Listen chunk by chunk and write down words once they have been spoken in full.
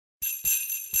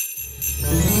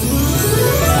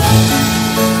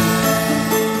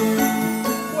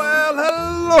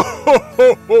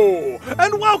ho, ho!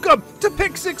 And welcome to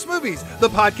Pick 6 Movies, the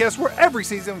podcast where every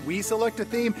season we select a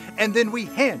theme and then we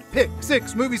hand pick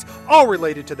 6 movies all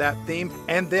related to that theme.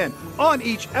 And then on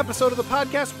each episode of the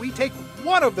podcast, we take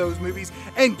one of those movies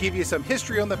and give you some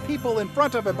history on the people in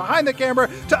front of and behind the camera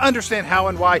to understand how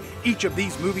and why each of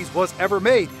these movies was ever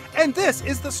made. And this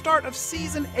is the start of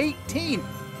season 18.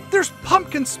 There's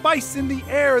pumpkin spice in the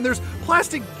air, and there's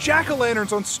plastic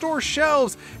jack-o'-lanterns on store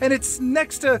shelves, and it's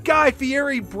next to Guy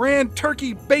Fieri brand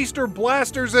turkey baster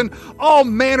blasters and all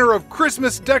manner of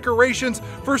Christmas decorations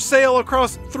for sale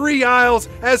across 3 aisles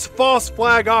as false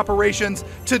flag operations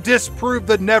to disprove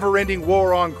the never-ending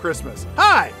war on Christmas.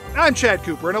 Hi, I'm Chad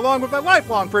Cooper, and along with my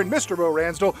lifelong friend Mr. Bo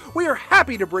Ransdell, we are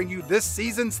happy to bring you this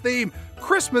season's theme,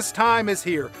 Christmastime Is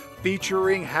Here,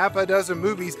 featuring half a dozen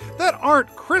movies that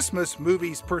aren't Christmas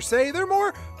movies per se, they're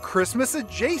more Christmas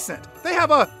adjacent. They have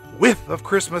a whiff of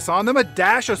Christmas on them, a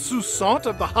dash, a sousant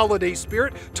of the holiday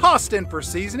spirit tossed in for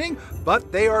seasoning,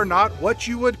 but they are not what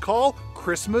you would call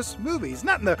Christmas movies,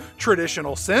 not in the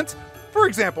traditional sense. For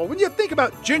example, when you think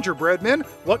about Gingerdead Man,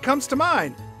 what comes to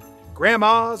mind?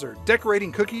 Grandmas, or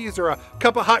decorating cookies, or a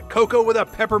cup of hot cocoa with a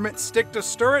peppermint stick to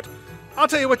stir it? I'll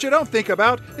tell you what you don't think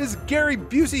about is Gary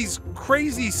Busey's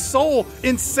crazy soul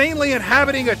insanely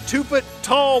inhabiting a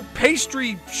 2-foot-tall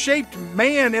pastry-shaped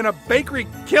man in a bakery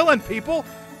killing people.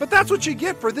 But that's what you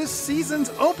get for this season's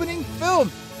opening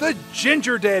film, The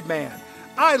Gingerdead Man.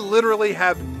 I literally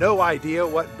have no idea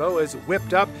what Bo has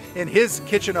whipped up in his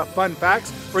kitchen of fun facts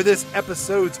for this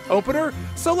episode's opener,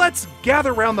 so let's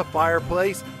gather around the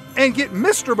fireplace and get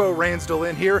Mr. Bo Ransdell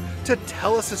in here to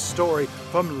tell us a story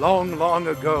from long, long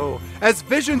ago, as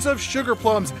visions of sugar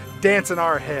plums dance in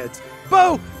our heads.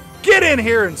 Bo, get in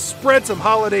here and spread some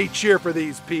holiday cheer for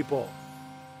these people.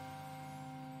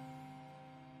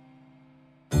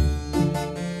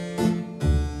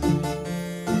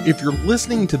 If you're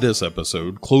listening to this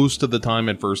episode close to the time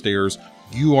it first airs,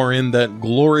 you are in that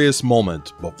glorious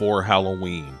moment before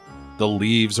Halloween. The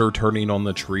leaves are turning on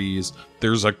the trees,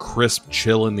 there's a crisp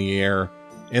chill in the air,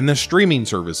 and the streaming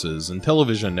services and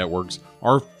television networks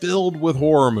are filled with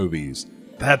horror movies.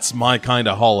 That's my kind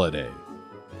of holiday.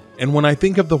 And when I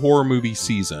think of the horror movie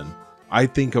season, I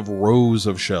think of rows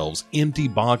of shelves, empty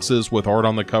boxes with art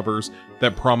on the covers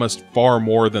that promised far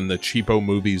more than the cheapo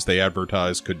movies they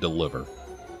advertised could deliver.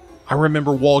 I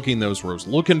remember walking those rows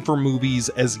looking for movies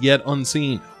as yet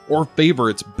unseen or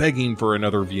favorites begging for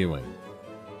another viewing.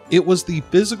 It was the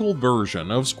physical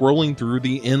version of scrolling through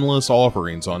the endless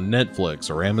offerings on Netflix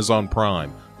or Amazon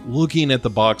Prime, looking at the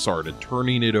box art and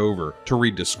turning it over to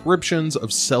read descriptions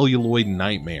of celluloid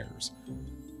nightmares.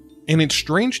 And it's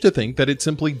strange to think that it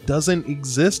simply doesn't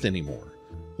exist anymore.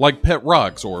 Like Pet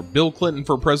Rocks or Bill Clinton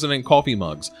for President coffee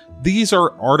mugs, these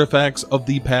are artifacts of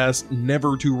the past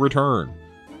never to return.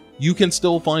 You can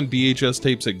still find VHS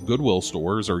tapes at Goodwill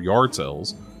stores or yard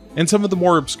sales, and some of the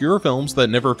more obscure films that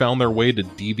never found their way to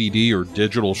DVD or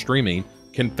digital streaming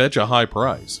can fetch a high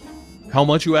price. How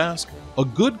much, you ask? A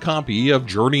good copy of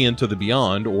Journey into the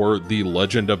Beyond or The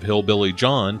Legend of Hillbilly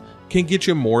John can get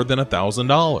you more than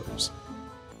 $1,000.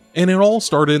 And it all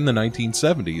started in the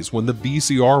 1970s when the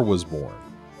VCR was born.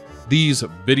 These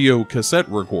video cassette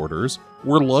recorders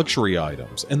were luxury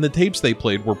items, and the tapes they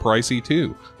played were pricey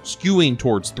too, skewing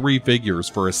towards 3 figures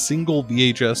for a single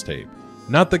VHS tape.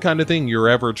 Not the kind of thing your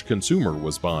average consumer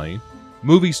was buying.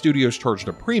 Movie studios charged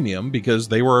a premium because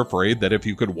they were afraid that if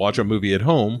you could watch a movie at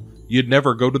home, you'd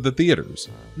never go to the theaters.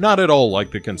 Not at all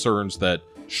like the concerns that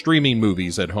streaming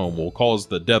movies at home will cause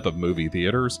the death of movie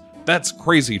theaters. That's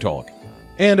crazy talk.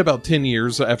 And about 10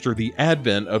 years after the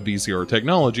advent of VCR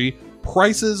technology,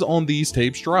 prices on these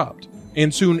tapes dropped.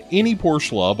 And soon any poor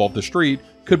schlub off the street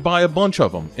could buy a bunch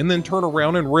of them and then turn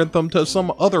around and rent them to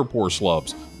some other poor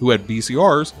schlubs who had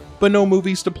VCRs but no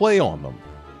movies to play on them.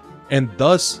 And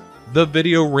thus, the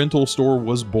video rental store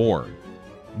was born.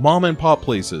 Mom and pop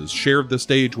places shared the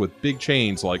stage with big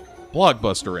chains like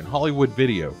Blockbuster and Hollywood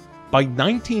Video. By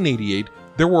 1988,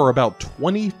 there were about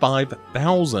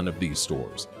 25,000 of these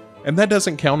stores. And that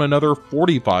doesn't count another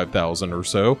 45,000 or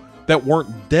so that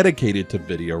weren't dedicated to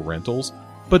video rentals,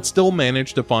 but still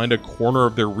managed to find a corner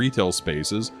of their retail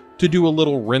spaces to do a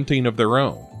little renting of their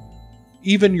own.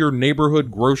 Even your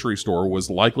neighborhood grocery store was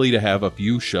likely to have a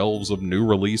few shelves of new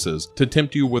releases to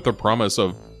tempt you with the promise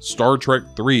of Star Trek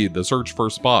III: The Search for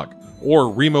Spock,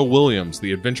 or Remo Williams'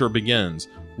 The Adventure Begins,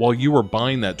 while you were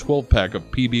buying that 12-pack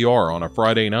of PBR on a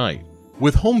Friday night.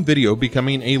 With home video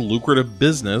becoming a lucrative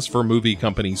business for movie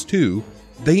companies too,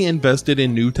 they invested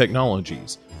in new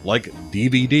technologies, like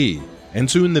DVD, and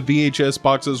soon the VHS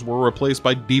boxes were replaced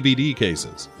by DVD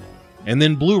cases, and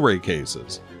then Blu-ray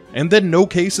cases, and then no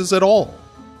cases at all.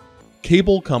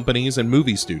 Cable companies and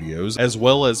movie studios, as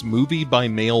well as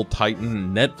movie-by-mail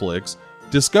titan Netflix,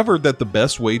 discovered that the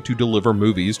best way to deliver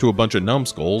movies to a bunch of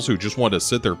numbskulls who just want to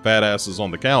sit their fat asses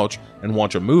on the couch and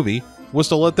watch a movie was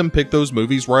to let them pick those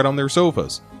movies right on their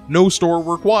sofas. No store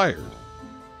required.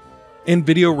 And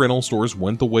video rental stores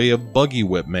went the way of buggy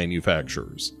whip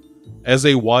manufacturers. As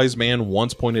a wise man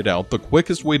once pointed out, the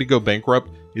quickest way to go bankrupt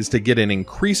is to get an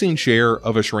increasing share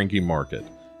of a shrinking market,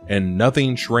 and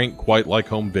nothing shrank quite like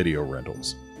home video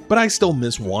rentals. But I still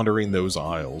miss wandering those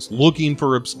aisles, looking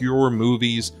for obscure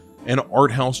movies and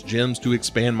art house gems to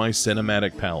expand my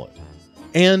cinematic palette.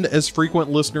 And as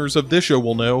frequent listeners of this show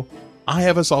will know, I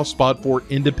have a soft spot for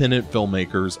independent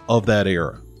filmmakers of that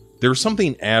era. There's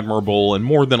something admirable and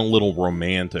more than a little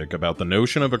romantic about the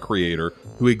notion of a creator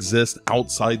who exists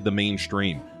outside the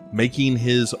mainstream, making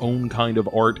his own kind of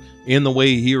art in the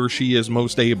way he or she is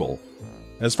most able.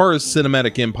 As far as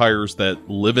cinematic empires that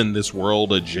live in this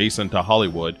world adjacent to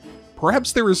Hollywood,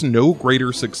 perhaps there is no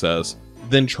greater success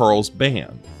than Charles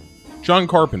Band. John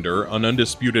Carpenter, an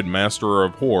undisputed master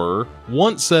of horror,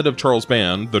 once said of Charles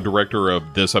Band, the director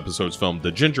of this episode's film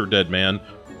The Gingerdead Man,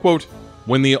 quote,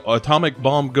 "When the atomic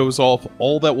bomb goes off,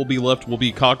 all that will be left will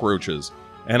be cockroaches,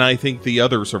 and I think the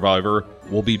other survivor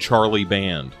will be Charlie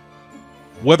Band."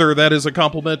 Whether that is a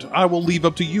compliment, I will leave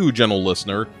up to you, gentle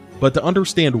listener, but to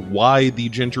understand why the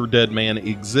Gingerdead Man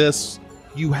exists,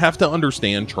 you have to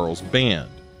understand Charles Band.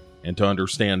 And to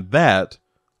understand that,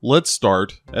 let's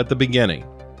start at the beginning.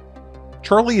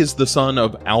 Charlie is the son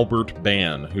of Albert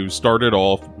Band, who started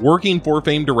off working for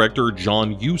famed director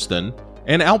John Huston,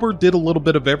 and Albert did a little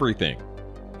bit of everything.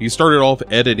 He started off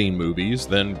editing movies,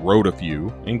 then wrote a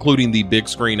few, including the big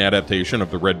screen adaptation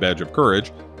of The Red Badge of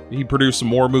Courage. He produced some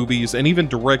more movies and even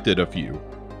directed a few.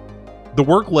 The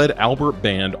work led Albert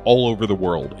Band all over the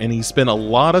world, and he spent a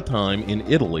lot of time in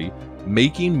Italy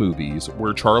making movies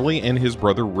where Charlie and his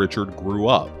brother Richard grew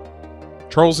up.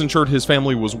 Charles ensured his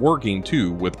family was working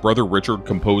too, with brother Richard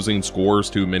composing scores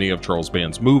to many of Charles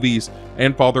Band's movies,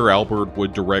 and father Albert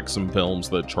would direct some films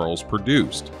that Charles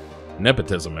produced.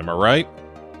 Nepotism, am I right?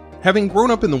 Having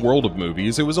grown up in the world of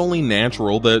movies, it was only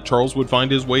natural that Charles would find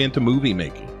his way into movie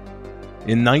making.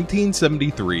 In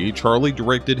 1973, Charlie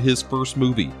directed his first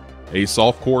movie, a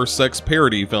softcore sex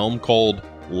parody film called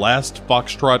Last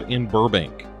Foxtrot in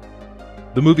Burbank.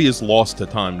 The movie is lost to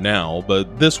time now,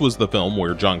 but this was the film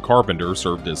where John Carpenter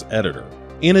served as editor.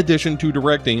 In addition to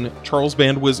directing, Charles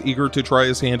Band was eager to try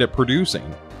his hand at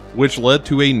producing, which led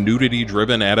to a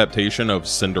nudity-driven adaptation of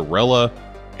Cinderella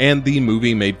and the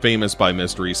movie made famous by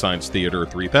Mystery Science Theater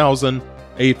 3000,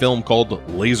 a film called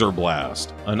Laser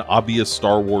Blast, an obvious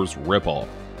Star Wars ripoff.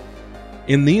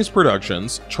 In these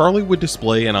productions, Charlie would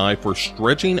display an eye for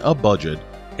stretching a budget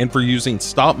and for using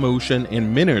stop motion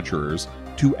and miniatures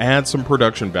to add some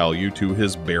production value to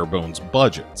his bare-bones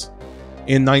budgets.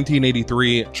 In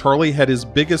 1983, Charlie had his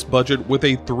biggest budget with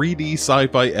a 3D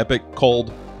sci-fi epic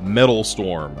called Metal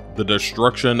Storm: The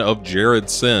Destruction of Jared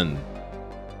Sin.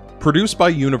 Produced by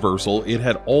Universal, it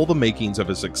had all the makings of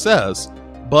a success,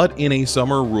 but in a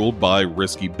summer ruled by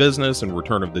risky business and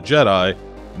Return of the Jedi,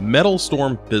 Metal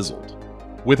Storm fizzled.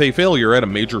 With a failure at a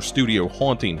major studio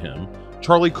haunting him,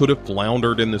 Charlie could have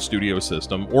floundered in the studio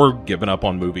system or given up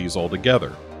on movies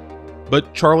altogether.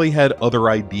 But Charlie had other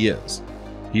ideas.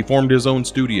 He formed his own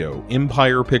studio,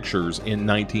 Empire Pictures, in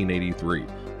 1983.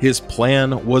 His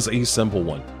plan was a simple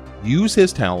one: use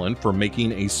his talent for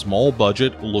making a small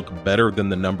budget look better than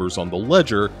the numbers on the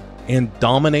ledger and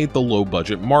dominate the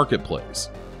low-budget marketplace.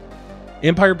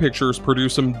 Empire Pictures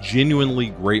produced some genuinely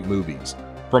great movies,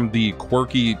 from the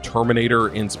quirky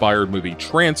Terminator-inspired movie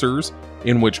Trancers,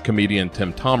 in which comedian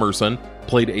Tim Thomerson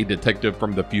played a detective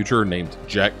from the future named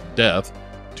Jack Death,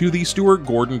 to the Stuart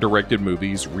Gordon-directed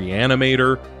movies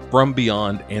Reanimator, From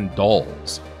Beyond, and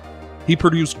Dolls. He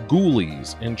produced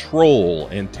Ghoulies, and Troll,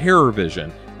 and Terror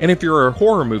Vision, and if you're a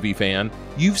horror movie fan,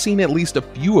 you've seen at least a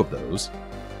few of those.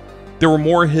 There were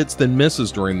more hits than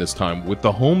misses during this time, with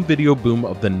the home video boom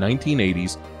of the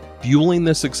 1980s fueling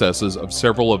the successes of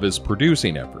several of his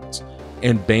producing efforts,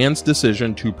 and Band's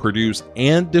decision to produce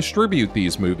and distribute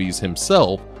these movies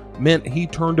himself meant he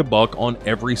turned a buck on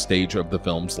every stage of the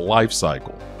film's life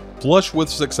cycle. Flush with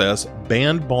success,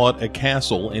 Band bought a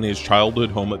castle in his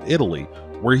childhood home of Italy,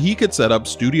 where he could set up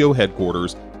studio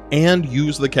headquarters and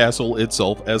use the castle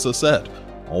itself as a set.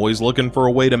 Always looking for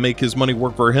a way to make his money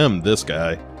work for him, this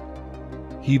guy.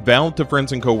 He vowed to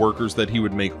friends and co-workers that he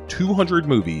would make 200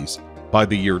 movies by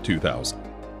the year 2000.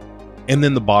 And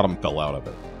then the bottom fell out of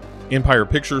it. Empire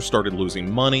Pictures started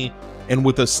losing money, and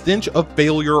with a stench of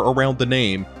failure around the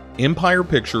name, Empire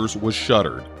Pictures was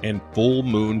shuttered and Full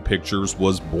Moon Pictures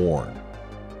was born.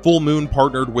 Full Moon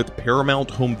partnered with Paramount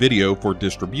Home Video for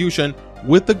distribution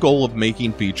with the goal of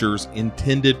making features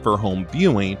intended for home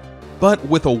viewing, but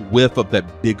with a whiff of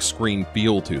that big screen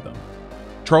feel to them.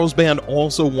 Charles Band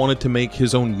also wanted to make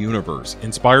his own universe,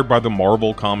 inspired by the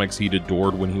Marvel comics he'd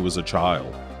adored when he was a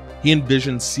child. He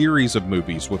envisioned series of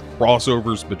movies with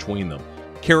crossovers between them,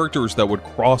 characters that would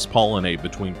cross-pollinate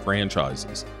between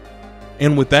franchises.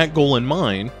 And with that goal in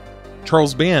mind,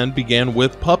 Charles Band began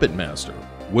with Puppet Master,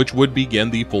 which would begin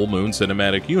the Full Moon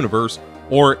Cinematic Universe,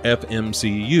 or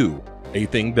FMCU, a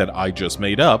thing that I just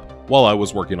made up while I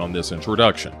was working on this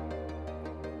introduction.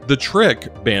 The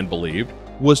trick, Band believed,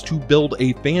 was to build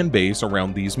a fan base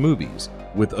around these movies,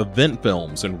 with event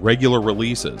films and regular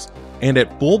releases, and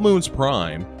at Full Moon's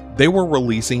prime, they were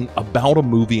releasing about a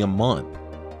movie a month.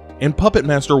 And Puppet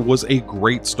Master was a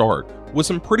great start, with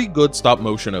some pretty good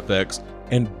stop-motion effects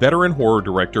and veteran horror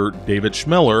director David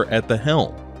Schmeller at the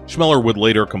helm. Schmeller would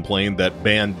later complain that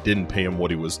Band didn't pay him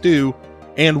what he was due,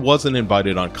 and wasn't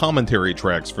invited on commentary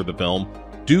tracks for the film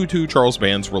due to Charles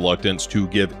Band's reluctance to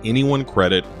give anyone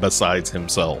credit besides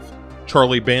himself.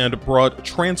 Charlie Band brought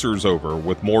Trancers over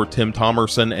with more Tim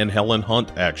Thomerson and Helen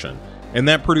Hunt action, and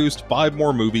that produced 5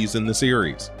 more movies in the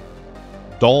series.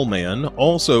 Doll Man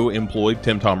also employed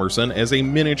Tim Thomerson as a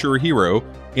miniature hero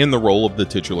in the role of the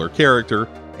titular character,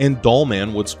 and Doll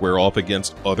Man would square off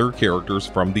against other characters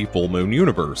from the Full Moon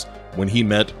universe when he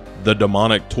met the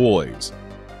Demonic Toys.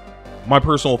 My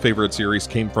personal favorite series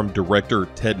came from director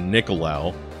Ted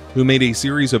Nicolau, who made a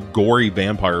series of gory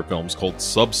vampire films called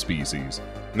Subspecies,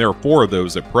 and there are 4 of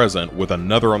those at present, with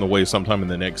another on the way sometime in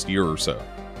the next year or so.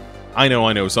 I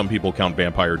know some people count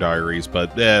Vampire Diaries,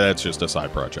 but that's just a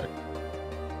side project.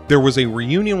 There was a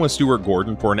reunion with Stuart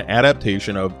Gordon for an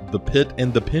adaptation of The Pit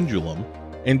and the Pendulum,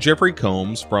 and Jeffrey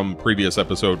Combs from previous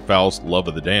episode Faust Love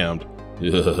of the Damned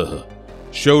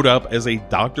showed up as a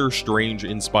Doctor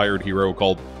Strange-inspired hero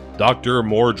called Dr.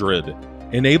 Mordred,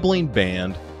 enabling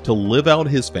Band to live out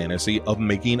his fantasy of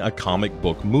making a comic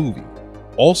book movie.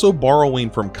 Also borrowing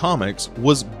from comics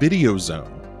was Video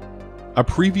Zone, a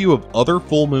preview of other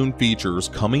Full Moon features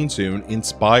coming soon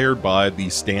inspired by the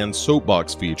Stan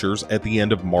Soapbox features at the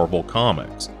end of Marvel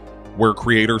Comics, where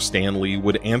creator Stan Lee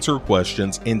would answer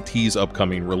questions and tease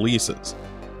upcoming releases.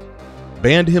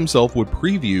 Band himself would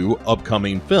preview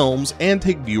upcoming films and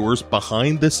take viewers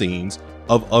behind the scenes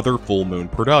of other Full Moon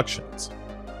productions.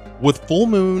 With Full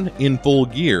Moon in full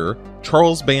gear,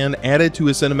 Charles Band added to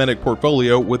his cinematic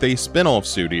portfolio with a spin-off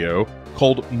studio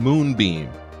called Moonbeam,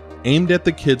 aimed at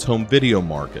the kids' home video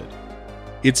market.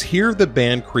 It's here that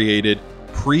Band created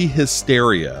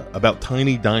Pre-Hysteria about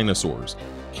tiny dinosaurs,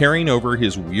 carrying over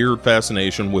his weird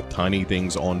fascination with tiny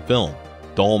things on film.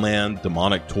 Doll Man,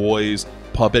 Demonic Toys,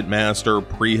 Puppet Master,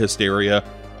 Pre-Hysteria,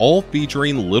 all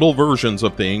featuring little versions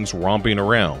of things romping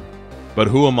around. But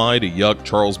who am I to yuck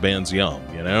Charles Band's yum,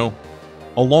 you know?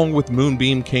 Along with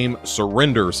Moonbeam came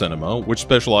Surrender Cinema, which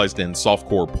specialized in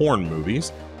softcore porn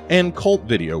movies, and Cult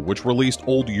Video, which released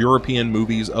old European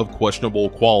movies of questionable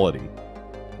quality.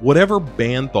 Whatever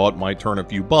Band thought might turn a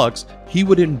few bucks, he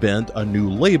would invent a new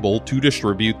label to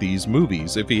distribute these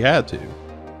movies if he had to.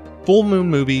 Full Moon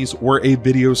movies were a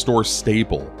video store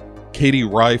staple. Katie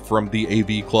Rife from the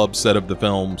AV Club said of the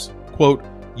films, quote,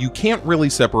 "You can't really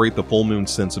separate the Full Moon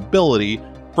sensibility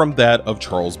from that of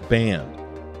Charles Band.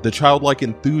 The childlike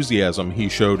enthusiasm he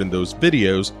showed in those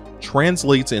videos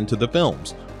translates into the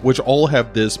films, which all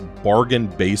have this bargain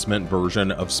basement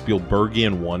version of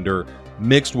Spielbergian wonder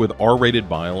mixed with R-rated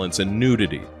violence and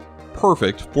nudity.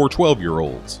 Perfect for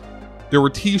 12-year-olds. There were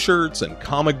t-shirts and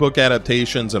comic book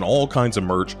adaptations and all kinds of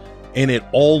merch, and it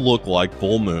all looked like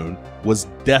Full Moon was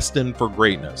destined for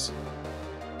greatness.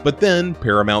 But then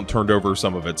Paramount turned over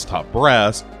some of its top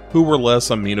brass, who were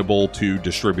less amenable to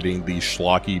distributing these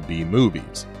schlocky B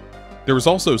movies. There was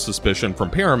also suspicion from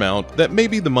Paramount that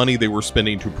maybe the money they were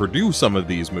spending to produce some of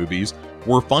these movies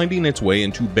were finding its way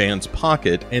into Band's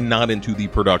pocket and not into the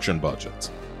production budgets.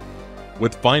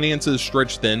 With finances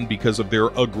stretched thin because of their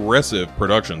aggressive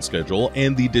production schedule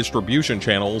and the distribution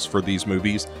channels for these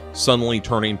movies suddenly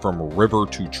turning from river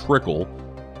to trickle,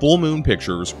 Full Moon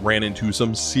Pictures ran into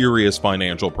some serious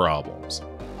financial problems.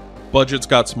 Budgets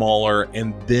got smaller,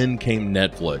 and then came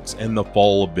Netflix and the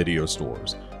fall of video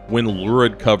stores, when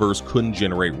lurid covers couldn't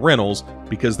generate rentals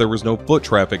because there was no foot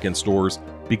traffic in stores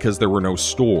because there were no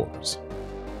stores.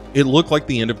 It looked like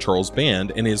the end of Charles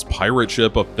Band and his pirate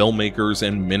ship of filmmakers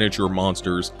and miniature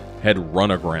monsters had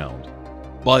run aground.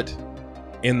 But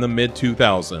in the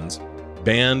mid-2000s,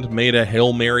 Band made a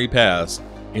Hail Mary pass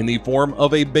in the form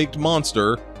of a baked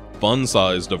monster,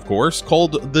 fun-sized of course,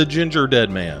 called the Gingerdead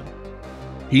Man.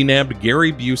 He nabbed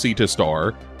Gary Busey to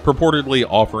star, purportedly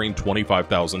offering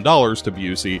 $25,000 to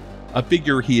Busey, a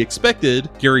figure he expected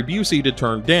Gary Busey to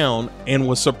turn down, and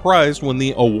was surprised when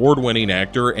the award-winning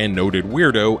actor and noted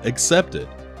weirdo accepted.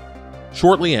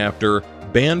 Shortly after,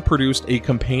 Band produced a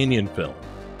companion film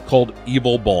called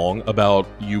Evil Bong about,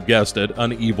 you guessed it,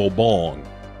 an evil bong.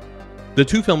 The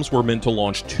two films were meant to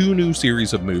launch two new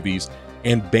series of movies,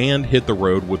 and Band hit the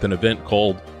road with an event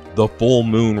called the Full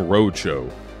Moon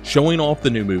Roadshow, showing off the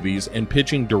new movies and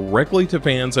pitching directly to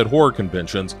fans at horror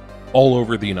conventions all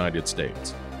over the United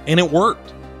States. And it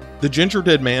worked. The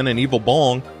Gingerdead Man and Evil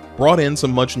Bong brought in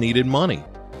some much needed money,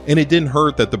 and it didn't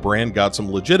hurt that the brand got some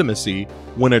legitimacy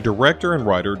when a director and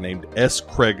writer named S.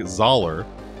 Craig Zoller,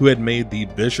 who had made the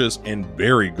vicious and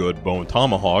very good Bone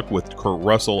Tomahawk with Kurt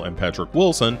Russell and Patrick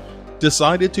Wilson,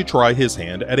 decided to try his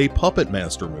hand at a Puppet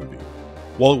Master movie.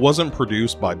 While it wasn't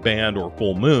produced by Band or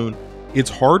Full Moon, it's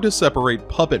hard to separate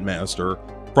Puppet Master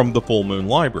from the Full Moon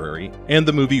library, and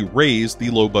the movie raised the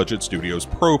low-budget studio's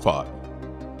profile.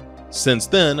 Since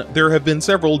then, there have been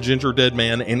several Gingerdead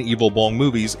Man and Evil Bong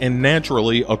movies, and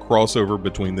naturally a crossover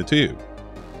between the two.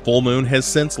 Full Moon has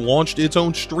since launched its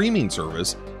own streaming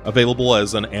service, available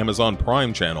as an Amazon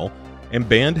Prime channel, and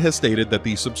Band has stated that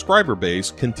the subscriber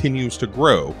base continues to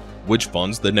grow, which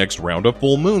funds the next round of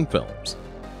Full Moon films.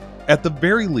 At the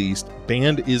very least,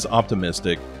 Band is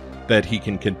optimistic that he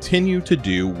can continue to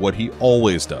do what he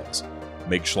always does,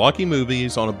 make schlocky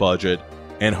movies on a budget,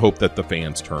 and hope that the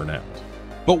fans turn out.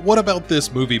 But what about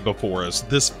this movie before us,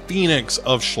 this phoenix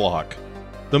of schlock?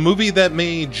 The movie that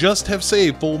may just have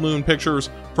saved Full Moon Pictures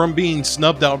from being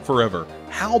snubbed out forever.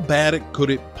 How bad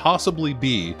could it possibly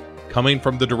be coming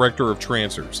from the director of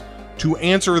Trancers? To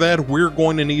answer that, we're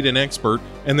going to need an expert,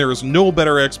 and there is no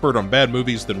better expert on bad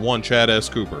movies than one Chad S.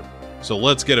 Cooper. So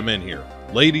let's get him in here.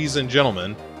 Ladies and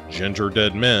gentlemen,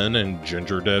 Gingerdead Men and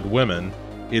Gingerdead Women,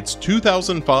 it's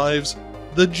 2005's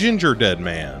The Gingerdead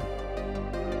Man.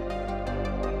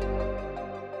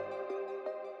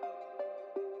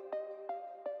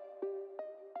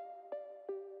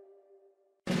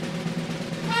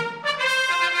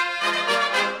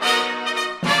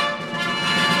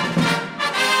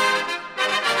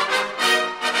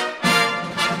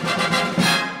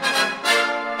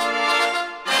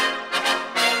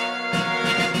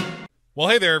 Well,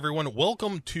 hey there, everyone.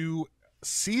 Welcome to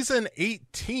Season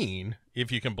 18,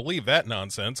 if you can believe that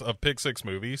nonsense, of Pick 6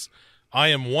 Movies. I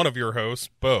am one of your hosts,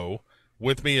 Bo.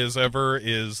 With me as ever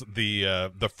is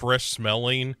the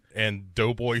fresh-smelling and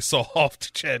doughboy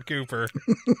soft Chad Cooper.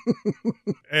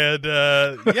 And,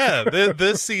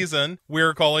 this season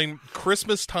we're calling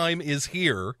Christmastime Is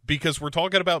Here, because we're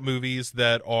talking about movies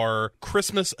that are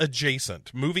Christmas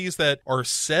adjacent. Movies that are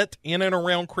set in and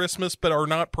around Christmas, but are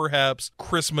not perhaps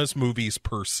Christmas movies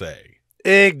per se.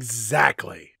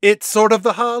 Exactly. It's sort of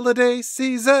the holiday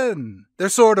season.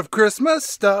 There's sort of Christmas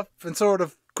stuff and sort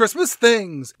of Christmas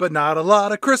things, but not a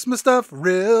lot of Christmas stuff,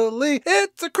 really.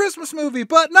 It's a Christmas movie,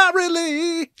 but not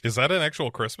really. Is that an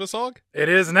actual Christmas song? It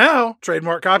is now.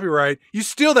 Trademark copyright. You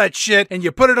steal that shit and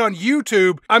you put it on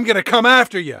YouTube, I'm gonna come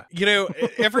after you. You know,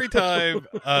 every time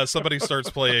somebody starts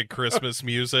playing Christmas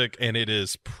music and it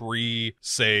is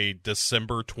say,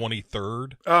 December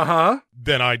 23rd,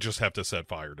 then I just have to set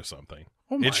fire to something.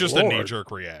 Oh, it's just Lord. a knee-jerk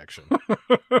reaction.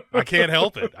 I can't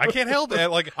help it.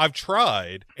 Like, I've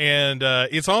tried, and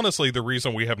it's honestly the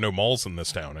reason we have no malls in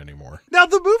this town anymore. Now,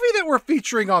 the movie that we're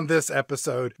featuring on this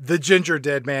episode, The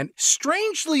Gingerdead Man,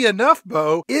 strangely enough,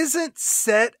 Bo, isn't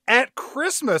set at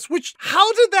Christmas, which,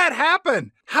 how did that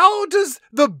happen? How does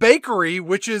the bakery,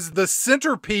 which is the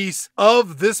centerpiece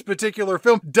of this particular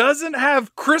film, doesn't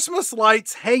have Christmas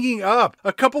lights hanging up,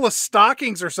 a couple of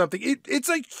stockings or something? It's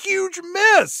a huge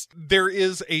miss. There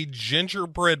is a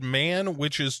gingerbread man,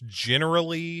 which is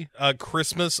generally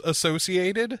Christmas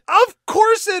associated. Of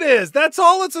course it is. That's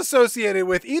all it's associated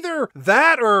with. Either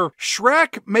that or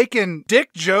Shrek making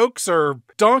dick jokes or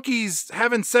donkeys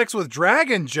having sex with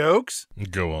dragon jokes.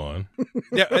 Go on.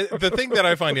 Yeah, the thing that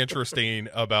I find interesting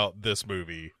about this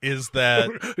movie is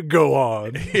that go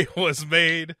on. It was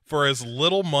made for as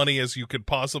little money as you could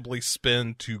possibly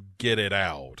spend to get it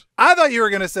out. I thought you were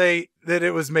going to say that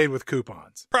it was made with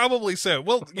coupons. Probably so.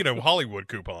 Well, you know, Hollywood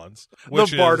coupons.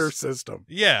 Which the barter system.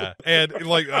 Yeah. And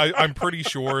like, I'm pretty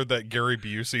sure that Gary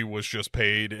Busey was just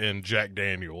paid in Jack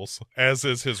Daniels, as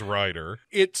is his writer.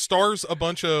 It stars a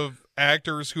bunch of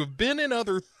actors who have been in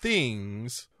other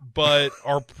things, but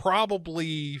are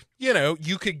probably, you know,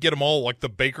 you could get them all like the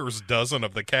baker's dozen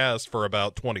of the cast for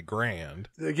about 20 grand.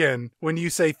 Again, when you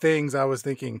say things, I was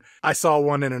thinking I saw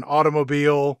one in an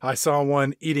automobile. I saw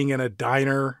one eating in a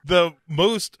diner. The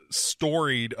most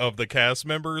storied of the cast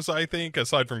members, I think,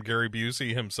 aside from Gary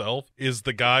Busey himself, is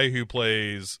the guy who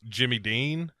plays Jimmy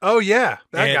Dean. Oh, yeah,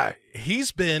 that guy.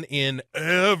 He's been in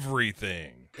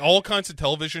everything. All kinds of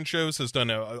television shows, has done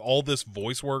all this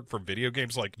voice work for video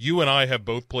games. Like, you and I have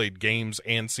both played games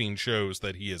and seen shows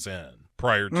that he is in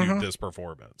prior to this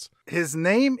performance. His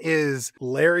name is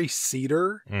Larry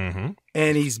Cedar, Mm-hmm.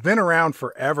 and he's been around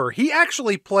forever. He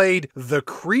actually played the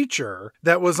creature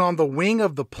that was on the wing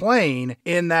of the plane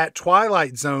in that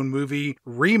Twilight Zone movie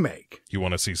remake. You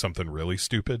want to see something really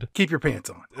stupid? Keep your pants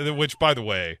on. Which, by the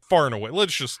way, far and away,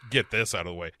 let's just get this out of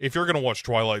the way. If you're going to watch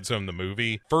Twilight Zone, the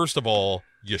movie, first of all,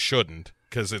 you shouldn't,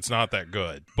 because it's not that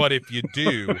good. But if you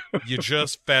do, you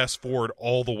just fast forward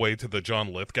all the way to the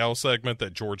John Lithgow segment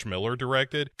that George Miller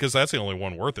directed, because that's the only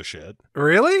one worth a shit.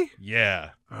 Really?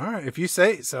 Yeah. All right, if you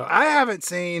say so. I haven't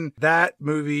seen that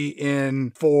movie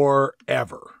in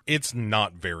forever. It's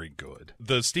not very good.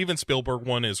 The Steven Spielberg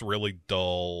one is really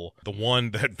dull. The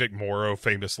one that Vic Morrow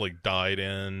famously died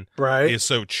in is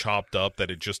so chopped up that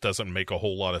it just doesn't make a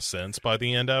whole lot of sense by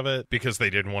the end of it, because they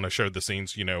didn't want to show the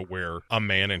scenes, you know, where a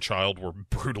man and child were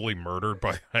brutally murdered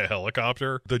by a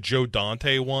helicopter. The Joe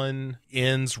Dante one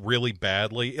ends really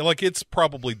badly. Like, it's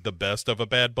probably the best of a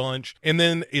bad bunch. And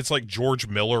then it's like George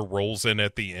Miller rolls in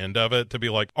at the end of it to be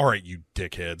like, all right, you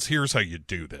dickheads, here's how you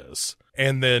do this.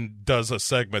 And then does a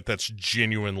segment that's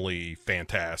genuinely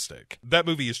fantastic. That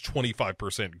movie is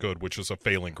 25% good, which is a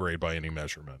failing grade by any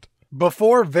measurement.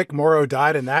 Before Vic Morrow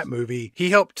died in that movie, he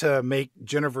helped to make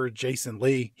Jennifer Jason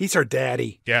Leigh. He's her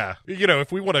daddy. Yeah. You know,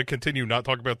 if we want to continue not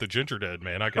talking about the Gingerdead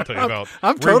Man, I can tell you about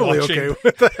I'm totally okay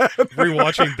with that.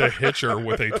 Rewatching The Hitcher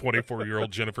with a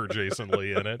 24-year-old Jennifer Jason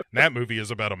Leigh in it. That movie is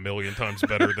about 1,000,000 times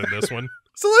better than this one.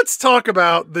 So let's talk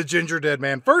about the Gingerdead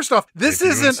Man. First off, this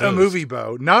isn't a movie,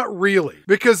 Bo. Not really.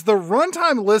 Because the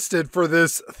runtime listed for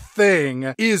this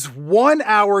thing is 1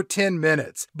 hour, 10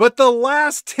 minutes. But the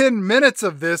last 10 minutes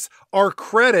of this are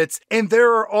credits, and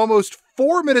there are almost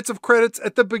 4 minutes of credits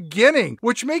at the beginning,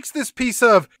 which makes this piece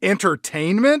of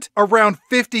entertainment around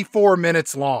 54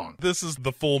 minutes long. This is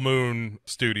the Full Moon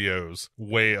Studios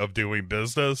way of doing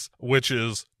business, which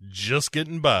is just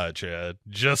getting by, Chad.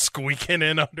 Just squeaking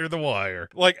in under the wire.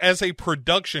 Like, as a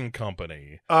production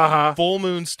company, Full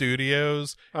Moon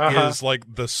Studios is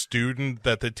like the student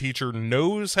that the teacher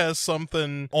knows has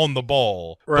something on the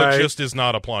ball, but just is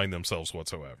not applying themselves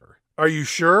whatsoever. Are you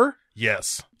sure?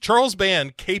 Yes. Charles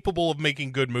Band, capable of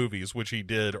making good movies, which he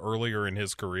did earlier in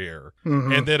his career.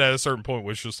 And then at a certain point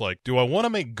was just like, do I want to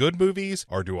make good movies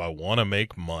or do I want to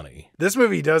make money? This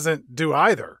movie doesn't do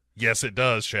either. Yes, it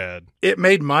does, Chad. It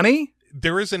made money?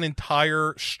 There is an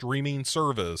entire streaming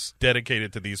service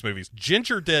dedicated to these movies.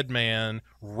 Gingerdead Man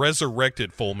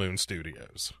resurrected Full Moon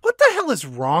Studios. What the hell is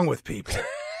wrong with people?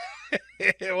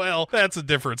 Well, that's a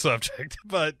different subject.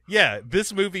 But yeah,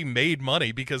 this movie made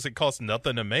money because it cost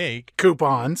nothing to make.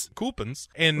 Coupons.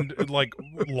 And like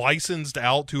licensed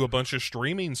out to a bunch of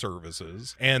streaming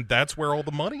services. And that's where all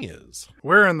the money is.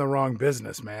 We're in the wrong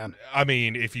business, man. I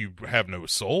mean, if you have no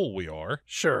soul, we are.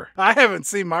 Sure. I haven't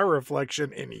seen my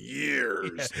reflection in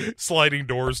years. Yeah. Sliding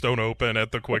doors don't open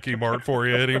at the Quickie Mart for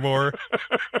you anymore.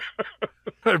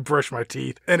 I brush my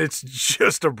teeth, and it's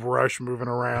just a brush moving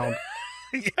around.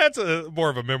 Yeah, it's more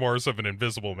of a Memoirs of an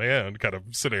Invisible Man kind of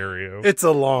scenario. It's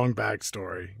a long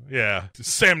backstory. Yeah.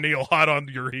 Sam Neill hot on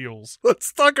your heels.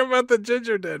 Let's talk about the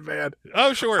Gingerdead Man.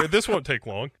 Oh, sure. This won't take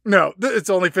long. No, it's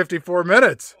only 54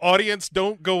 minutes. Audience,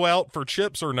 don't go out for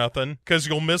chips or nothing, because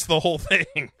you'll miss the whole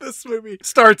thing. This movie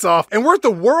starts off, and we're at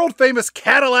the world-famous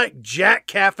Cadillac Jack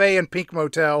Cafe and Pink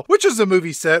Motel, which is a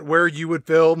movie set where you would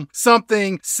film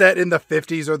something set in the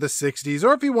 50s or the 60s,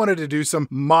 or if you wanted to do some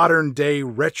modern-day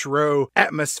retro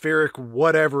atmospheric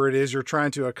whatever it is you're trying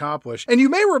to accomplish. And you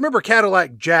may remember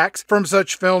Cadillac Jacks from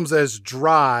such films as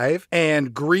Drive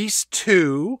and Grease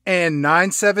 2 and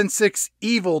 976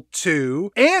 Evil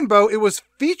 2. And, Bo, it was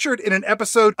featured in an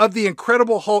episode of the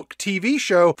Incredible Hulk TV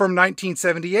show from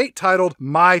 1978 titled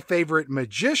My Favorite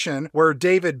Magician, where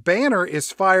David Banner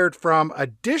is fired from a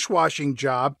dishwashing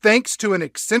job thanks to an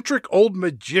eccentric old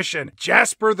magician,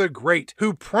 Jasper the Great,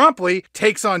 who promptly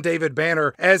takes on David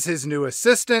Banner as his new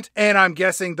assistant. And I'm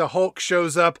guessing the Hulk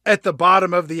shows up at the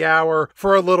bottom of the hour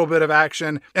for a little bit of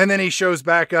action, and then he shows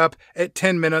back up at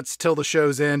 10 minutes till the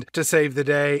show's end to save the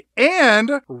day.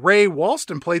 And Ray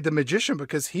Walston played the magician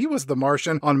because he was the Martian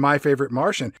Martian on My Favorite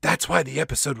Martian. That's why the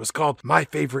episode was called My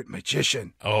Favorite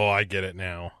Magician. Oh, I get it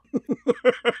now.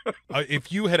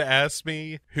 If you had asked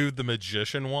me who the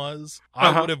magician was,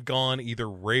 I would have gone either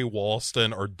Ray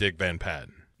Walston or Dick Van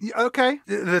Patten. Okay,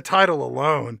 the title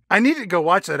alone. I need to go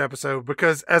watch that episode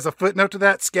because as a footnote to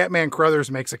that, Scatman Crothers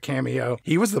makes a cameo.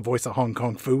 He was the voice of Hong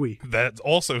Kong Phooey. That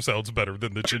also sounds better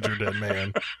than the Gingerdead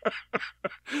Man.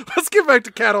 Let's get back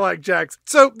to Cadillac Jacks.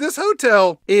 So this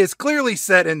hotel is clearly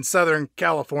set in Southern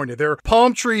California. There are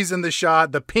palm trees in the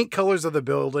shot, the pink colors of the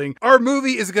building. Our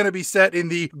movie is going to be set in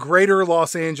the greater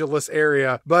Los Angeles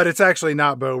area, but it's actually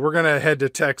not, Bo. We're going to head to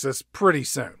Texas pretty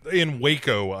soon. In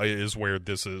Waco is where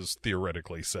this is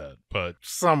theoretically set, but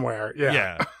somewhere,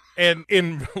 yeah. And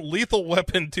in Lethal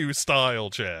Weapon 2 style,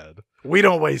 Chad, we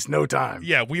don't waste no time.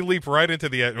 Yeah, we leap right into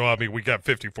the. Well, I mean, we got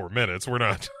 54 minutes. We're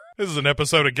not. This is an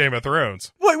episode of Game of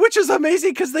Thrones. Which is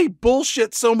amazing because they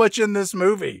bullshit so much in this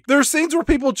movie. There are scenes where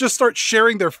people just start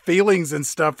sharing their feelings and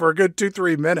stuff for a good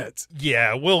 2-3 minutes.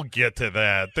 Yeah, we'll get to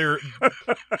that. There,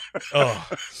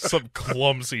 some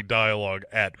clumsy dialogue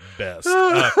at best.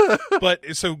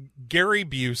 But so Gary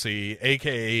Busey,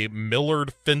 a.k.a.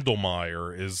 Millard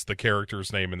Findlemeyer, is the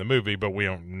character's name in the movie, but we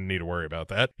don't need to worry about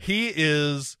that. He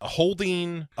is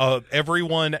holding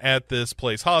everyone at this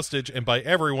place hostage, and by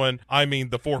everyone, I mean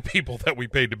the 4 people that we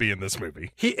paid to be in this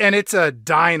movie. And it's a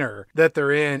diner that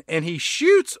they're in, and he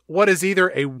shoots what is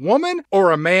either a woman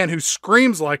or a man who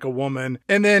screams like a woman,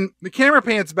 and then the camera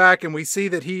pans back and we see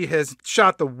that he has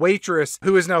shot the waitress,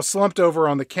 who is now slumped over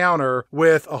on the counter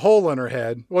with a hole in her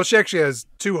head. Well, she actually has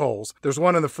 2 holes. There's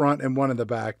one in the front and one in the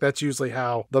back. That's usually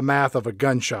how the math of a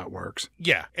gunshot works.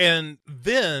 Yeah, and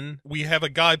then we have a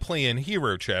guy playing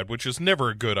hero, Chad, which is never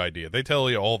a good idea. They tell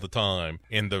you all the time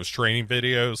in those training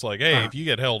videos, like, hey, if you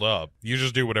get held up, you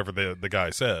just do whatever the guy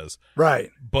says. Right.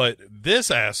 But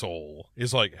this asshole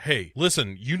is like, hey,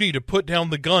 listen, you need to put down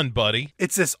the gun, buddy.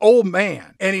 It's this old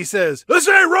man, and he says, this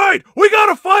ain't right! We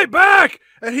gotta fight back!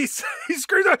 And he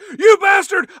screams out, you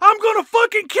bastard! I'm gonna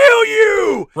fucking kill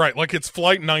you! Right, like it's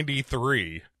Flight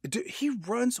 93. Dude, he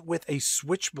runs with a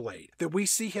switchblade that we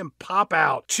see him pop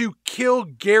out to kill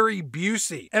Gary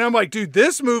Busey. And I'm like, dude,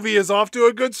 this movie is off to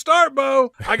a good start,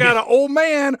 Bo. I got an old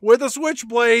man with a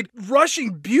switchblade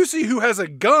rushing Busey, who has a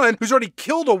gun, who's already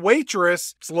killed a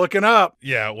waitress. It's looking up.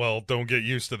 Yeah, well, don't get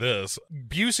used to this.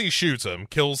 Busey shoots him,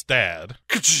 kills Dad.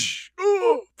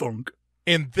 Thunk.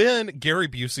 And then Gary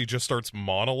Busey just starts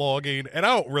monologuing, and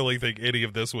I don't really think any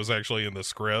of this was actually in the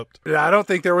script. Yeah, I don't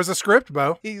think there was a script,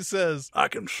 Bo. He says, I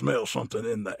can smell something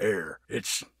in the air.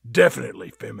 It's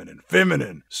definitely feminine.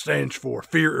 Feminine stands for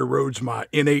fear erodes my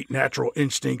innate natural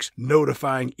instincts,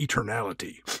 notifying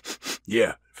eternality.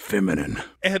 Yeah, feminine.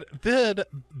 And then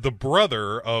the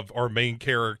brother of our main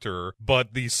character,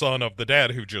 but the son of the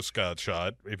dad who just got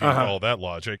shot, if you follow that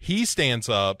logic, he stands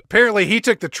up. Apparently he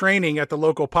took the training at the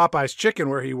local Popeye's Chicken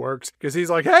where he works, because he's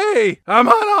like, hey, I'm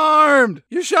unarmed.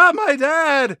 You shot my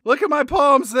dad. Look at my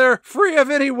palms. They're free of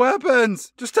any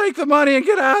weapons. Just take the money and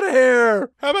get out of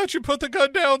here. How about you put the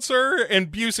gun down, sir?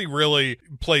 And Busey really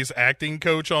plays acting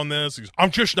coach on this. He's, I'm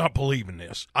just not believing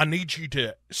this. I need you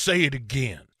to say it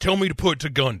again. Tell me to put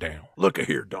the gun down. Look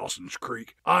here, Dawson's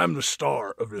Creek. I'm the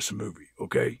star of this movie,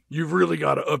 okay? You've really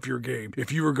got to up your game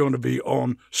if you were going to be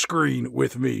on screen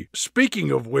with me. Speaking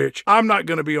of which, I'm not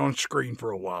going to be on screen for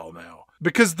a while now.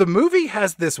 Because the movie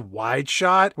has this wide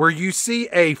shot where you see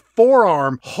a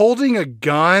forearm holding a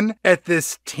gun at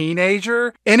this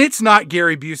teenager, and it's not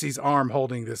Gary Busey's arm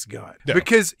holding this gun. No.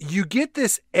 Because you get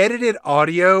this edited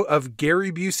audio of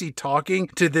Gary Busey talking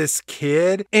to this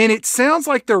kid, and it sounds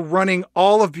like they're running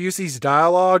all of Busey's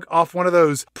dialogue off one of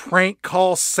those prank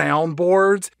call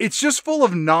soundboards. It's just full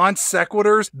of non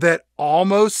sequiturs that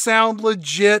almost sound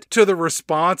legit to the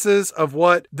responses of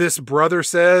what this brother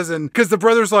says. And because the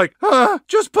brother's like,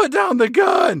 just put down the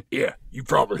gun. Yeah, you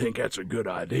probably think that's a good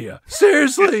idea.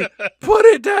 Seriously, put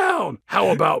it down.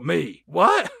 How about me?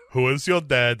 What? Who is your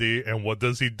daddy and what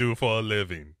does he do for a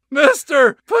living?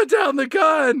 Mister, put down the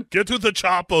gun. Get to the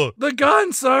chopper. The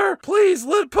gun, sir. Please,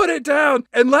 put it down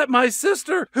and let my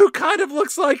sister, who kind of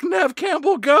looks like Nev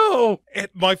Campbell, go. And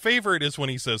my favorite is when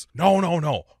he says,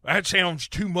 no. That sounds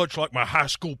too much like my high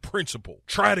school principal.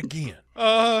 Try it again.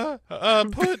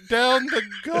 Put down the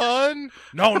gun?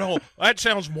 No, that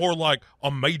sounds more like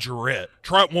a majorette.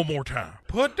 Try it one more time.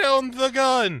 Put down the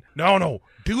gun. No,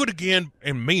 do it again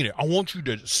and mean it. I want you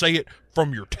to say it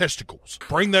from your testicles.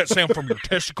 Bring that sound from your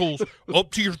testicles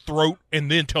up to your throat and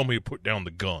then tell me to put down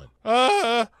the gun.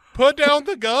 Put down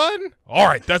the gun? All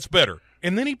right, that's better.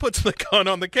 And then he puts the gun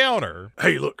on the counter.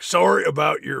 Hey, look, sorry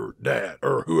about your dad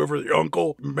or whoever, your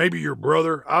uncle, maybe your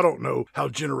brother. I don't know how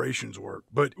generations work,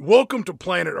 but welcome to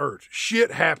planet Earth.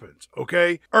 Shit happens,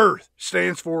 okay? Earth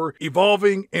stands for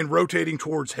evolving and rotating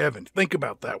towards heaven. Think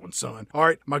about that one, son. All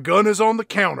right, my gun is on the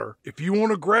counter. If you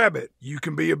want to grab it, you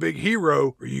can be a big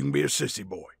hero or you can be a sissy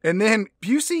boy. And then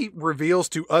Busey reveals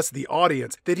to us, the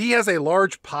audience, that he has a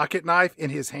large pocket knife in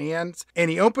his hands, and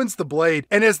he opens the blade,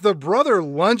 and as the brother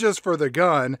lunges for the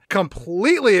gun,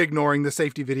 completely ignoring the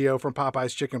safety video from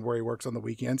Popeye's Chicken where he works on the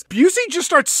weekends, Busey just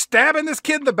starts stabbing this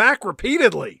kid in the back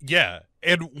repeatedly. Yeah,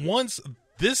 and once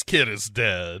this kid is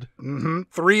dead...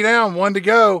 3 down, 1 to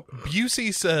go.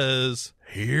 Busey says...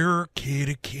 Here,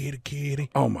 kitty, kitty, kitty.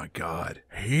 Oh my God.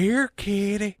 Here,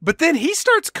 kitty. But then he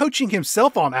starts coaching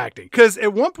himself on acting. Because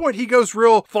at one point he goes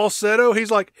real falsetto. He's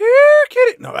like, here,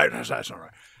 kitty. No, that's not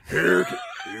right. Here,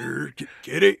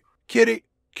 kitty, kitty,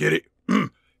 kitty,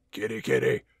 kitty, kitty,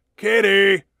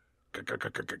 kitty,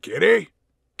 kitty,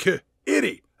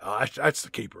 kitty. Oh, that's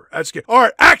the keeper. That's good. All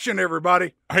right, action,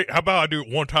 everybody. Hey, how about I do it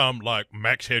one time like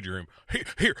Max Headroom?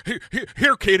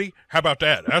 Here, kitty. How about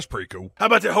that? That's pretty cool. How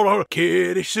about that? Hold on.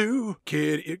 Kitty Sue,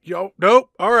 kitty. Yo, nope.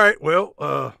 All right,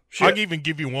 well, shit. I can even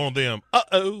give you one of them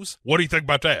uh-ohs. What do you think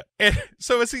about that? And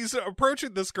so as he's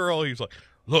approaching this girl, he's like,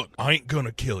 look, I ain't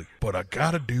gonna kill you, but I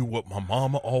gotta do what my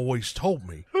mama always told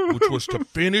me, which was to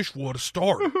finish what I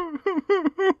started.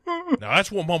 Now,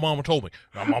 that's what my mama told me.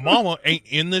 Now, my mama ain't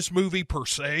in this movie per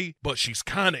se, but she's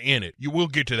kind of in it. You will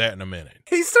get to that in a minute.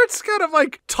 He starts kind of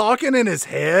like talking in his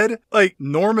head, like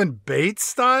Norman Bates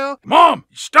style. Mom,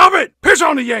 stop it! Piss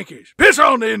on the Yankees! Piss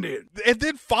on the Indians! And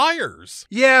then fires.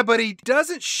 Yeah, but he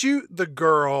doesn't shoot the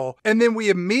girl, and then we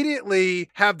immediately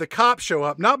have the cops show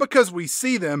up, not because we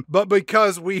see them, but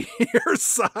because we hear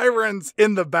sirens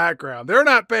in the background. They're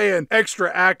not paying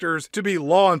extra actors to be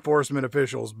law enforcement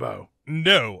officials, Bo.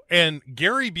 No, and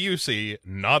Gary Busey,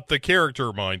 not the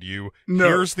character, mind you,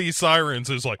 hears these sirens,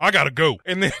 is like, I gotta go,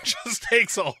 and then just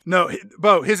takes off. No,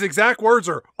 Bo, his exact words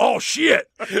are, oh, shit.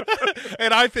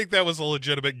 And I think that was a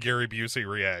legitimate Gary Busey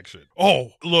reaction.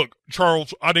 Oh, look,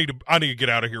 Charles, I need to get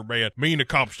out of here, man. Me and the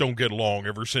cops don't get along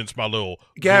ever since my little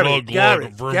glug,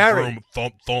 vroom, vroom,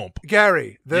 thump, thump.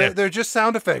 Gary, they're just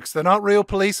sound effects. They're not real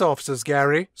police officers,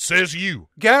 Gary. Says you.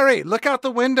 Gary, look out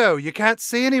the window. You can't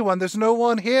see anyone. There's no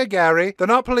one here, Gary. They're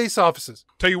not police officers.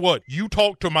 Tell you what, you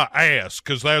talk to my ass,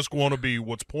 because that's going to be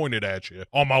what's pointed at you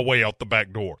on my way out the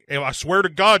back door. And I swear to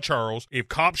God, Charles, if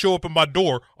cops show up at my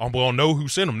door, I'm going to know who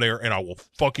sent them there, and I will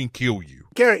fucking kill you.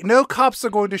 Gary, no cops are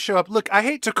going to show up. Look, I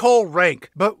hate to call rank,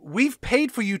 but we've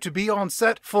paid for you to be on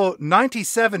set for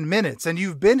 97 minutes, and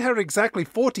you've been here exactly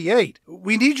 48.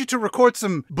 We need you to record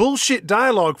some bullshit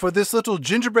dialogue for this little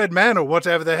Gingerdead Man or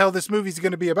whatever the hell this movie's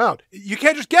going to be about. You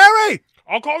can't just, Gary!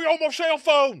 I'll call you on my cell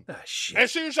phone. Shit.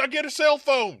 As soon as I get a cell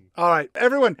phone. All right,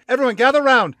 everyone, gather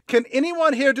round. Can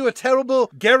anyone here do a terrible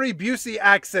Gary Busey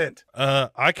accent?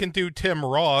 I can do Tim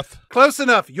Roth. Close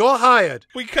enough. You're hired.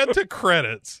 We cut to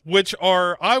credits, which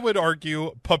are, I would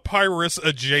argue, papyrus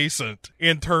adjacent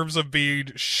in terms of being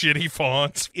shitty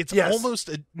fonts. It's almost,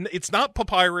 it's not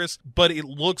papyrus, but it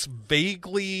looks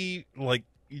vaguely like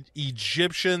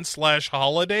Egyptian /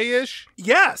 holiday-ish.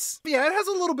 Yes. Yeah, it has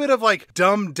a little bit of like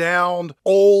dumbed down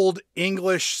old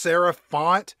English serif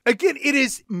font. Again, it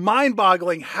is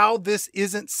mind-boggling how this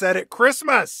isn't set at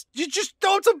Christmas. You just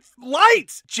throw some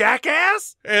lights,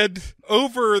 jackass. And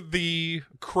over the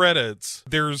credits,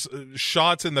 there's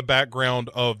shots in the background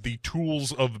of the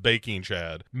tools of baking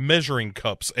Chad, measuring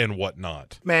cups and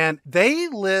whatnot. Man, they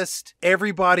list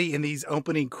everybody in these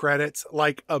opening credits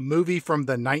like a movie from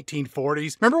the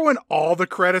 1940s. Remember when all the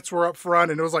credits were up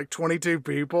front and it was like 22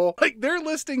 people? Like they're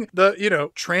listing the,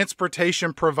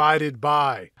 transportation provided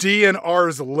by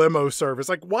DNR's limo service.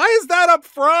 Like, why is that up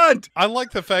front? I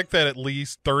like the fact that at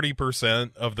least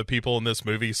 30% of the people in this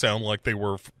movie sound like they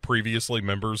were previously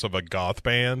members of a goth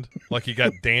band. Like you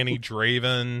got Danny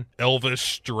Draven, Elvis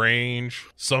Strange,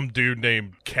 some dude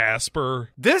named Casper.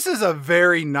 This is a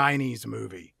very 90s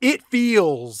movie. It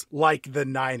feels like the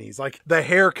 90s. Like the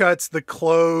haircuts, the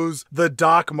clothes, the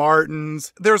Doc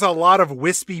Martens. There's a lot of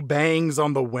wispy bangs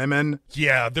on the women.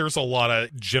 Yeah, there's a lot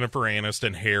of Jennifer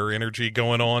Aniston hair energy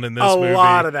going on in this movie. A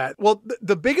lot of that. Well,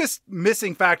 the biggest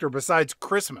missing factor besides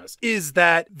Christmas is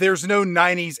that there's no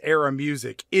 90s era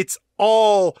music. It's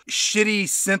all shitty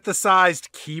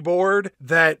synthesized keyboard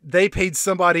that they paid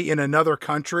somebody in another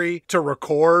country to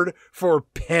record for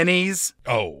pennies.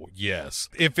 Oh, yes.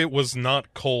 If it was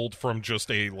not culled from just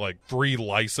a free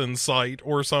license site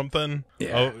or something,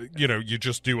 you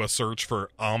just do a search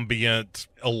for ambient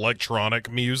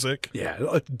electronic music. Yeah.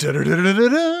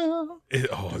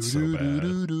 It's so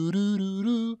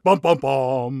bad. Bum, bum,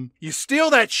 bum. You steal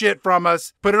that shit from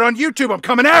us, put it on YouTube. I'm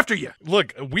coming after you.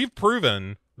 Look, we've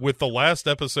proven with the last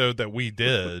episode that we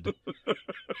did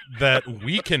that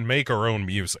we can make our own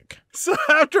music. So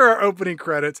after our opening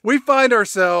credits, we find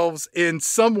ourselves in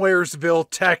Somewheresville,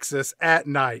 Texas at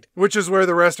night, which is where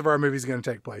the rest of our movie is going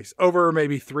to take place. Over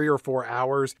maybe 3 or 4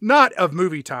 hours, not of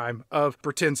movie time, of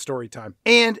pretend story time.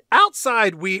 And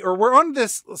outside we're on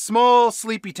this small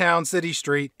sleepy town city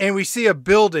street, and we see a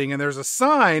building, and there's a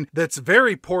sign that's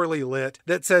very poorly lit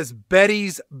that says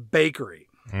Betty's Bakery.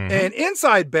 Mm-hmm. And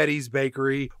inside Betty's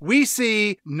Bakery, we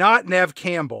see not Neve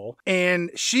Campbell,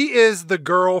 and she is the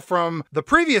girl from the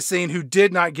previous scene who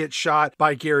did not get shot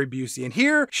by Gary Busey. And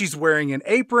here, she's wearing an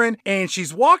apron, and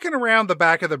she's walking around the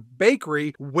back of the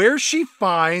bakery where she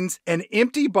finds an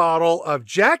empty bottle of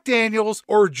Jack Daniels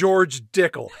or George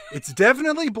Dickel. It's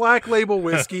definitely Black Label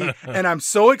whiskey, and I'm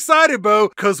so excited, Bo,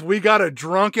 because we got a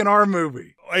drunk in our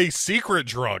movie. A secret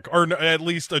drunk, or at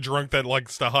least a drunk that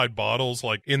likes to hide bottles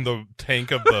like in the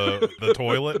tank of the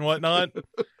toilet and whatnot,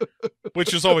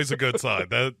 which is always a good sign.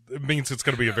 That means it's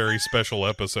going to be a very special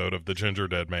episode of the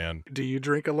Gingerdead Man. Do you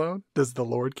drink alone? Does the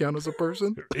Lord count as a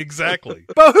person? Exactly.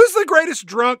 But who's the greatest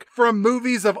drunk from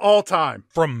movies of all time?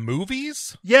 From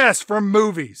movies? Yes, from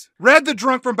movies. Red the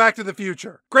drunk from Back to the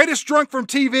Future. Greatest drunk from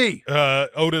TV.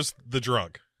 Otis the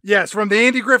drunk. Yes, from the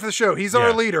Andy Griffith Show. He's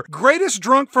our leader. Greatest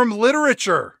drunk from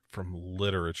literature. From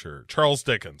literature. Charles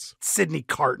Dickens. Sidney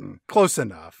Carton. Close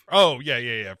enough. Oh,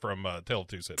 yeah. From Tale of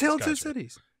Two Cities. Tale of Two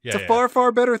Cities. Yeah, it's a far,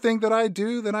 far better thing that I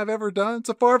do than I've ever done. It's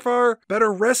a far, far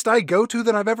better rest I go to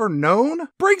than I've ever known.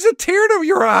 Brings a tear to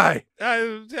your eye.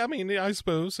 I mean, I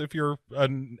suppose if you're a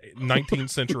 19th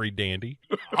century dandy,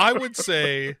 I would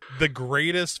say the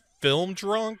greatest film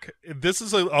drunk. This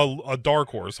is a dark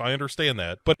horse. I understand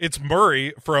that, but it's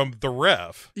Murray from The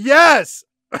Ref. Yes.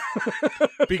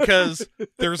 Because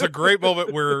there's a great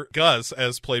moment where Gus,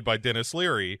 as played by Dennis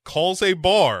Leary, calls a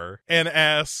bar and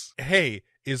asks, "Hey,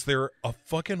 is there a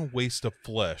fucking waste of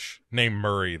flesh named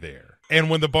Murray there?" And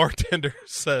when the bartender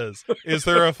says, "Is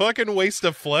there a fucking waste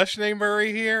of flesh named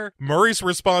Murray here?" Murray's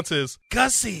response is,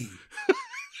 "Gussie."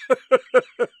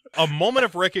 A moment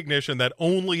of recognition that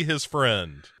only his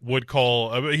friend would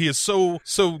call. He is so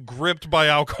gripped by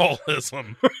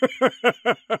alcoholism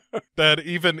that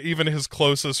even his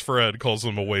closest friend calls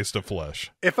him a waste of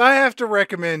flesh. If I have to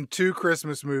recommend 2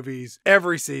 Christmas movies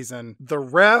every season, The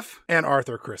Ref and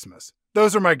Arthur Christmas.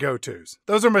 Those are my go-tos.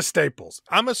 Those are my staples.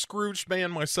 I'm a Scrooge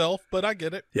man myself, but I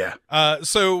get it. Yeah.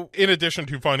 So in addition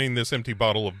to finding this empty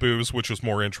bottle of booze, which was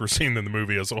more interesting than the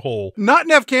movie as a whole, Not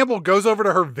Neve Campbell goes over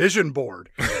to her vision board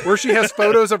where she has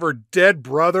photos of her dead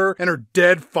brother and her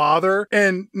dead father.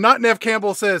 And Not Neve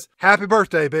Campbell says, "Happy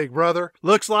birthday, big brother.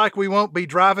 Looks like we won't be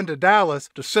driving to Dallas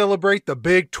to celebrate the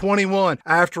big 21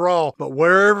 after all. But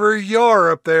wherever you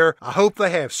are up there, I hope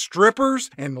they have strippers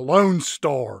and Lone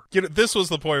Star." you know, this was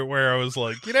the point where I was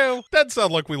like, that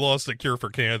sounds like we lost a cure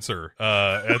for cancer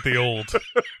at the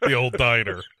old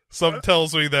diner. Some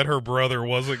tells me that her brother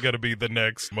wasn't going to be the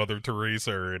next Mother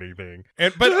Teresa or anything.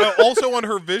 But also on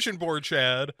her vision board,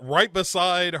 Chad, right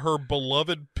beside her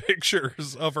beloved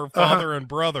pictures of her father and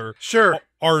brother, Sure.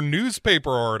 are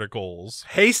newspaper articles.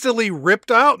 Hastily ripped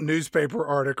out newspaper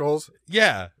articles.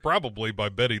 Yeah, probably by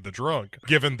Betty the Drunk,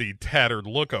 given the tattered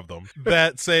look of them,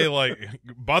 that say, like,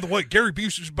 by the way, Gary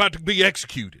Busey's about to be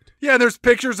executed. Yeah, there's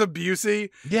pictures of Busey.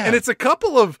 Yeah. And it's a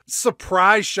couple of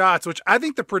surprise shots, which I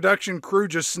think the production crew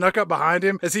just snuck up behind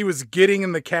him as he was getting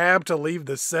in the cab to leave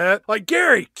the set. Like,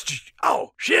 "Gary,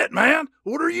 oh, shit, man.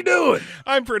 What are you doing?"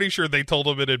 I'm pretty sure they told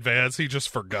him in advance. He just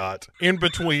forgot. In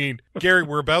between, "Gary,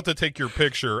 we're about to take your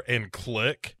picture," and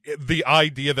click. The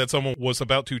idea that someone was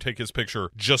about to take his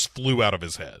picture just flew out of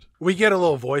his head. We get a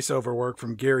little voiceover work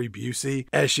from Gary Busey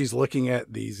as she's looking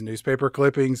at these newspaper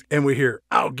clippings, and we hear,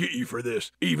 "I'll get you for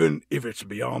this, even if it's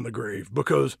beyond the grave,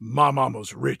 because my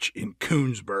mama's rich in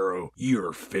Coonsboro.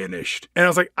 You're finished." And I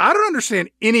was like, I don't understand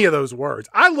any of those words.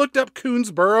 I looked up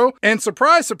Coonsboro, and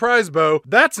surprise, surprise, Bo,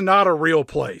 that's not a real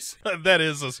place. That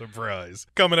is a surprise.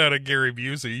 Coming out of Gary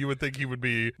Busey, you would think he would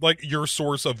be like your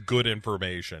source of good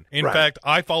information. In fact,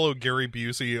 I follow Gary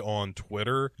Busey on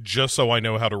Twitter just so I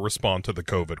know how to respond to the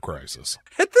COVID crisis.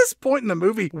 At this point in the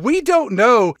movie, we don't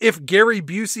know if Gary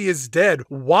Busey is dead.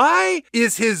 Why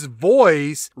is his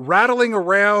voice rattling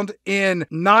around in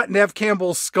not Nev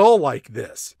Campbell's skull like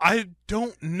this? I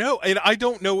don't know. And I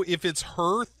don't know if it's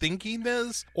her thinking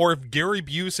this or if Gary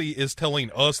Busey is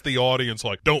telling us, the audience,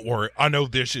 like, don't worry, I know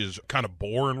this is kind of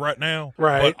boring right now,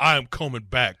 right? But I'm coming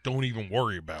back. Don't even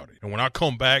worry about it. And when I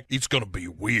come back, it's going to be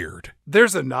weird.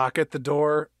 There's a knock at the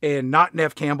door, and not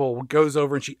Nev Campbell goes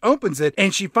over and she opens it,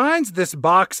 and she finds this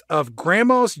box of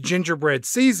Grandma's gingerbread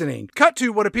seasoning. Cut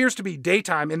to what appears to be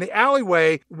daytime in the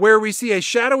alleyway, where we see a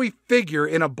shadowy figure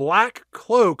in a black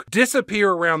cloak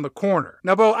disappear around the corner.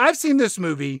 Now, Bo, I've seen this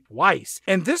movie twice,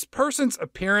 and this person's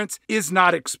appearance is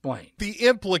not explained. The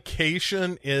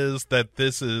implication is that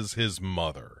this is his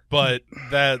mother. But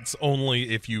that's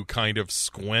only if you kind of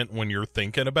squint when you're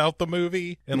thinking about the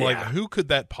movie. And like, who could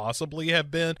that possibly have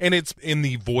been? And it's in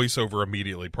the voiceover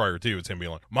immediately prior to. It's him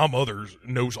being like, my mother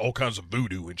knows all kinds of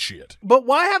voodoo and shit. But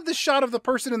why have the shot of the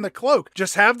person in the cloak?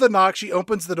 Just have the knock. She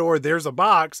opens the door. There's a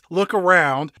box. Look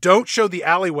around. Don't show the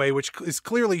alleyway, which is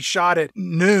clearly shot at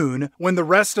noon when the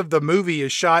rest of the movie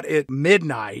is shot at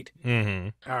midnight.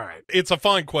 Mm-hmm. All right. It's a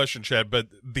fine question, Chad, but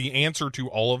the answer to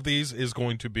all of these is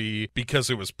going to be because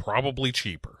it was probably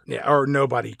cheaper. Yeah, or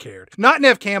nobody cared. Not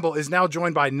Nev Campbell is now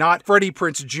joined by Not Freddie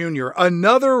Prinze Jr.,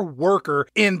 another worker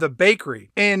in the bakery.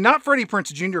 And Not Freddie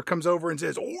Prinze Jr. comes over and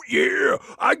says, "Oh yeah,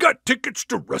 I got tickets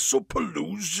to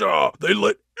WrestlePalooza. They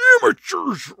let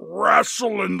amateurs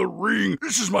wrestle in the ring.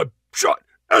 This is my shot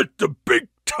at the big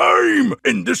time.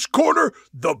 In this corner,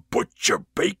 the Butcher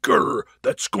Baker.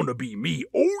 That's gonna be me.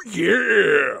 Oh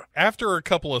yeah." After a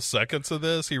couple of seconds of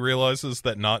this, he realizes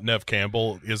that not Nev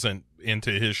Campbell isn't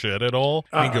into his shit at all.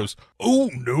 And he goes,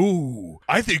 "Oh no,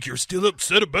 I think you're still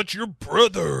upset about your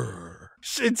brother."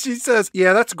 And she says,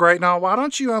 "Yeah, that's great. Now, why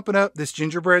don't you open up this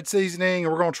gingerbread seasoning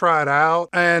and we're going to try it out?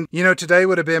 And, you know, today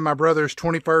would have been my brother's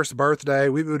 21st birthday.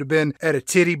 We would have been at a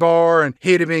titty bar and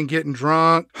he'd have been getting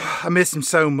drunk. I miss him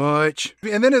so much."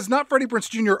 And then as Not Freddie Prinze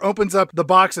Jr. opens up the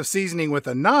box of seasoning with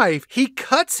a knife, he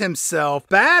cuts himself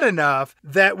bad enough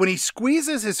that when he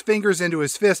squeezes his fingers into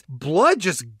his fist, blood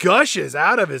just gushes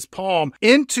out of his palm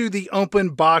into the open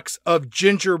box of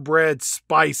gingerbread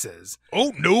spices.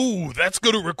 "Oh no, that's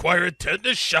going to require a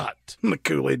tetanus shot." The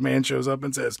Kool-Aid Man shows up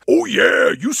and says, "Oh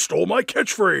yeah, you stole my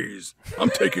catchphrase. I'm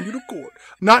taking you to court."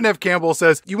 Not Nev Campbell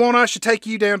says, "You want us to take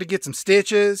you down to get some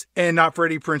stitches?" And Not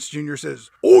Freddie Prinze Jr.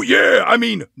 says, "Oh yeah, I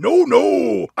mean,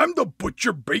 no, I'm the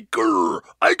Butcher Baker.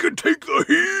 I can take the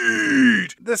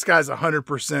heat." This guy's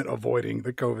 100% avoiding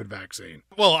the COVID vaccine.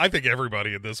 Well, I think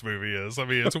everybody in this movie is. I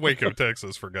mean, it's Waco,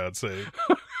 Texas, for God's sake.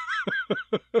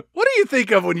 What do you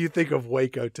think of when you think of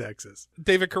Waco, Texas?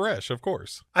 David Koresh, of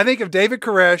course. I think of David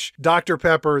Koresh, Dr.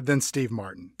 Pepper, then Steve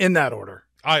Martin. In that order.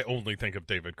 I only think of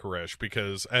David Koresh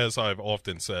because, as I've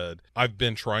often said, I've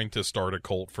been trying to start a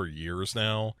cult for years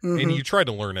now, and you try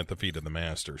to learn at the feet of the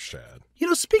masters, Chad. You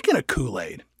know, speaking of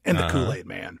Kool-Aid and the Kool-Aid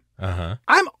Man,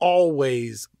 I'm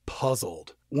always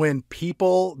puzzled when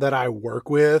people that I work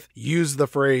with use the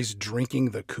phrase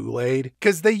drinking the Kool-Aid,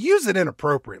 because they use it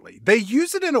inappropriately. They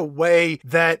use it in a way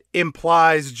that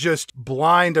implies just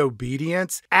blind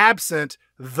obedience, absent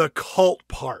the cult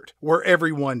part where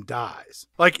everyone dies.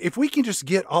 Like, if we can just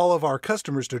get all of our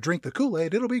customers to drink the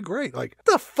Kool-Aid, it'll be great. Like,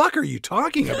 what the fuck are you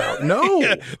talking about? No.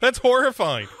 Yeah, that's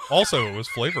horrifying. Also, it was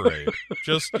Flavor Aid.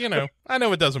 Just, you know, I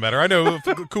know it doesn't matter. I know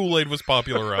Kool-Aid was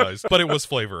popularized, but it was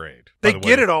Flavor Aid. They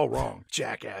get it all wrong,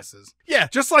 jackasses. Yeah.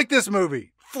 Just like this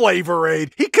movie. Flavor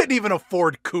Aid. He couldn't even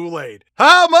afford Kool-Aid.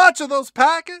 How much are those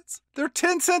packets? They're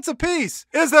 10 cents a piece.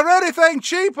 Is there anything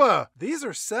cheaper? These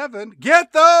are 7.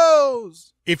 Get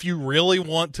those. If you really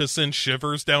want to send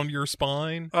shivers down your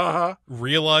spine,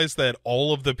 realize that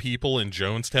all of the people in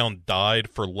Jonestown died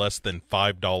for less than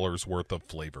 $5 worth of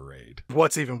Flavor Aid.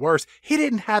 What's even worse, he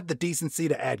didn't have the decency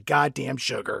to add goddamn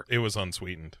sugar. It was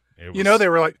unsweetened. You know, they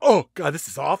were like, "Oh, God, this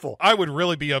is awful." I would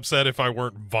really be upset if I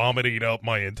weren't vomiting up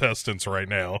my intestines right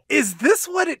now. Is this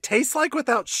what it tastes like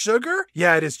without sugar?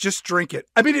 Yeah, it is. Just drink it.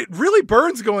 I mean, it really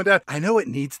burns going down. I know it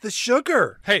needs the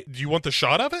sugar. Hey, do you want the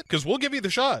shot of it? Because we'll give you the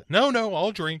shot. No,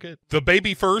 I'll drink it. The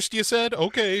baby first, you said?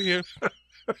 Okay, yeah.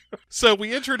 So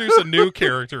we introduce a new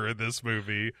character in this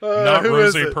movie, not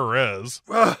Rosie Perez.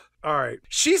 All right.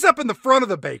 She's up in the front of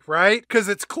the bake, right? Because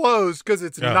it's closed because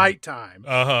it's nighttime.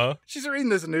 She's reading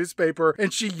this newspaper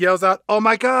and she yells out, "Oh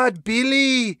my God,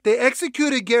 Billy, they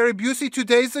executed Gary Busey 2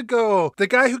 days ago. The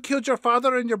guy who killed your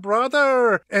father and your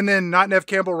brother." And then Not Nev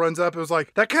Campbell runs up and was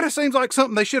like, "That kind of seems like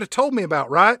something they should have told me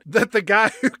about, right? That the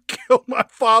guy who killed my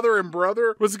father and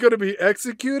brother was going to be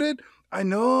executed." I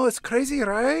know, it's crazy,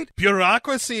 right?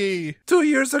 Bureaucracy. 2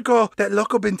 years ago, that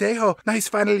loco pendejo, now he's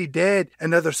finally dead.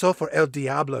 Another soul for El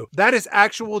Diablo. That is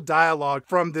actual dialogue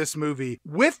from this movie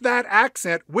with that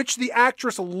accent, which the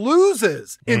actress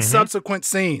loses in subsequent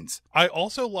scenes. I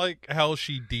also like how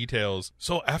she details,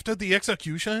 so after the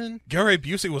execution, Gary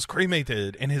Busey was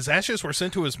cremated and his ashes were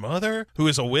sent to his mother, who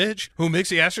is a witch, who makes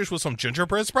the ashes with some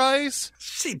gingerbread spice.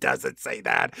 She doesn't say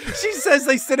that. She says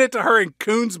they sent it to her in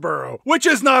Coonsboro, which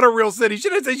is not a real city. She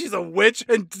didn't say she's a witch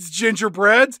and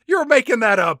gingerbreads. You're making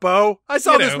that up, Bo. I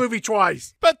saw this movie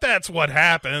twice. But that's what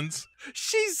happens.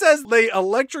 She says they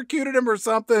electrocuted him or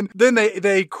something, then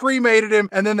they cremated him,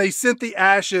 and then they sent the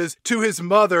ashes to his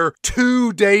mother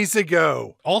 2 days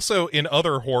ago. Also, in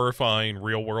other horrifying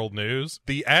real-world news,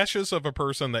 the ashes of a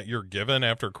person that you're given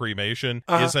after cremation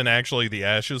isn't actually the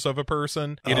ashes of a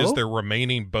person. It is their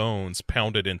remaining bones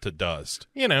pounded into dust.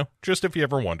 You know, just if you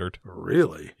ever wondered.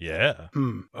 Really? Yeah.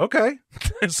 Okay.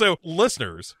 So,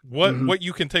 listeners, what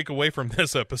you can take away from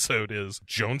this episode is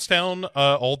Jonestown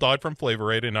all died from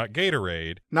Flavor Aid and not Gatorade.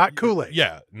 Not Kool-Aid.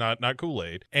 Yeah, not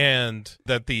Kool-Aid. And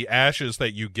that the ashes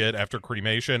that you get after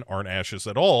cremation aren't ashes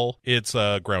at all. It's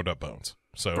ground up bones.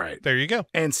 So there you go.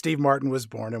 And Steve Martin was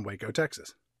born in Waco,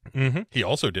 Texas. He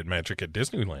also did magic at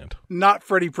Disneyland. Not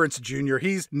Freddie Prinze Jr.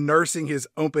 He's nursing his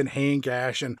open hand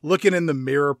gash and looking in the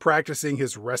mirror, practicing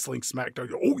his wrestling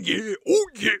smackdown. Oh yeah, oh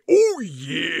yeah, oh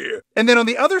yeah. And then on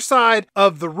the other side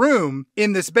of the room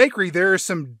in this bakery, there is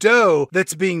some dough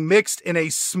that's being mixed in a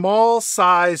small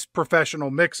size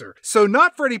professional mixer. So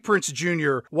not Freddie Prinze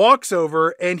Jr. walks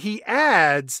over and he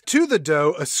adds to the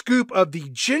dough a scoop of the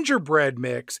gingerbread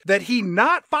mix that he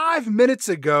not 5 minutes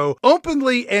ago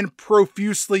openly and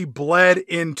profusely bled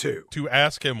into. To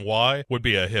ask him why would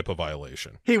be a HIPAA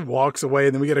violation. He walks away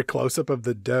and then we get a close-up of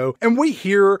the dough and we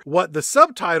hear what the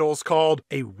subtitles called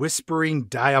a whispering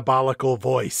diabolical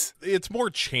voice. It's more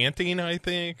chanting, I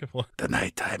think. The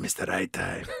nighttime is the right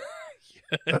time.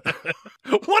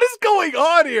 What is going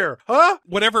on here? Huh?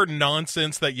 Whatever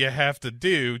nonsense that you have to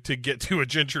do to get to a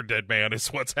Gingerdead Man is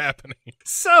what's happening.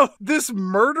 So this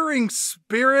murdering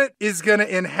spirit is going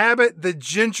to inhabit the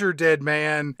Gingerdead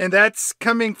Man, and that's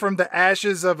coming from the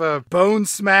ashes of a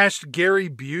bone-smashed Gary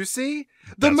Busey?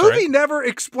 The movie never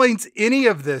explains any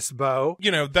of this, Bo.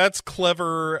 You know, that's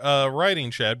clever writing,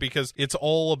 Chad, because it's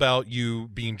all about you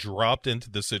being dropped into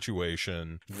the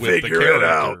situation with the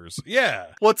characters. Yeah.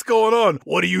 What's going on?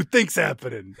 What do you think's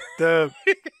happening? The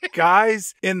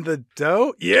guys in the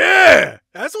dough? Yeah!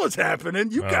 That's what's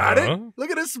happening. You got it.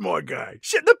 Look at this smart guy.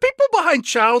 Shit, the people behind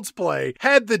Child's Play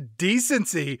had the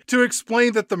decency to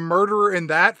explain that the murderer in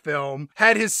that film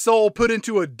had his soul put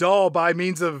into a doll by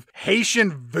means of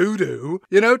Haitian voodoo.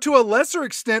 You know, to a lesser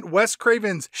extent, Wes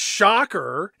Craven's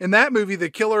Shocker. In that movie, the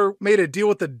killer made a deal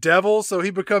with the devil, so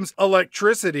he becomes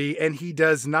electricity, and he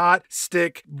does not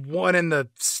stick one in the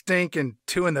stink and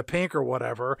two in the pink or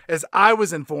whatever, as I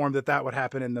was informed that would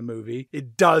happen in the movie.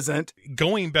 It doesn't.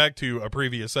 Going back to a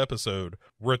previous episode,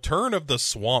 Return of the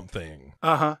Swamp Thing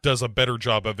does a better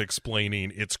job of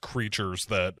explaining its creatures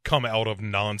that come out of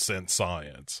nonsense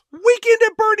science. Weekend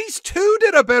at Bernie's 2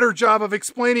 did a better job of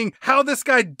explaining how this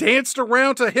guy danced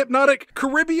around to hypnotic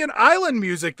Caribbean island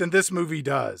music than this movie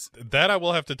does. That I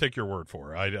will have to take your word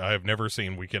for. I have never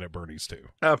seen Weekend at Bernie's 2.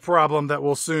 A problem that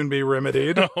will soon be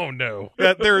remedied. Oh, no.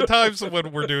 There are times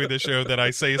when we're doing this show that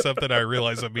I say something I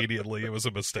realize immediately it was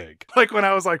a mistake. Like when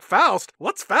I was like, Faust?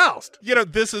 What's Faust? You know,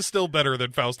 this is still better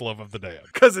than Faust Love of the Damned.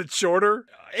 Because it's shorter?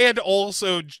 And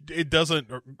also, it doesn't,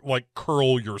 like,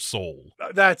 curl your soul.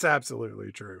 That's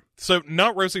absolutely true. So,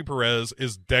 Not Rosie Perez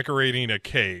is decorating a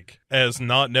cake as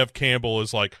Not Nev Campbell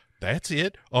is like, that's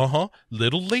it.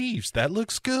 Little leaves. That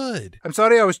looks good. I'm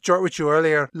sorry I was short with you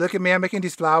earlier. Look at me. I'm making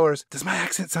these flowers. Does my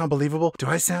accent sound believable? Do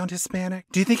I sound Hispanic?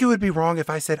 Do you think it would be wrong if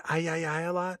I said ay, ay, ay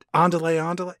a lot? Andale,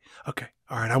 andale? Okay.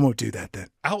 All right. I won't do that then.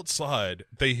 Outside,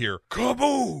 they hear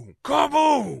kaboom,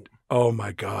 kaboom. Oh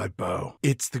my God, Bo.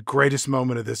 It's the greatest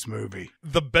moment of this movie.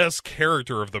 The best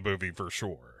character of the movie for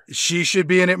sure. She should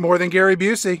be in it more than Gary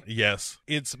Busey. Yes.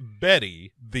 It's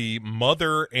Betty, the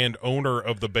mother and owner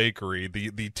of the bakery,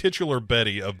 the titular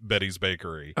Betty of Betty's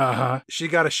Bakery. She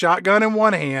got a shotgun in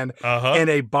one hand and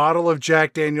a bottle of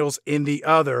Jack Daniels in the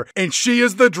other. And she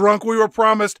is the drunk we were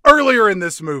promised earlier in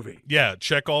this movie. Yeah,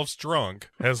 Chekhov's drunk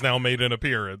has now made an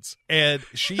appearance. And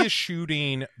she is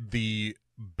shooting the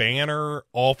banner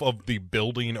off of the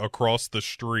building across the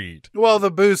street. Well,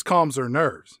 the booze calms her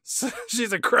nerves.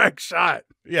 She's a crack shot.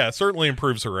 Yeah, it certainly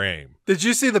improves her aim. Did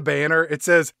you see the banner? It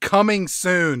says, coming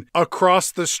soon,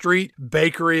 across the street,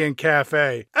 bakery and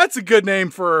cafe. That's a good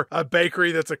name for a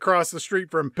bakery that's across the street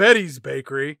from Betty's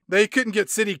Bakery. They couldn't get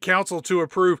city council to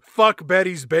approve Fuck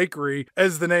Betty's Bakery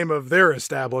as the name of their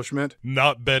establishment.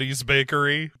 Not Betty's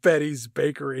Bakery. Betty's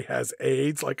Bakery has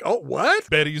AIDS. Like, oh, what?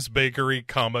 Betty's Bakery,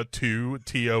 comma, 2,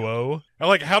 TOO.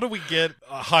 Like, how do we get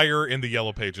higher in the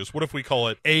yellow pages? What if we call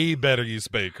it A Betty's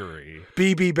Bakery?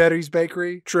 BB Betty's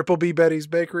Bakery? Triple B Betty's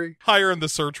Bakery? Higher in the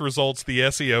search results, the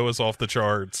SEO is off the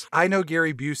charts. I know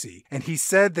Gary Busey, and he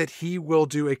said that he will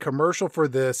do a commercial for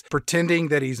this pretending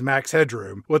that he's Max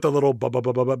Headroom with a little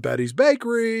Betty's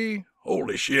Bakery.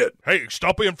 Holy shit. Hey,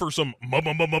 stop in for some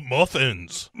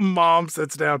muffins. Mom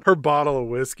sets down her bottle of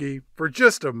whiskey for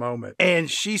just a moment, and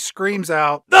she screams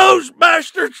out, Those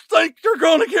bastards think they're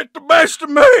gonna get the best of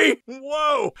me!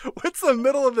 whoa, it's the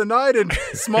middle of the night in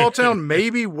small town,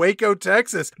 maybe Waco,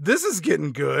 Texas. This is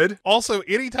getting good. Also,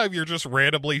 anytime you're just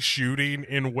randomly shooting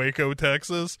in Waco,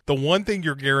 Texas, the one thing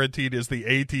you're guaranteed is the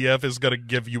ATF is going to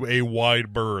give you a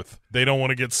wide berth. They don't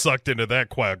want to get sucked into that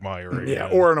quagmire again. Yeah,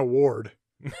 or an award.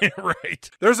 Right.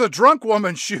 There's a drunk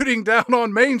woman shooting down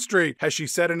on Main Street. Has she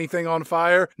set anything on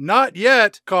fire? Not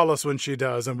yet. Call us when she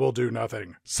does and we'll do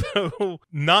nothing. So,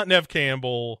 not Nev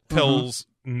Campbell tells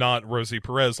not Rosie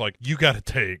Perez, like, you got to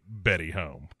take Betty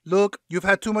home. Look, you've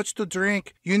had too much to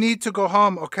drink. You need to go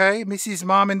home, okay? Mrs.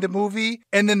 Mom in the movie.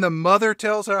 And then the mother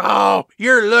tells her, Oh,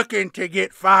 you're looking to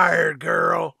get fired,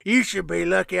 girl. You should be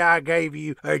lucky I gave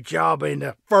you a job in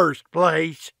the first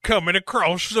place. Coming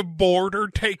across the border,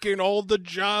 taking all the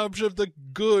jobs of the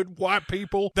good white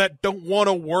people that don't want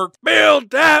to work. Build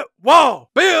that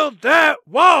wall! Build that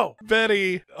wall!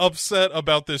 Betty, upset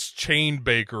about this chain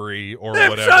bakery or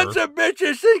Them whatever. sons of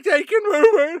bitches think they can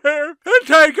move in here and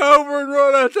take over and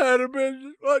run us out of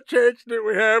business. What chance do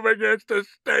we have against a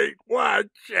statewide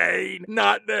chain?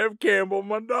 Not Nev Campbell,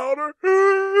 my daughter.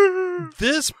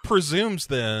 This presumes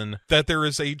then that there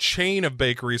is a chain of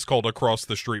bakeries called Across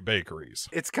the Street Bakeries.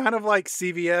 it's kind of like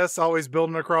CVS always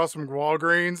building across from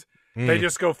Walgreens. They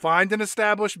just go find an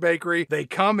established bakery. They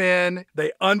come in,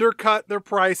 they undercut their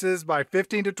prices by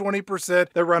 15 to 20%.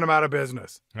 They run them out of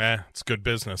business. It's good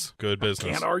business. Good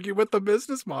business. Can't argue with the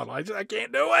business model. I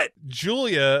can't do it.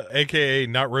 Julia, a.k.a.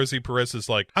 not Rosie Perez, is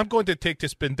like, I'm going to take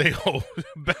this pendejo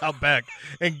out back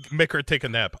and make her take a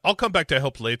nap. I'll come back to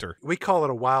help later. We call it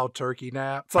a wild turkey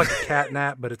nap. It's like a cat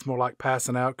nap, but it's more like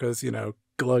passing out because,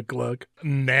 glug, glug.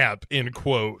 Nap, in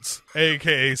quotes,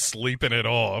 a.k.a. sleeping it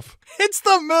off. It's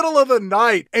the middle of the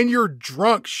night and you're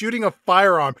drunk shooting a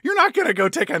firearm. You're not going to go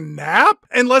take a nap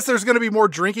unless there's going to be more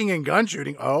drinking and gun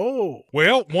shooting. Oh.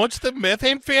 Well, once the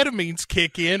methamphetamines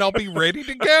kick in, I'll be ready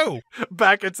to go.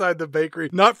 Back inside the bakery,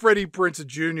 not Freddie Prinze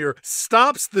Jr.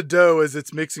 stops the dough as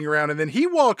it's mixing around, and then he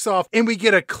walks off, and we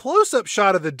get a close-up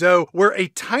shot of the dough where a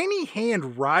tiny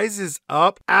hand rises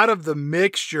up out of the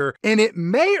mixture, and it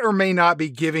may or may not be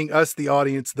giving us, the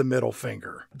audience, the middle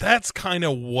finger. That's kind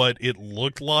of what it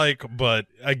looked like, but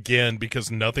again,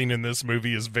 because nothing in this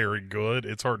movie is very good,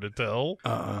 it's hard to tell.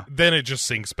 Then it just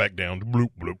sinks back down.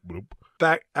 Bloop, bloop, bloop.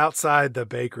 Back outside the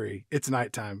bakery, it's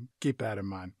nighttime. Keep that in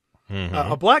mind.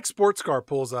 A black sports car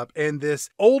pulls up, and this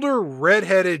older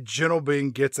redheaded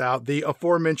gentleman gets out, the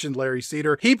aforementioned Larry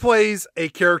Cedar. He plays a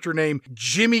character named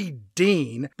Jimmy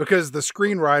Dean because the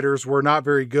screenwriters were not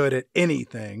very good at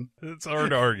anything. It's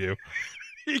hard to argue.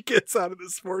 He gets out of the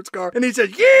sports car and he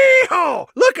says, Yee-haw!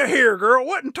 Look a here, girl.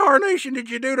 What in tarnation did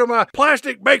you do to my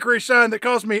plastic bakery sign that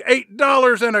cost me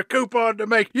 $8 and a coupon to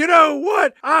make? You know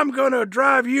what? I'm going to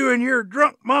drive you and your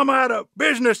drunk mama out of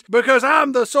business because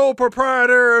I'm the sole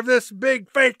proprietor of this big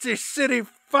fancy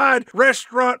city-fied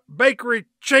restaurant bakery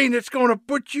chain that's going to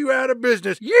put you out of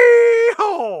business.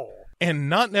 Yee-haw! And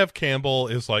not Nev Campbell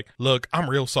is like, look, I'm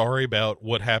real sorry about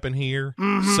what happened here.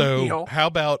 So how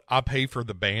about I pay for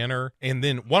the banner? And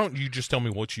then why don't you just tell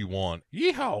me what you want?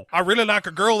 Yeehaw. I really like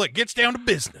a girl that gets down to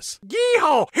business.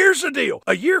 Yeehaw! Here's the deal.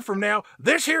 A year from now,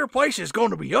 this here place is going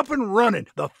to be up and running.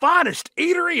 The finest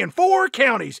eatery in 4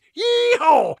 counties.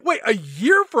 Yeehaw! Wait, a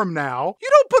year from now? You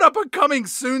don't put up a coming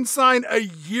soon sign a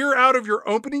year out of your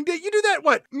opening date. You do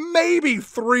that, maybe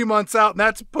 3 months out, and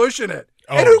that's pushing it.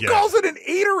 And who calls it an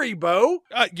eatery, Bo?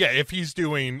 Yeah, if he's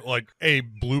doing like a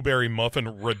blueberry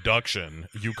muffin reduction,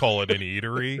 you call it an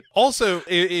eatery. Also,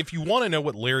 if you want to know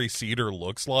what Larry Cedar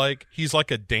looks like, he's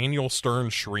like a Daniel Stern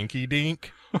shrinky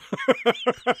dink.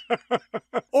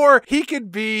 Or he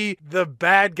could be the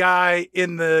bad guy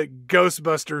in the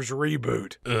Ghostbusters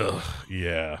reboot. Ugh,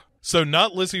 yeah. So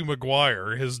not Lizzie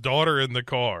McGuire, his daughter in the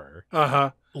car.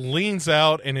 leans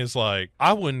out and is like,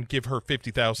 I wouldn't give her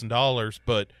 $50,000,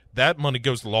 but that money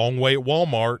goes a long way at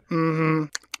Walmart. Mm-hmm.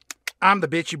 I'm the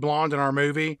bitchy blonde in our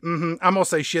movie. Mm-hmm. I'm going to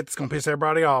say shit that's going to piss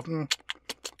everybody off.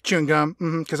 Chewing gum,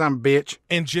 because I'm a bitch.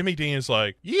 And Jimmy Dean is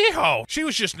like, yeehaw, she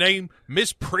was just named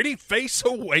Miss Pretty Face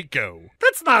of Waco.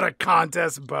 That's not a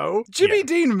contest, Bo. Jimmy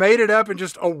Dean made it up and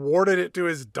just awarded it to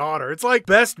his daughter. It's like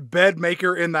best bed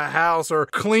maker in the house or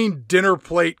clean dinner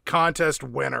plate contest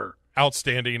winner.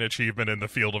 Outstanding achievement in the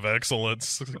field of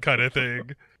excellence kind of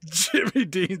thing. Jimmy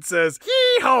Dean says,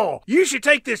 "Yee-haw! You should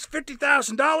take this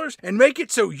 $50,000 and make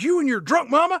it so you and your drunk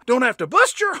mama don't have to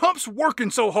bust your humps working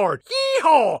so hard.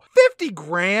 Yee-haw! 50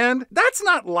 grand? That's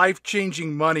not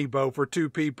life-changing money, Bo, for two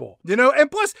people. You know, and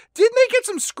plus, didn't they get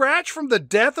some scratch from the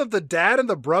death of the dad and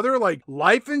the brother, like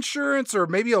life insurance or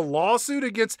maybe a lawsuit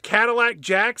against Cadillac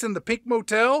Jacks and the Pink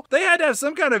Motel? They had to have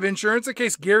some kind of insurance in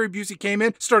case Gary Busey came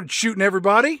in, started shooting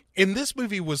everybody." And this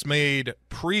movie was made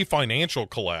pre-financial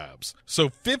collapse, so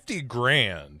 50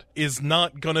 grand is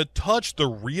not gonna touch the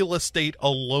real estate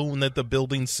alone that the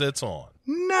building sits on.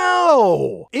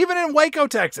 No! Even in Waco,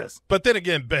 Texas. But then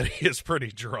again, Betty is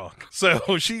pretty drunk,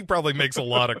 so she probably makes a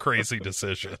lot of crazy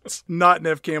decisions. Not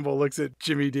Nev Campbell looks at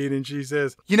Jimmy Dean and she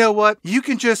says, "You know what? You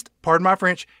can just, pardon my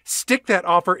French, stick that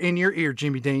offer in your ear,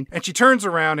 Jimmy Dean." And she turns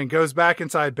around and goes back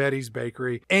inside Betty's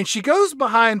bakery. And she goes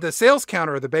behind the sales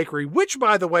counter of the bakery, which,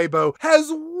 by the way, Bo,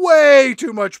 has way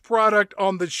too much product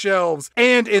on the shelves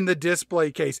and in the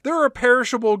display case. There are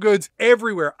perishable goods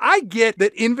everywhere. I get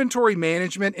that inventory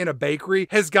management in a bakery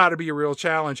has got to be a real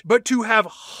challenge, but to have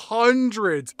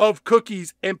hundreds of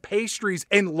cookies and pastries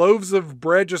and loaves of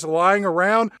bread just lying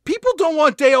around, people don't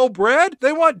want day old bread.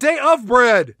 They want day of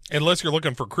bread. Unless you're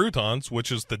looking for croutons,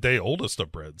 which is the day oldest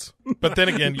of breads. But then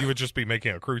again, you would just be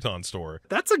making a crouton store.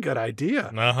 That's a good idea.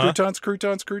 Uh-huh.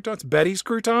 Croutons. Betty's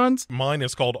croutons. Mine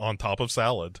is called On Top of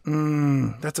Salad.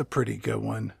 That's a pretty good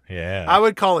one. Yeah. I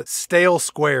would call it stale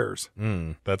squares.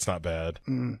 That's not bad.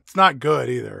 It's not good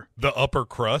either. The upper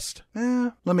crust?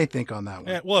 Let me think on that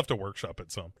one. We'll have to workshop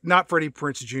it some. Not Freddie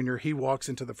Prinze Jr. He walks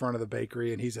into the front of the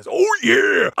bakery and he says, "Oh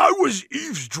yeah, I was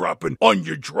eavesdropping on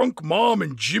your drunk mom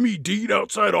and Jimmy Dean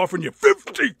outside offering you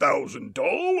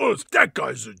 $50,000. That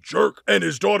guy's a jerk. And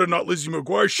his daughter, not Lizzie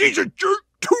McGuire, she's a jerk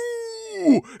too.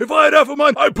 If I had half of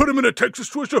mine, I'd put him in a Texas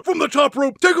twister from the top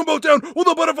rope, take them both down with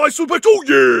a butterfly suplex. Oh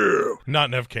yeah." Not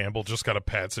Nev Campbell just kind of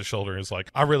pats his shoulder and is like,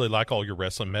 "I really like all your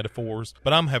wrestling metaphors,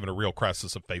 but I'm having a real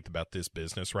crisis of faith about this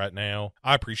business right now.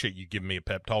 I appreciate you giving me a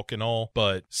pep talk and all,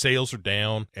 but sales are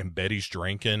down and Betty's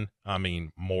drinking. I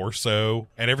mean, more so,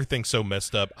 and everything's so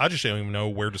messed up. I just don't even know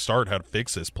where to start how to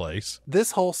fix this place."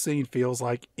 This whole scene feels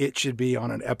like it should be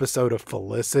on an episode of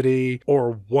Felicity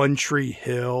or One Tree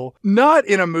Hill, not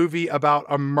in a movie about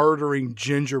a murdering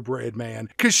gingerbread man,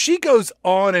 because she goes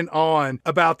on and on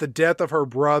about the death of her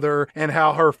brother and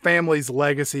how her family's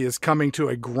legacy is coming to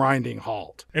a grinding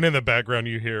halt. And in the background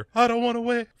you hear, "I don't want to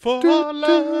wait for our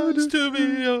lives to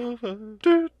be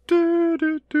over."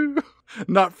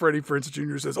 Not Freddie Prinze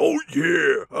Jr. says, "Oh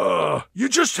yeah, you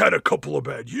just had a couple of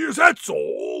bad years, that's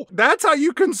all." That's how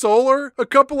you console her? A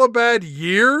couple of bad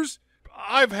years?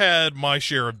 I've had my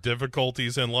share of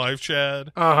difficulties in life,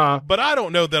 Chad. But I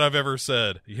don't know that I've ever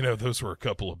said, those were a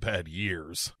couple of bad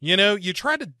years. You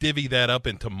try to divvy that up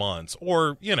into months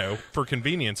or, for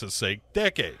convenience's sake,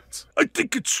 decades. "I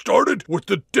think it started with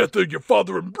the death of your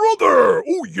father and brother.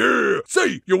 Oh yeah.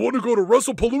 Say, you want to go to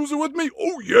WrestlePalooza with me?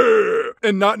 Oh yeah."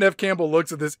 And Not Nev Campbell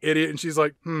looks at this idiot and she's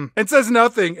like, and says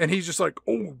nothing. And he's just like,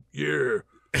 "Oh yeah.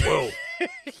 Well,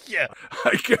 yeah.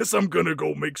 I guess I'm gonna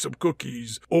go make some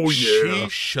cookies. Oh yeah." She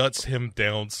shuts him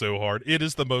down so hard. It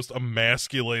is the most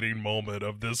emasculating moment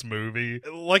of this movie.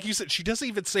 Like you said, she doesn't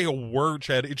even say a word,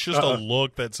 Chad. It's just a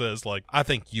look that says, like, "I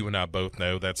think you and I both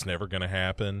know that's never gonna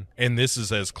happen. And this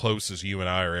is as close as you and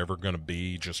I are ever gonna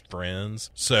be, just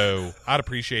friends. So I'd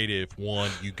appreciate it if,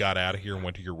 one, you got out of here and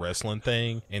went to your wrestling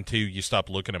thing, and two, you stopped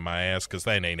looking at my ass, because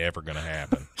that ain't ever gonna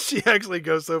happen." She actually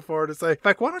goes so far to say, in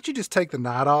fact, why don't you just take the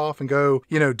night off and go,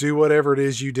 do whatever it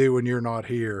is you do when you're not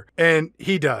here. And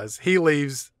he does. He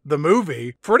leaves the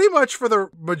movie pretty much for the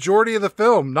majority of the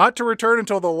film, not to return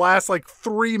until the last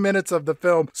 3 minutes of the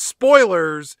film.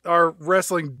 Spoilers, our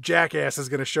wrestling jackass is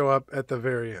going to show up at the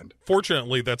very end.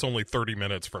 Fortunately, that's only 30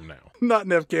 minutes from now. Not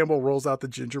Nev Campbell rolls out the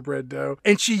gingerbread dough,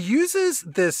 and she uses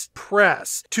this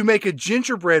press to make a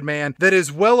gingerbread man that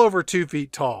is well over 2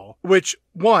 feet tall, which,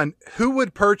 one, who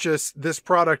would purchase this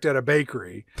product at a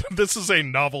bakery? This is a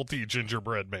novelty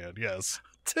gingerbread man, yes.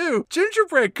 Two,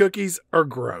 gingerbread cookies are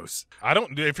gross.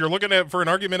 If you're looking at for an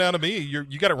argument out of me,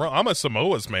 you got it wrong. I'm a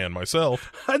Samoa's man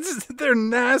myself. They're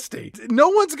nasty. No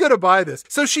one's going to buy this.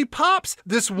 So she pops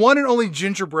this one and only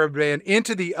gingerbread man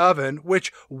into the oven,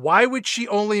 which why would she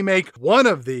only make one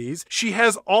of these? She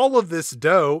has all of this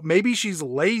dough. Maybe she's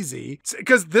lazy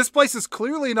because this place is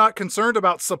clearly not concerned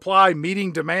about supply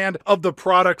meeting demand of the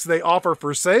products they offer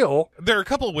for sale. There are a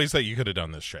couple of ways that you could have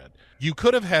done this, Chad. You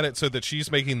could have had it so that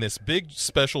she's making this big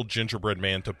special gingerbread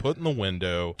man to put in the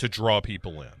window to draw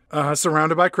people in.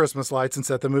 Surrounded by Christmas lights and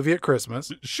set the movie at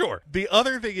Christmas. Sure. The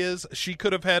other thing is she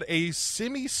could have had a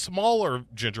semi-smaller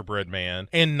gingerbread man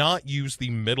and not use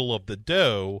the middle of the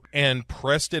dough and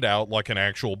pressed it out like an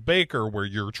actual baker where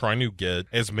you're trying to get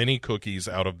as many cookies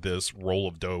out of this roll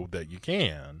of dough that you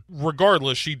can.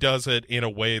 Regardless, she does it in a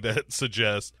way that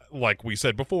suggests, like we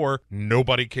said before,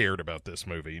 nobody cared about this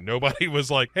movie. Nobody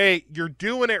was like, hey, you're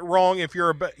doing it wrong. If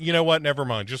you're you know what? Never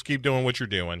mind. Just keep doing what you're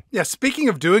doing. Yeah, speaking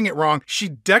of doing it wrong, she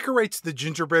decorates the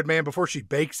gingerbread man before she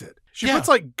bakes it. She puts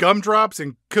like gumdrops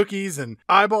and cookies and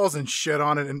eyeballs and shit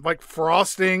on it and like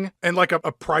frosting and like a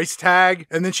price tag.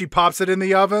 And then she pops it in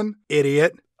the oven.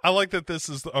 Idiot. I like that this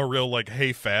is a real, like,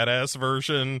 hey, fat-ass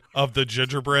version of the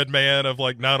gingerbread man of,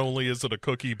 like, not only is it a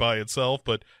cookie by itself,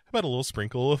 but how about a little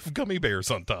sprinkle of gummy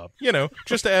bears on top? You know,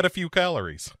 just to add a few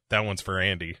calories. That one's for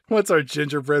Andy. Once our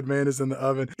gingerbread man is in the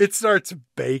oven, it starts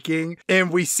baking,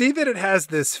 and we see that it has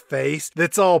this face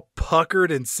that's all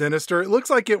puckered and sinister. It looks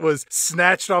like it was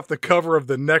snatched off the cover of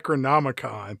the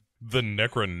Necronomicon. The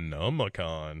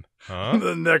Necronomicon, huh?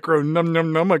 The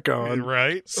Necronomicon.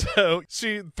 Right? So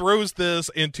she throws this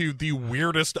into the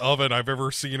weirdest oven I've ever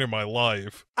seen in my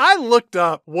life. I looked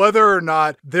up whether or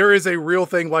not there is a real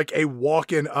thing like a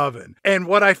walk-in oven. And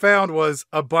what I found was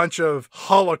a bunch of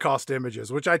Holocaust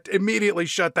images, which I immediately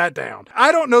shut that down.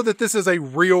 I don't know that this is a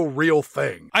real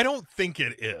thing. I don't think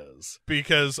it is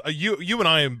because you and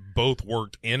I have both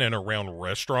worked in and around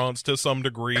restaurants to some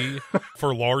degree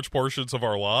for large portions of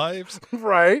our lives.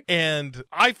 Right. And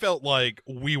I felt like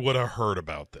we would have heard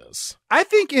about this. I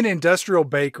think in industrial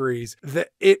bakeries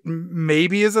that it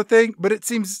maybe is a thing, but it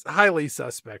seems highly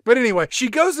suspect. But anyway, she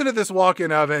goes into this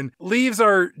walk-in oven, leaves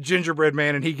our gingerbread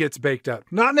man, and he gets baked up.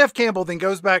 Not Nev Campbell then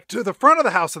goes back to the front of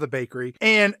the house of the bakery,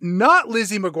 and not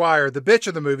Lizzie McGuire, the bitch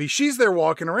of the movie, she's there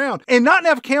walking around. And not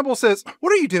Nev Campbell says,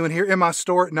 what are you doing here in my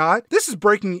store at night? This is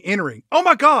breaking and entering. Oh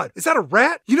my God, is that a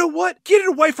rat? You know what? Get it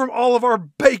away from all of our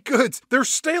baked goods. They're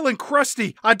stale and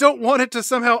crusty. I don't want it to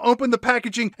somehow open the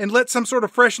packaging and let some sort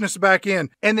of freshness back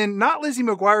in. And then not Lizzie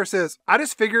McGuire says, I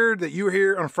just figured that you were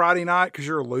here on a Friday night because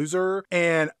you're a loser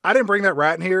and I didn't bring that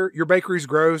rat in here. Your bakery's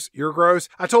gross. You're gross.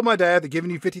 I told my dad that giving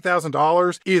you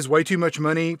 $50,000 is way too much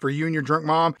money for you and your drunk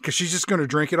mom because she's just going to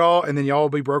drink it all and then y'all will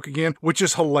be broke again, which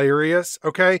is hilarious.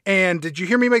 Okay. And did you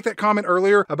hear me make that comment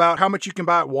earlier about how much you can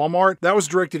buy at Walmart? That was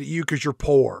directed at you because you're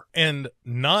poor. And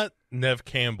not Nev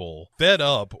Campbell, fed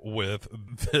up with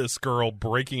this girl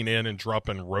breaking in and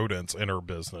dropping rodents in her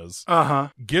business,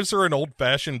 gives her an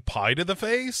old-fashioned pie to the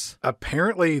face.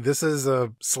 Apparently, this is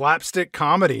a slapstick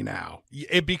comedy now.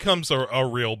 It becomes a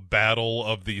real battle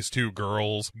of these two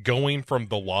girls going from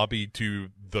the lobby to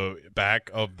the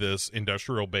back of this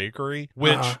industrial bakery,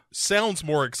 which sounds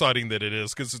more exciting than it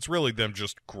is because it's really them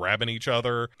just grabbing each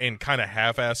other and kind of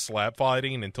half-ass slap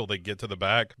fighting until they get to the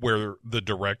back where the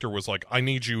director was like, I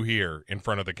need you here in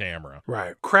front of the camera.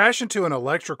 Right. Crash into an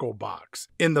electrical box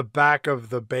in the back of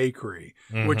the bakery,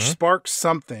 which sparks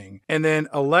something. And then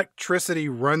electricity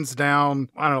runs down,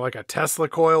 I don't know, like a Tesla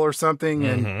coil or something.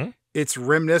 And it's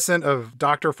reminiscent of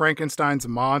Dr. Frankenstein's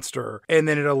monster. And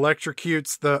then it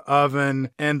electrocutes the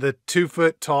oven and the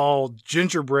 2-foot-tall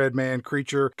gingerbread man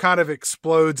creature kind of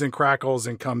explodes and crackles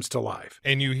and comes to life.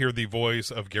 And you hear the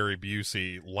voice of Gary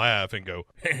Busey laugh and go,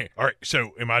 all right,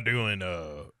 so am I doing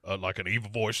like an evil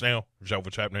voice now? Is that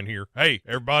what's happening here? Hey,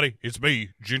 everybody, it's me,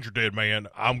 Gingerdead Man.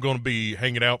 I'm going to be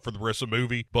hanging out for the rest of the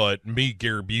movie, but me,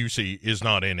 Gary Busey, is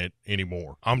not in it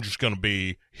anymore. I'm just going to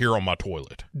be here on my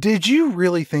toilet. Did you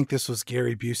really think this was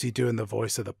Gary Busey doing the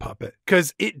voice of the puppet?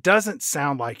 Because it doesn't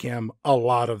sound like him a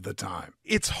lot of the time.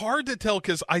 It's hard to tell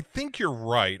because I think you're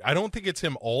right. I don't think it's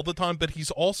him all the time, but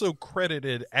he's also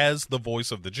credited as the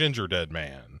voice of the Gingerdead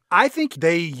Man. I think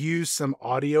they used some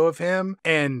audio of him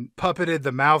and puppeted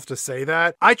the mouth to say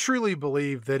that. I truly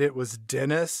believe that it was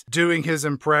Dennis doing his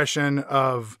impression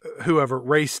of whoever,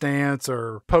 Ray Stantz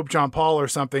or Pope John Paul or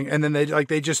something, and then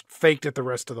they just faked it the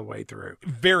rest of the way through.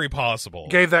 Very possible.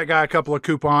 Gave that guy a couple of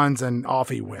coupons and off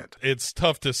he went. It's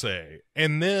tough to say.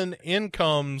 And then in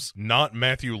comes not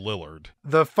Matthew Lillard,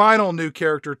 the final new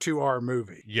character to our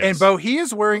movie. Yes. And Bo, he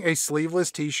is wearing a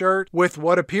sleeveless t-shirt with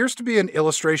what appears to be an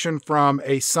illustration from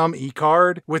a Some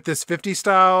e-card with this 50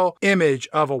 style image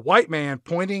of a white man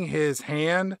pointing his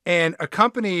hand, and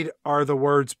accompanied are the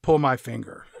words, "Pull my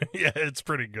finger." Yeah, it's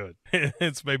pretty good.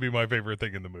 It's maybe my favorite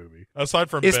thing in the movie. Aside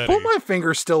from Is Betty. "Pull my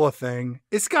finger" still a thing?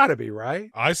 It's gotta be, right?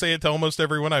 I say it to almost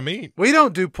everyone I meet. We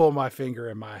don't do "pull my finger"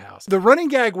 in my house. The running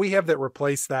gag we have that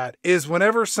replaced that is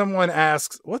whenever someone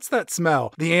asks, "What's that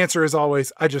smell?" the answer is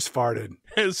always, "I just farted."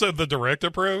 So the direct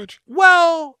approach?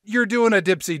 Well, you're doing a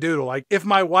dipsy doodle. Like if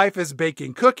my wife is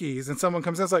baking cookies and someone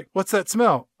comes in, it's like, "What's that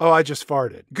smell?" "Oh, I just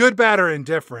farted." Good, bad, or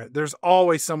indifferent, there's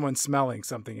always someone smelling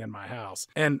something in my house.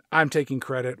 And I'm taking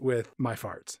credit with my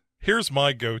farts. Here's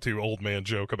my go-to old man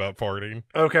joke about farting.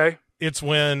 Okay. It's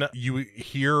when you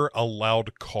hear a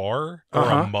loud car or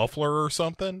a muffler or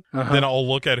something, then I'll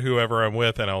look at whoever I'm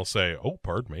with and I'll say, "Oh,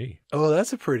 pardon me." Oh,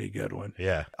 that's a pretty good one.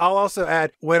 Yeah. I'll also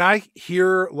add, when I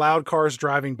hear loud cars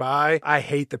driving by, I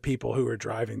hate the people who are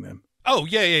driving them. Oh,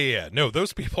 yeah. No,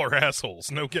 those people are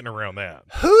assholes. No getting around that.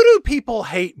 Who do people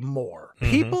hate more?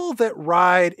 People that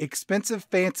ride expensive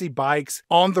fancy bikes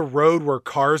on the road where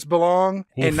cars belong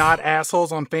and not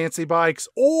assholes on fancy bikes,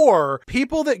 or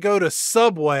people that go to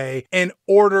Subway and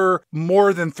order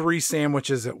more than 3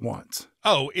 sandwiches at once?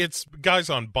 Oh, it's guys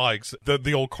on bikes,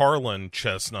 the old Carlin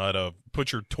chestnut of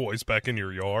put your toys back in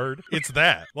your yard. It's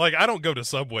that. Like, I don't go to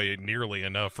Subway nearly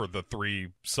enough for the 3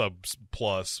 subs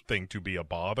plus thing to be a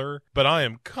bother, but I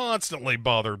am constantly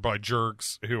bothered by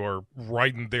jerks who are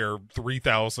riding their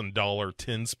 $3,000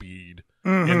 10-speed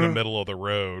in the middle of the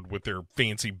road with their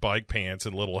fancy bike pants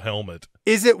and little helmet.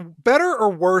 Is it better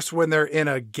or worse when they're in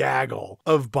a gaggle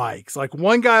of bikes? Like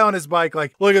one guy on his bike,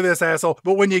 like, "Look at this asshole."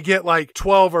 But when you get like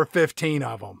 12 or 15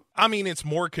 of them. I mean, it's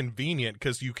more convenient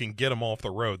because you can get them off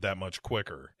the road that much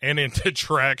quicker and into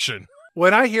traction.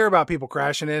 When I hear about people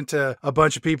crashing into a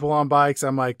bunch of people on bikes,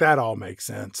 I'm like, that all makes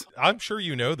sense. I'm sure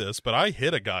you know this, but I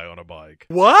hit a guy on a bike.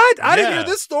 What? I didn't Yeah. hear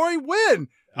this story. When?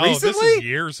 Oh, Recently? this is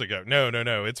years ago. No.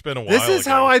 It's been a while This is ago.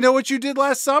 how I know what you did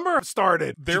last summer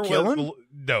started. Did you kill him?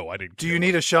 No, I didn't. Do you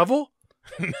need a shovel?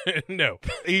 No,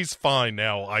 he's fine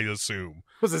now, I assume.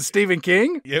 Was it Stephen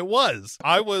King? It was.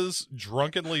 I was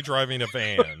drunkenly driving a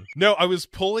van. No, I was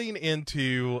pulling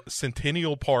into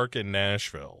Centennial Park in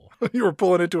Nashville. You were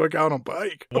pulling into a guy on a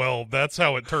bike. Well, that's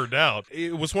how it turned out.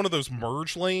 It was one of those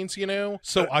merge lanes, you know?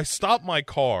 So I stopped my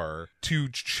car to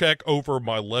check over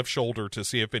my left shoulder to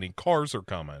see if any cars are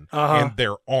coming, and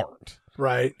there aren't.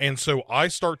 Right. And so I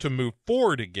start to move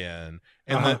forward again.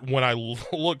 And then when I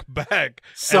look back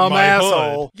Some at my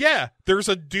asshole. hood, yeah, there's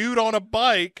a dude on a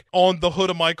bike on the hood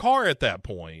of my car at that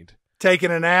point.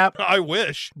 Taking a nap, I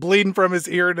wish. bleeding from his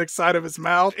ear and the side of his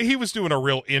mouth. He was doing a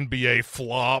real NBA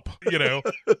flop, you know.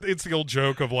 It's the old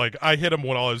joke of like, I hit him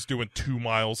when I was doing 2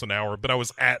 miles an hour, but I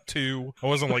was at 2. I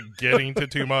wasn't like getting to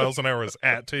 2 miles an hour, I was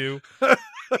at 2.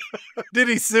 Did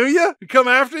he sue you? Come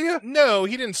after you? No,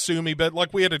 he didn't sue me, but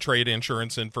like we had to trade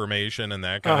insurance information and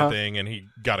that kind of thing, and he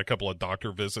got a couple of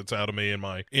doctor visits out of me, and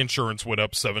my insurance went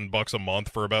up $7 a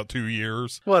month for about 2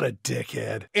 years. What a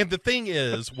dickhead. And the thing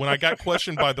is, when I got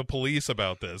questioned by the police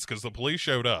about this, because the police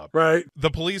showed up, Right. the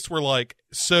police were like,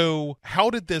 "So how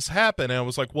did this happen?" And I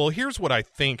was like, "Well, here's what I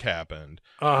think happened,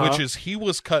 which is he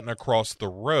was cutting across the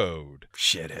road."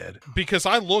 Shithead. Because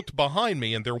I looked behind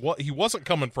me and he wasn't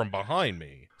coming from behind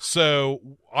me.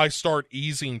 So I start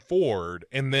easing forward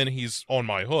and then he's on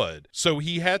my hood. So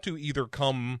he had to either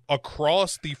come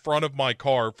across the front of my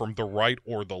car from the right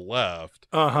or the left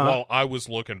while I was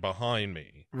looking behind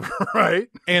me. Right.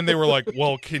 And they were like,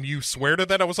 "Well, can you swear to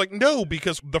that?" I was like, "No,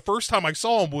 because the first time I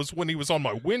saw him was when he was on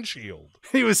my windshield."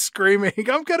 He was screaming,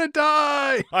 "I'm gonna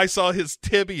die." I saw his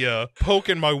tibia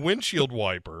poking my windshield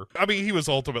wiper. I mean, he was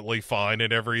ultimately fine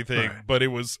and everything, but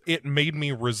it made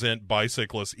me resent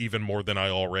bicyclists even more than I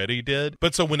already did.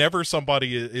 But so whenever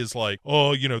somebody is like,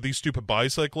 "Oh, you know, these stupid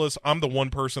bicyclists," I'm the one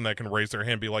person that can raise their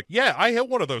hand and be like, "Yeah, I hit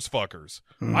one of those fuckers.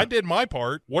 I did my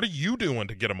part. What are you doing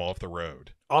to get him off the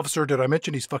road?" Officer, did I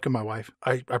mention he's fucking my wife?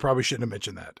 I probably shouldn't have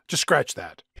mentioned that. Just scratch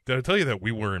that. Did I tell you that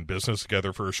we were in business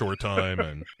together for a short time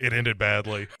and it ended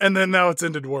badly? And then now it's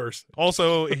ended worse.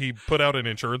 Also, he put out an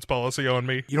insurance policy on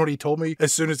me. You know what he told me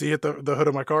as soon as he hit the hood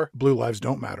of my car? Blue lives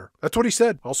don't matter. That's what he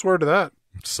said. I'll swear to that.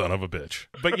 Son of a bitch.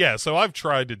 But yeah, so I've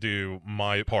tried to do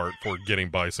my part for getting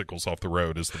bicycles off the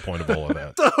road is the point of all of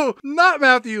that. So, not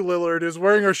Matthew Lillard is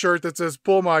wearing a shirt that says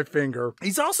pull my finger.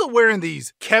 He's also wearing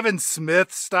these Kevin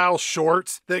Smith style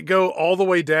shorts that go all the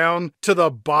way down to the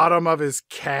bottom of his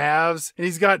calves. And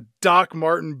he's got Doc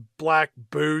Marten black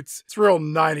boots. It's a real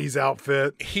 90s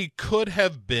outfit. He could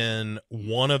have been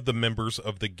one of the members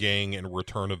of the gang in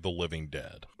Return of the Living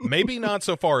Dead. Maybe not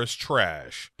so far as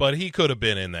Trash, but he could have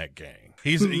been in that gang.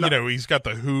 He's, you know, he's got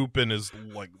the hoop in his,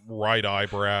 like, right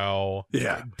eyebrow.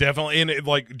 Yeah. Definitely. And,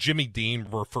 like, Jimmy Dean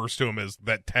refers to him as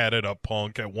that tatted up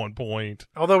punk at one point.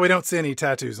 Although we don't see any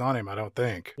tattoos on him, I don't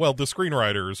think. Well, the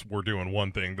screenwriters were doing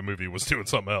one thing. The movie was doing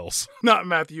something else. Not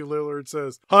Matthew Lillard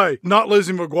says, "Hey, not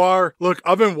Lizzie McGuire. Look,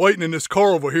 I've been waiting in this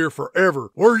car over here forever.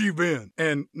 Where you been?"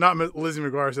 And not Lizzie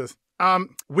McGuire says,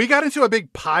 we got into a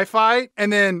big pie fight,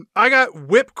 and then I got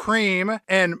whipped cream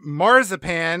and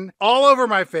marzipan all over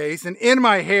my face and in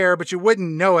my hair, but you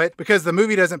wouldn't know it because the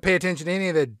movie doesn't pay attention to any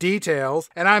of the details.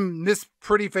 And I'm this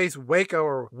pretty face Waco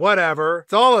or whatever.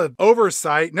 It's all an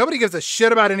oversight. Nobody gives a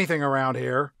shit about anything around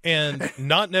here. And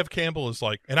not Nev Campbell is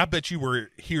like, and I bet you were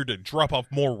here to drop off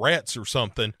more rats or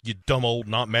something, you dumb old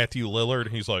not Matthew Lillard.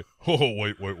 And he's like, oh,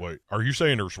 wait. Are you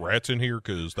saying there's rats in here?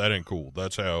 Because that ain't cool.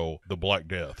 That's how the Black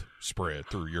Death spread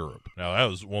through Europe. Now, that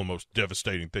was one of the most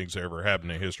devastating things that ever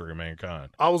happened in the history of mankind.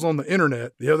 I was on the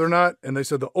internet the other night, and they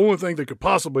said the only thing that could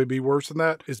possibly be worse than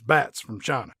that is bats from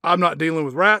China. I'm not dealing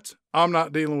with rats. I'm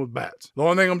not dealing with bats. The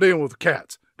only thing I'm dealing with is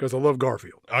cats. Because I love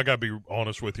Garfield. I gotta be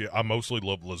honest with you, I mostly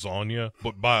love lasagna,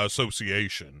 but by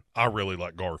association, I really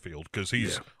like Garfield because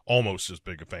he's almost as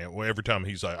big a fan. Well, every time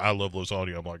he's like, I love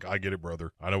lasagna, I'm like, I get it,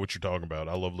 brother. I know what you're talking about.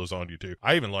 I love lasagna too.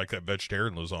 I even like that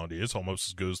vegetarian lasagna. It's almost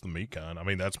as good as the meat kind. I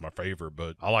mean, that's my favorite,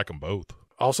 but I like them both.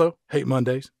 Also, hate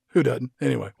Mondays. Who doesn't?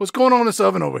 Anyway, what's going on in this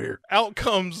oven over here? Out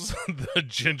comes the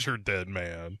Gingerdead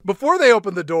Man. Before they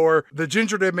open the door, the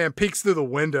Gingerdead Man peeks through the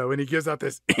window and he gives out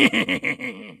this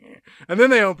and then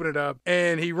they open it up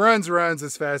and he runs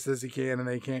as fast as he can and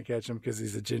they can't catch him because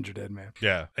he's a Gingerdead Man.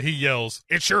 Yeah, he yells,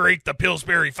 "It sure ain't the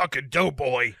Pillsbury fucking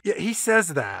doughboy." Yeah, he says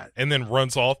that. And then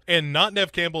runs off. And not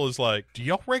Nev Campbell is like, do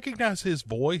y'all recognize his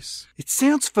voice? It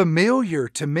sounds familiar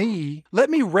to me. Let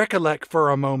me recollect for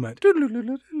a moment.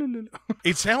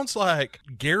 It sounds like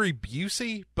Gary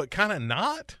Busey, but kind of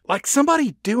not. Like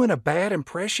somebody doing a bad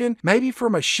impression, maybe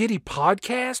from a shitty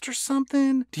podcast or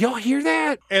something. Do y'all hear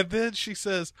that? And then she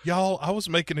says, y'all, I was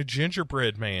making a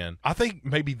gingerbread man. I think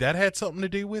maybe that had something to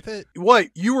do with it.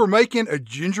 Wait, you were making a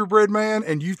gingerbread man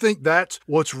and you think that's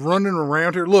what's running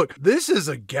around here? Look, this is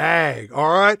a gag,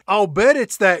 all right? I'll bet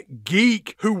it's that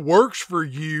geek who works for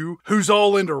you who's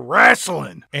all into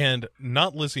wrestling. And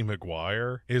not Lizzie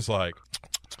McGuire is like,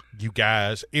 you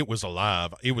guys, it was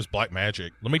alive. It was black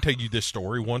magic. Let me tell you this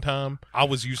story. One time, I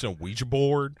was using a Ouija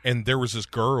board, and there was this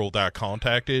girl that I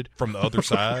contacted from the other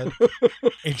side,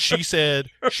 and she said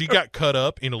she got cut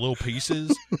up into little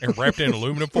pieces and wrapped in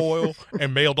aluminum foil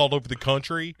and mailed all over the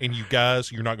country. And you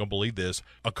guys, you're not going to believe this.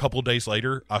 A couple of days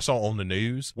later, I saw on the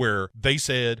news where they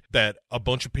said that a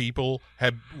bunch of people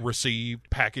had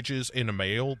received packages in the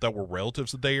mail that were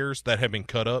relatives of theirs that had been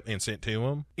cut up and sent to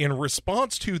them. In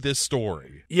response to this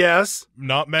story, yes,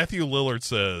 not Matthew Lillard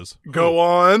says, go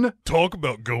on. Talk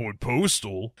about going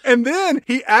postal. And then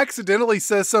he accidentally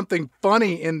says something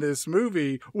funny in this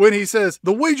movie when he says,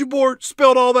 the Ouija board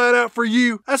spelled all that out for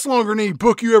you. That's longer than any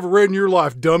book you ever read in your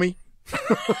life, dummy.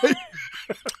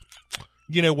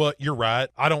 You know what? You're right.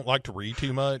 I don't like to read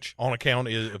too much on account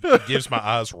of it gives my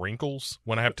eyes wrinkles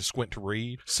when I have to squint to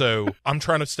read. So I'm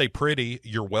trying to stay pretty.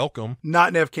 You're welcome.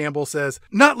 Not Nev Campbell says,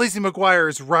 not Lizzie McGuire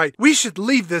is right. We should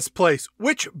leave this place.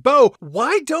 Which, Bo,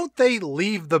 why don't they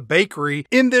leave the bakery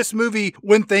in this movie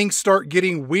when things start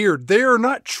getting weird? They are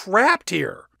not trapped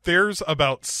here. There's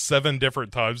about 7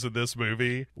 different times in this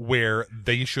movie where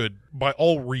they should, by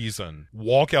all reason,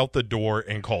 walk out the door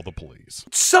and call the police.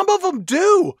 Some of them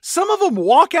do. Some of them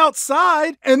walk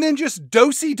outside and then just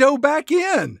do-si-do back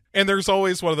in. And there's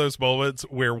always one of those moments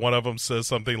where one of them says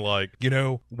something like, you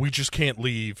know, we just can't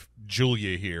leave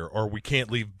Julia here, or we can't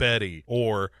leave Betty,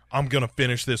 or I'm going to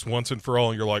finish this once and for all.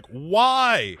 And you're like,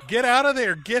 why? Get out of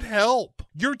there. Get help.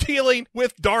 You're dealing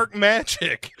with dark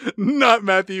magic. Not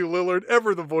Matthew Lillard,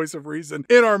 ever the voice of reason,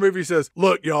 in our movie says,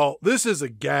 look, y'all, this is a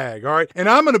gag, all right? And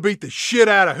I'm going to beat the shit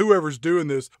out of whoever's doing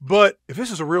this. But if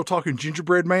this is a real talking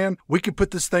gingerbread man, we could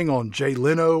put this thing on Jay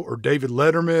Leno or David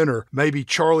Letterman or maybe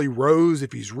Charlie Rose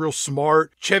if he's real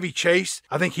smart. Chevy Chase,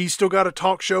 I think he's still got a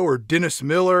talk show, or Dennis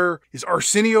Miller. Is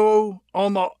Arsenio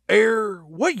on the air?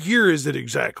 What year is it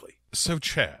exactly? So,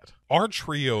 Chad, our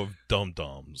trio of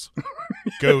dum-dums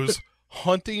goes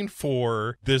hunting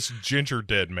for this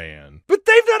Gingerdead Man. But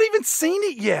they've not even seen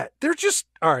it yet. They're just...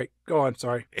 All right, go on,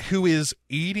 sorry. Who is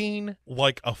eating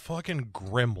like a fucking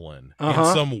gremlin in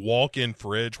some walk-in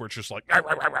fridge where it's just like...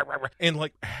 And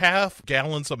like half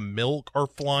gallons of milk are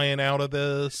flying out of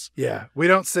this. Yeah, we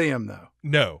don't see him, though.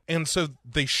 No. And so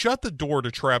they shut the door to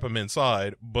trap him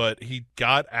inside, but he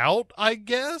got out, I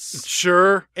guess?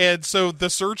 Sure. And so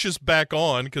the search is back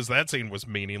on because that scene was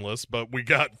meaningless, but we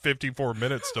got 54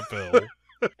 minutes to fill.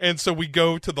 And so we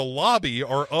go to the lobby,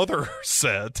 our other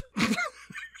set.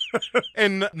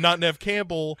 And Not Nev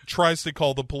Campbell tries to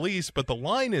call the police, but the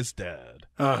line is dead.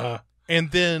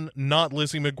 And then Not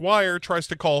Lizzie McGuire tries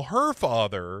to call her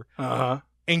father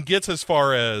and gets as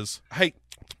far as, hey,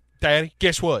 Daddy,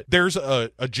 guess what? There's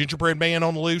a gingerbread man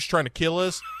on the loose trying to kill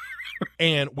us,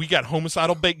 and we got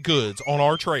homicidal baked goods on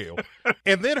our trail.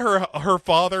 And then her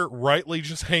father rightly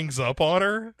just hangs up on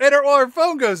her. And her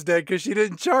phone goes dead because she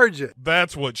didn't charge it.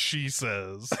 That's what she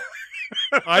says.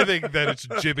 I think that it's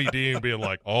Jimmy Dean being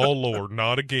like, oh, Lord,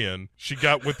 not again. She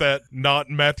got with that not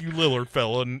Matthew Lillard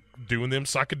fella and doing them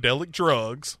psychedelic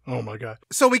drugs. Oh, my God.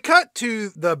 So we cut to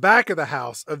the back of the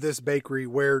house of this bakery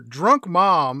where drunk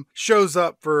mom shows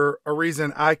up for a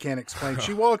reason I can't explain.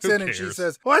 She walks in and she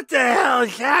says, "What the hell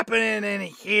is happening in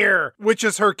here?" Which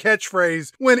is her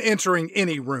catchphrase when entering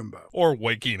any roombo. Or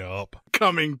waking up.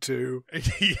 Coming to.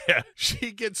 Yeah.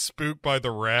 She gets spooked by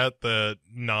the rat that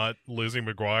not Lizzie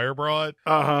McGuire brought.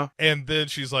 And then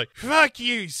she's like, "Fuck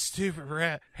you, stupid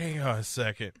rat. Hang on a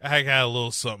second. I got a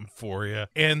little something for you."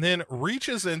 And then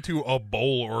reaches into a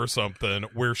bowl or something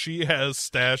where she has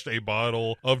stashed a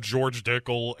bottle of George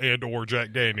Dickel and or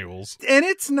Jack Daniels. And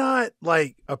it's not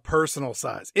like a personal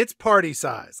size. It's party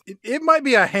size. It might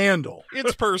be a handle.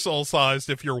 It's personal sized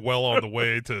if you're well on the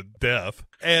way to death.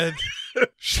 And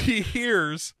she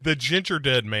hears the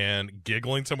Gingerdead Man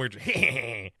giggling somewhere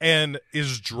and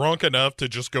is drunk enough to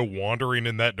just go wandering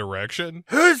in that direction.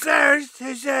 Who's there?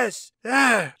 Who's this?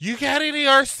 You got any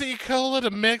RC Cola to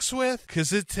mix with?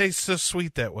 Because it tastes so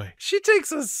sweet that way. She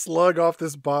takes a slug off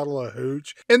this bottle of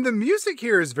hooch. And the music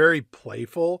here is very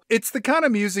playful. It's the kind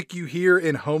of music you hear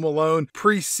in Home Alone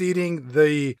preceding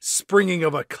the springing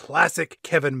of a classic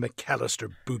Kevin McAllister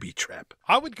booby trap.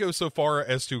 I would go so far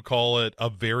as to call it a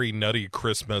very Nutty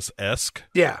Christmas-esque.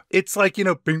 Yeah, it's like, you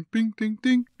know, bing, bing, ding,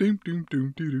 ding, ding, ding,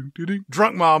 ding, ding, ding, ding.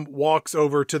 Drunk mom walks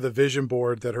over to the vision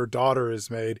board that her daughter has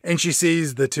made, and she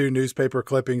sees the two newspaper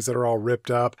clippings that are all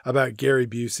ripped up about Gary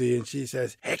Busey, and she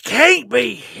says, "It can't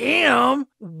be him."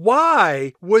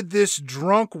 Why would this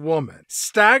drunk woman,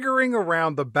 staggering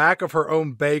around the back of her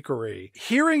own bakery,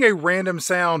 hearing a random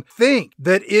sound, think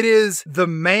that it is the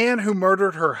man who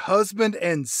murdered her husband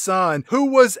and son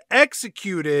who was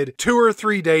executed 2 or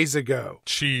 3 days ago?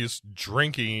 She's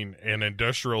drinking an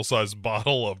industrial-sized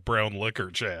bottle of brown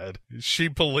liquor, Chad. She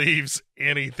believes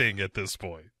anything at this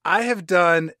point. I have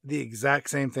done the exact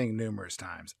same thing numerous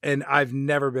times, and I've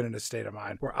never been in a state of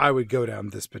mind where I would go down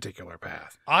this particular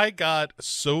path. I got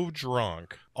so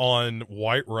drunk on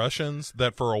White Russians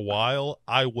that for a while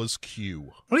I was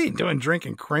Q. What are you doing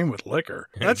drinking cream with liquor?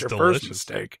 That's It's your delicious. first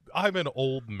mistake. I'm an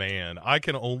old man. I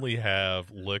can only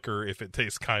have liquor if it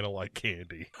tastes kind of like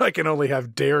candy. I can only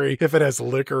have dairy if it has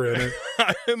liquor in it.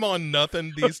 I'm on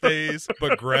nothing these days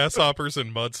but grasshoppers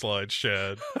and mudslides,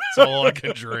 Chad. That's all I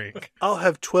can drink. I'll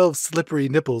have 12 slippery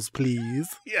nipples, please.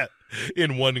 Yeah.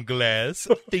 In one glass.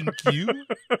 Thank you.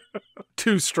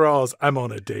 2 straws, I'm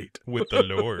on a date. With the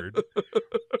Lord.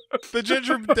 The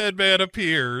Gingerdead Man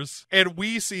appears, and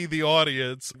we see the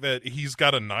audience that he's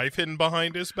got a knife hidden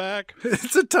behind his back.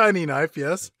 It's a tiny knife,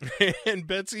 yes. And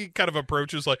Betsy kind of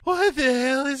approaches like, "What the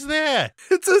hell is that?"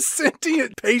 It's a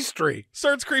sentient pastry.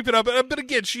 Starts creeping up, but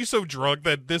again, she's so drunk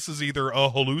that this is either a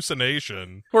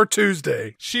hallucination. Or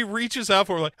Tuesday. She reaches out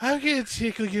for like, "I'm gonna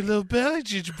tickle your little belly,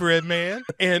 Gingerbread Man."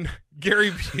 And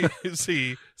Gary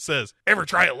Busey says, "Ever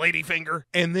try a ladyfinger?"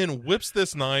 And then whips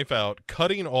this knife out,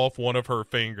 cutting off one of her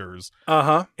fingers.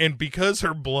 And because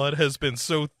her blood has been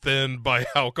so thinned by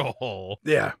alcohol,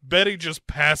 yeah, Betty just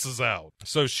passes out.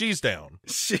 So she's down.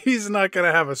 She's not going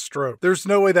to have a stroke. There's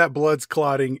no way that blood's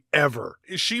clotting ever.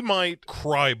 She might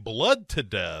cry blood to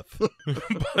death,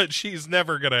 but she's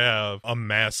never going to have a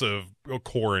massive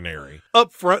coronary.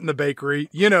 Up front in the bakery,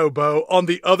 you know, Bo, on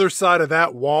the other side of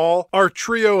that wall, our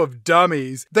trio of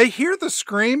dummies, they hear the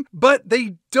scream, but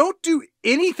they don't do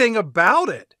anything about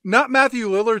it. Not Matthew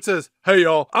Lillard says, "Hey,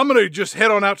 y'all, I'm going to just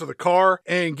head on out to the car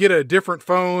and get a different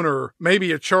phone or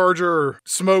maybe a charger or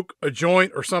smoke a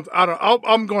joint or something.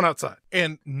 I'm going outside."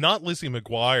 And not Lizzie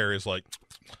McGuire is like,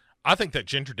 "I think that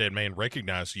Gingerdead Man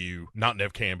recognized you, not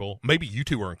Nev Campbell. Maybe you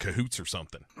two are in cahoots or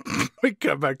something." We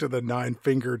cut back to the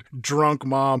 9-fingered drunk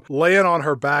mom laying on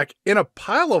her back in a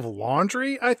pile of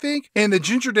laundry, I think. And the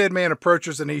Gingerdead Man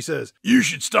approaches and he says, "You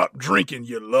should stop drinking,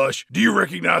 you lush. Do you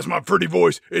recognize my pretty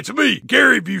voice? It's me,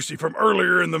 Gary Busey from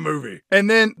earlier in the movie." and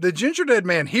then the Gingerdead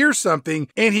Man hears something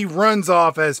and he runs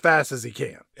off as fast as he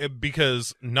can.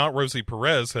 Because not Rosie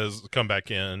Perez has come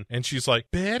back in and she's like,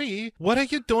 "Betty, what are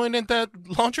you doing in that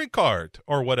laundry cart?"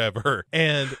 or whatever.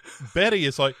 And Betty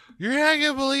is like, "You're not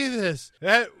gonna believe this.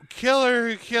 That killer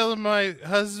who killed my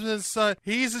husband's son,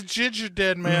 he's a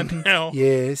Gingerdead Man now.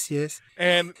 Yes.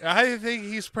 And I think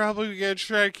he's probably gonna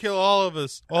try to kill all of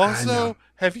us. Also,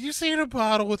 have you seen a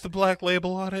bottle with the black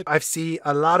label on it?" I've seen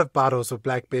a lot of bottles of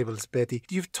black labels, Betty.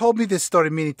 You've told me this story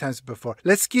many times before.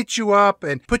 Let's get you up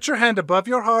and put your hand above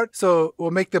your heart so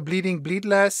we'll make the bleeding bleed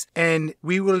less and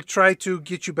we will try to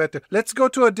get you better. Let's go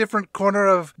to a different corner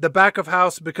of the back of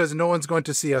house because no one's going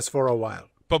to see us for a while.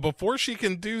 But before she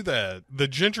can do that, the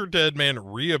Gingerdead Man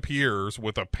reappears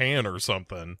with a pan or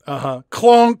something.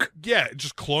 Clunk. Yeah, it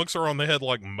just clunks her on the head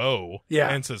like Mo. Yeah.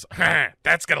 And says,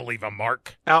 "That's gonna leave a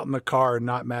mark." Out in the car,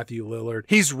 not Matthew Lillard.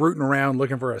 He's rooting around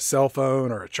looking for a cell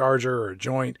phone or a charger or a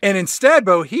joint. And instead,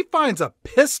 Bo, he finds a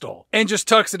pistol and just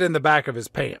tucks it in the back of his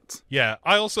pants. Yeah,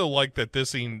 I also like that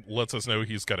this scene lets us know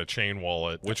he's got a chain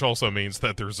wallet, which also means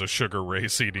that there's a Sugar Ray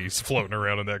CDs floating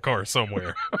around in that car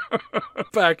somewhere.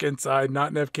 Back inside,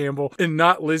 not Nev Campbell and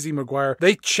not Lizzie McGuire.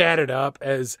 They chatted up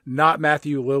as not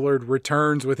Matthew Lillard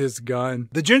returns with his gun.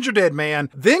 The Gingerdead Man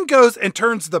then goes and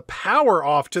turns the power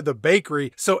off to the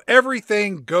bakery so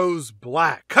everything goes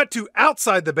black. Cut to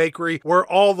outside the bakery where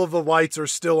all of the lights are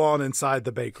still on inside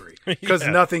the bakery because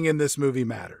nothing in this movie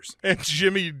matters. And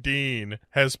Jimmy Dean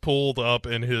has pulled up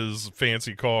in his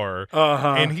fancy car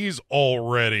and he's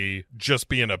already just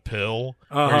being a pill.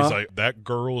 Where he's like, "That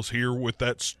girl's here with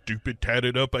that stupid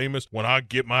tatted up Amos. When I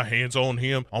get my hands on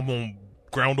him, I'm gonna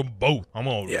ground them both. I'm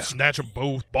gonna snatch them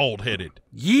both bald-headed.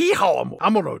 Yeehaw!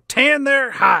 I'm gonna tan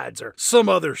their hides," or some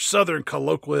other southern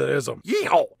colloquialism.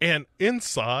 Yeehaw! And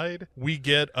inside, we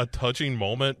get a touching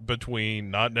moment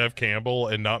between not Nev Campbell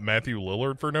and not Matthew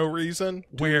Lillard for no reason,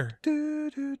 where,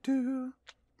 you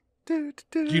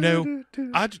know,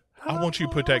 I want you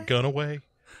to put that gun away.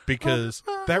 Because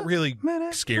that really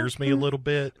scares me a little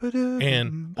bit.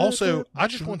 And also, I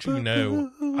just want you to know,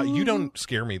 you don't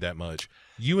scare me that much.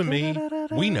 You and me,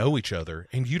 we know each other,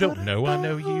 and you don't know I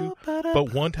know you.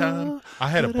 But one time, I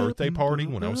had a birthday party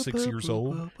when I was 6 years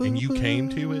old, and you came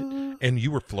to it, and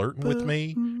you were flirting with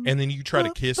me, and then you tried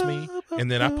to kiss me, and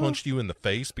then I punched you in the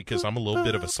face because I'm a little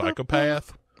bit of a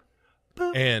psychopath.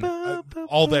 And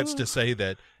all that's to say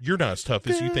that you're not as tough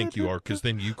as you think you are, because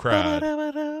then you cried.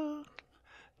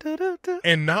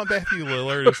 And not Matthew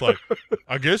Lillard is like,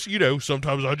 "I guess, you know,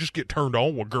 sometimes I just get turned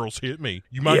on when girls hit me.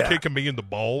 You mind kicking me in the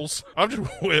balls?" I'm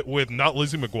just with not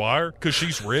Lizzie McGuire because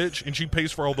she's rich and she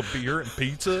pays for all the beer and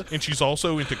pizza and she's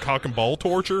also into cock and ball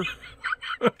torture.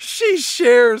 She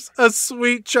shares a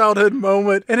sweet childhood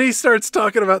moment and he starts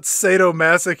talking about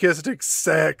sadomasochistic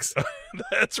sex.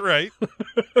 That's right.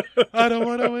 I don't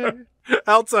want to win.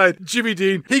 Outside, Jimmy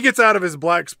Dean, he gets out of his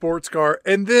black sports car,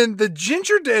 and then the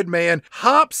Gingerdead Man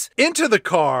hops into the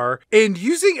car, and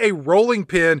using a rolling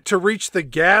pin to reach the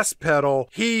gas pedal,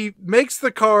 he makes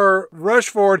the car rush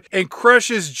forward and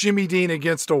crushes Jimmy Dean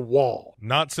against a wall.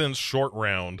 Not since Short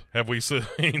Round have we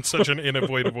seen such an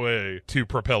innovative way to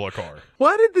propel a car.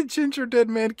 Why did the Gingerdead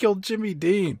Man kill Jimmy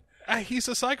Dean? He's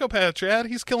a psychopath, Chad.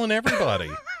 He's killing everybody.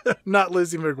 Not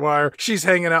Lizzie McGuire. She's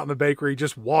hanging out in the bakery,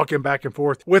 just walking back and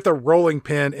forth with a rolling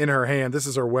pin in her hand. This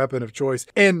is her weapon of choice.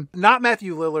 And not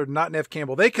Matthew Lillard, not Nev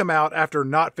Campbell. They come out after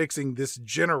not fixing this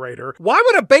generator. Why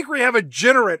would a bakery have a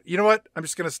generator? You know what? I'm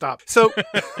just going to stop. So,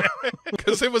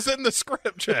 because it was in the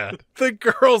script, Chad. The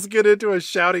girls get into a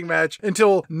shouting match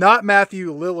until not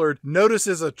Matthew Lillard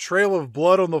notices a trail of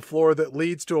blood on the floor that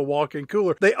leads to a walk-in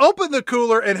cooler. They open the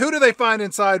cooler, and who do they find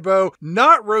inside, Bo?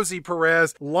 Not Rosie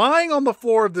Perez, lying on the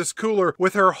floor of this cooler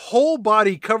with her whole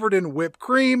body covered in whipped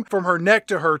cream from her neck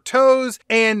to her toes,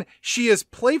 and she is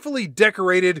playfully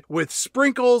decorated with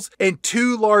sprinkles and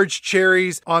 2 large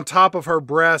cherries on top of her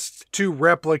breasts to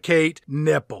replicate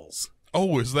nipples.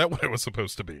 Oh, is that what it was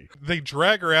supposed to be? They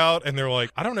drag her out and they're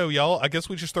like, "I don't know, y'all. I guess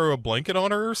we just throw a blanket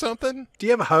on her or something." Do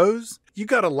you have a hose? You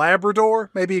got a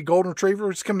Labrador, maybe a golden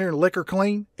retriever, just come here and lick her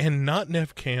clean. And not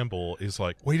Nev Campbell is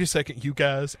like, wait a second, you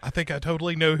guys, I think I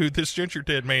totally know who this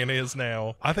Gingerdead Man is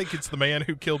now. I think it's the man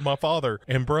who killed my father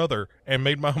and brother and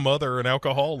made my mother an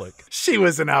alcoholic. She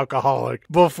was an alcoholic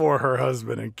before her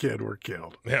husband and kid were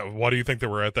killed. Yeah, why do you think they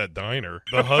were at that diner?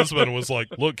 The husband was like,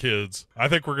 look, kids, I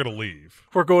think we're going to leave.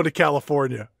 We're going to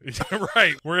California.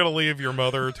 Right. We're going to leave your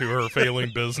mother to her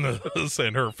failing business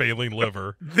and her failing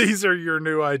liver. These are your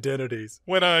new identities.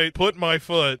 When I put my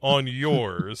foot on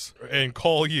yours and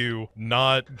call you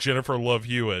not Jennifer Love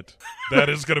Hewitt, that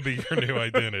is going to be your new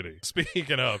identity.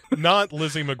 Speaking of, not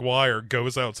Lizzie McGuire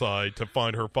goes outside to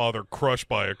find her father crushed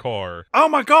by a car. Oh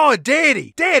my God,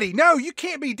 Daddy! Daddy, no, you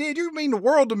can't be dead. You mean the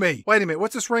world to me. Wait a minute,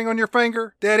 what's this ring on your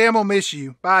finger? Daddy, I'm gonna miss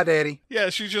you. Bye, Daddy. Yeah,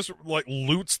 she just like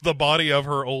loots the body of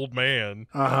her old man.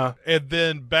 Uh-huh. And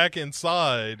then back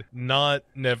inside, not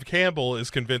Nev Campbell is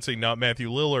convincing not Matthew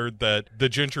Lillard that the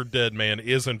Gingerdead Man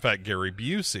is in fact Gary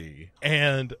Busey.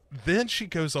 And then she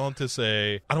goes on to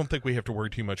say, I don't think we have to worry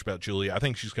too much about Julia. I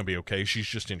think she's going to be okay. She's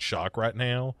just in shock right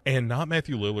now. And not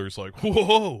Matthew Lillard's like,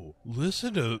 whoa,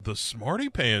 listen to the smarty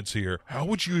pants here. How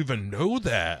would you even know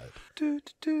that?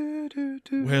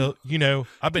 Well, you know,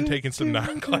 I've been taking some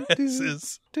night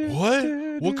classes. What?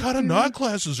 What kind of night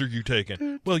classes are you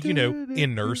taking? Well, you know,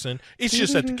 in nursing. It's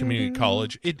just at the community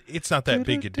college. It's not that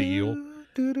big a deal.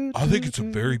 I think it's a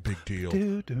very big deal.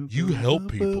 You help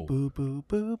people.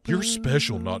 You're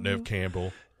special, not Nev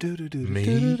Campbell.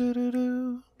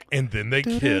 Me? And then they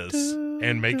kiss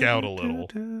and make out a little.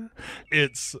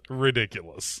 It's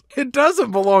ridiculous. It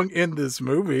doesn't belong in this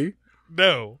movie.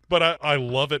 No, but I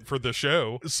love it for the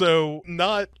show. So,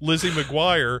 not Lizzie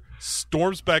McGuire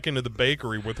storms back into the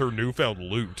bakery with her newfound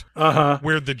loot. Uh-huh.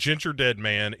 Where the Gingerdead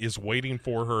Man is waiting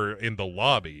for her in the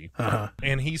lobby. Uh-huh.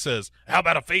 And he says, how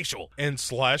about a facial? And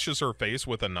slashes her face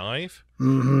with a knife.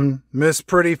 Mm-hmm. Miss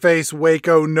Pretty Face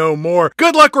Waco no more.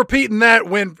 Good luck repeating that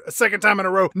win a second time in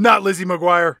a row. Not Lizzie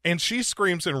McGuire. And she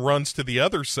screams and runs to the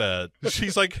other set.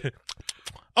 She's like,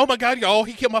 oh my God, y'all,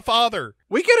 he killed my father.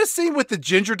 We get a scene with the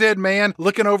Gingerdead Man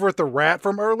looking over at the rat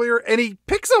from earlier, and he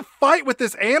picks a fight with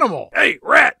this animal. Hey,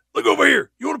 rat, look over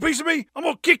here. You want a piece of me? I'm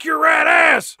going to kick your rat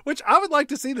ass. Which I would like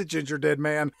to see the Gingerdead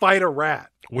Man fight a rat.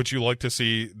 Would you like to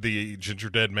see the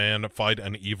Gingerdead Man fight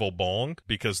an evil bong?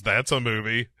 Because that's a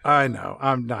movie. I know.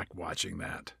 I'm not watching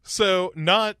that. So,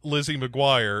 not Lizzie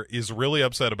McGuire is really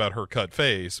upset about her cut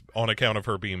face on account of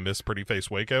her being Miss Pretty Face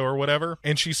Waco or whatever.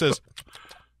 And she says,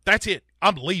 that's it.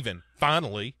 I'm leaving,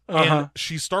 finally. Uh-huh. And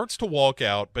she starts to walk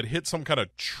out, but hits some kind of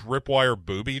tripwire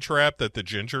booby trap that the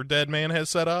Gingerdead Man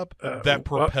has set up that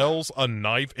propels a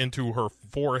knife into her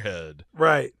forehead.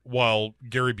 Right. While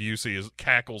Gary Busey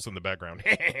cackles in the background.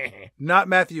 Not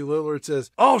Matthew Lillard says,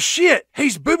 oh shit,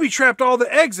 he's booby-trapped all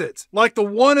the exits, like the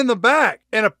one in the back.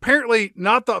 And apparently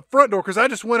not the front door, because I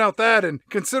just went out that, and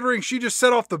considering she just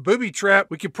set off the booby trap,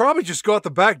 we could probably just go out the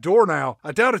back door now.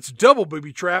 I doubt it's double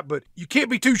booby trap, but you can't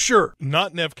be too sure.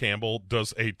 Not Nev Campbell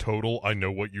does a total I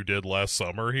know what you did last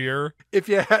summer here. If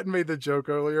you hadn't made the joke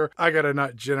earlier, I got a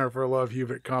not Jennifer Love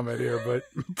Hewitt comment here, but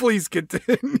please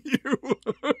continue.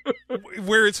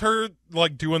 Where it's her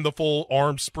like doing the full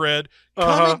arm spread.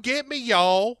 Come and get me,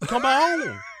 y'all. Come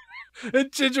on.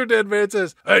 And Gingerdead Man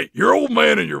says, hey, your old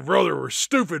man and your brother were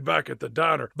stupid back at the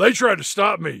diner. They tried to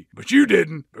stop me, but you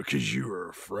didn't because you were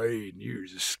afraid and you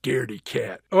was a scaredy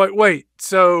cat. oh, wait,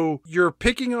 so you're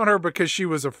picking on her because she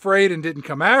was afraid and didn't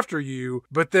come after you,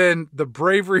 but then the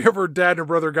bravery of her dad and her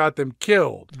brother got them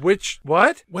killed.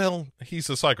 What? Well, he's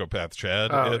a psychopath,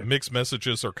 Chad. Mixed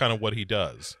messages are kind of what he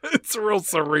does. It's real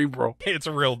cerebral. It's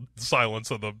a real silence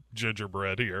of the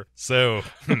gingerbread here. So,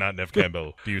 not Nev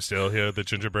Campbell. Do you still hear the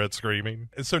gingerbread screaming?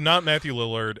 So not Matthew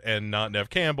Lillard and not Nev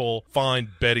Campbell find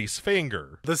Betty's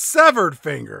finger. The severed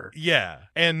finger. Yeah.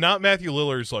 And not Matthew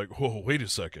Lillard's like, whoa, wait a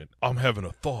second. I'm having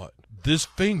a thought. This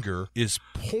finger is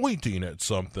pointing at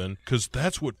something because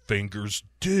that's what fingers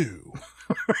do.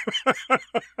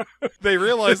 They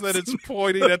realize that it's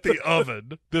pointing at the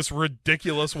oven, this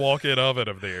ridiculous walk-in oven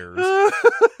of theirs.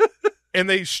 And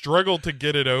they struggle to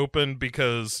get it open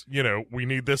because, you know, we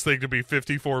need this thing to be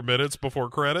 54 minutes before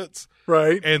credits.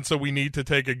 Right. And so we need to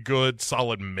take a good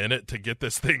solid minute to get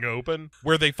this thing open.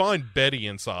 Where they find Betty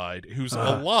inside, who's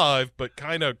alive but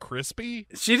kind of crispy.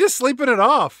 She just sleeping it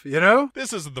off, you know?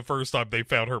 This isn't the first time they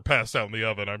found her passed out in the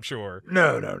oven, I'm sure.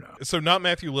 No. So not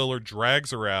Matthew Lillard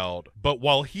drags her out, but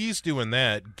while he's doing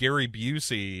that, Gary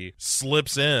Busey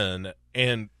slips in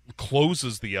and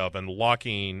closes the oven,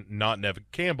 locking not Nev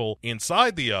Campbell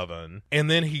inside the oven, and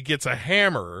then he gets a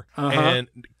hammer and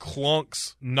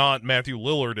clunks not Matthew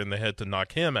Lillard in the head to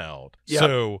knock him out. Yep.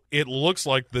 So it looks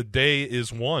like the day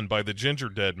is won by the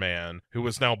Gingerdead Man, who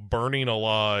is now burning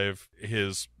alive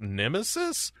his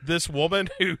nemesis, this woman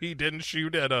who he didn't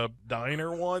shoot at a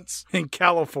diner once. In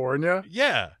California?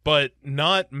 Yeah, but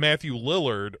not Matthew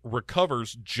Lillard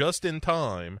recovers just in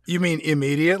time. You mean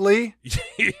immediately?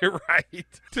 Right.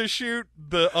 To shoot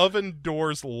the oven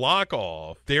door's lock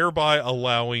off, thereby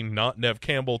allowing not Nev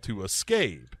Campbell to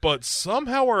escape. But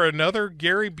somehow or another,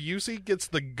 Gary Busey gets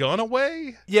the gun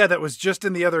away? Yeah, that was just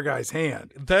in the other guy's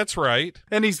hand. That's right.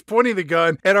 And he's pointing the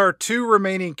gun at our two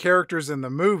remaining characters in the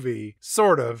movie.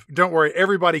 Sort of. Don't worry,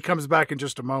 everybody comes back in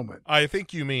just a moment. I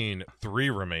think you mean 3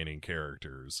 remaining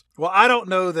characters. Well, I don't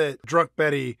know that Drunk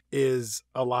Betty is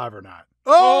alive or not.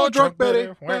 Oh, Drunk Betty.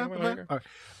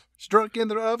 She's drunk in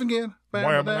the oven again.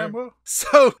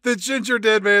 So the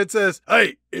Gingerdead Man says,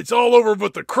 "Hey, it's all over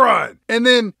but the crying." And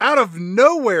then out of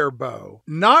nowhere, Bo,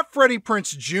 not Freddie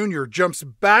Prinze Jr. jumps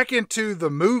back into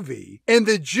the movie and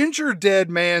the Gingerdead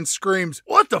Man screams,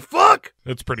 "What the fuck?"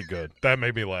 That's pretty good. That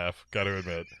made me laugh, gotta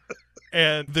admit.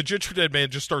 And the Gingerdead Man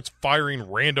just starts firing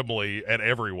randomly at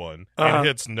everyone and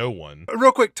hits no one.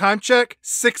 Real quick, time check.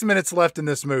 6 minutes left in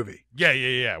this movie.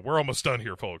 Yeah. We're almost done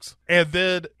here, folks. And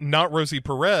then not Rosie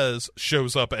Perez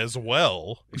shows up as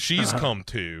well. She's come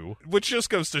to, which just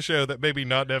goes to show that maybe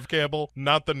not Nev Campbell,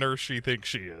 not the nurse she thinks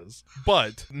she is.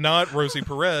 But not Rosie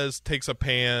Perez takes a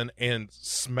pan and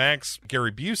smacks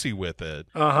Gary Busey with it.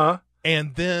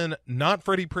 And then not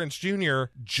Freddie Prinze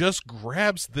Jr. just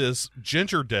grabs this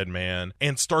Gingerdead Man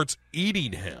and starts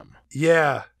eating him.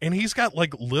 Yeah. And he's got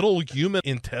like little human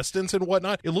intestines and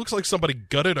whatnot. It looks like somebody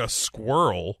gutted a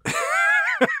squirrel.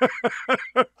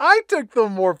 I took the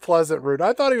more pleasant route.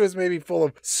 I thought he was maybe full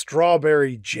of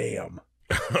strawberry jam.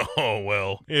 Oh,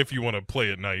 well, if you want to play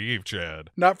it naive,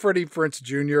 Chad. Not Freddie Prinze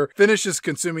Jr. finishes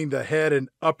consuming the head and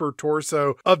upper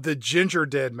torso of the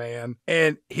Gingerdead Man,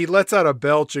 and he lets out a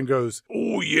belch and goes,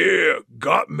 "Oh, yeah,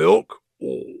 got milk?"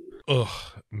 Oh. Ugh,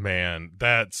 man,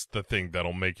 that's the thing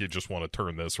that'll make you just want to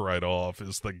turn this right off,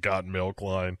 is the got milk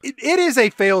line. It is a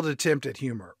failed attempt at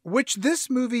humor, which this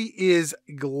movie is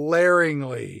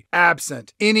glaringly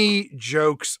absent any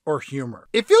jokes or humor.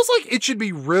 It feels like it should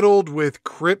be riddled with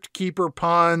Crypt Keeper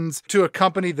puns to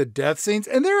accompany the death scenes,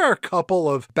 and there are a couple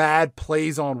of bad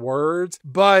plays on words,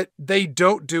 but they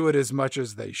don't do it as much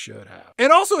as they should have.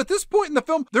 And also, at this point in the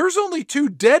film, there's only 2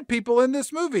 dead people in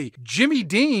this movie, Jimmy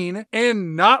Dean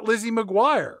and not Lizzie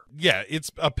McGuire. Yeah,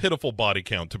 it's a pitiful body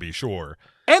count, to be sure.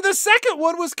 And the second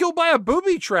one was killed by a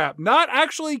booby trap, not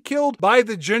actually killed by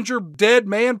the Gingerdead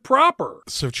Man proper.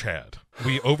 So, Chad,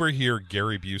 we overhear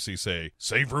Gary Busey say,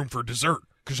 "Save room for dessert,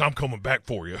 because I'm coming back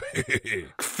for you."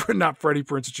 Not Freddie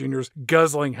Prinze Jr.'s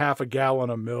guzzling half a gallon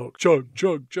of milk. Chug,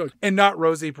 chug, chug. And not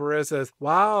Rosie Perez says,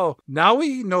 "Wow, now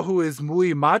we know who is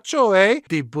muy macho, eh?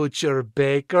 The butcher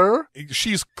baker."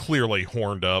 She's clearly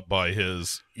horned up by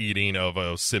his eating of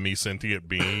a semi-sentient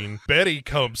being. Betty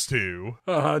comes to.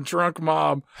 Drunk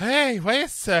mom. "Hey, wait a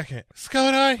second. What's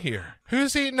going on here?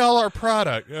 Who's eating all our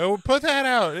product? Put that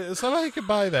out. Somebody could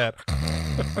buy that."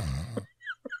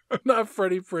 Not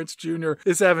Freddie Prinze Jr.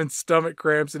 is having stomach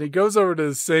cramps, and he goes over to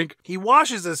the sink. He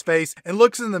washes his face and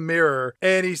looks in the mirror,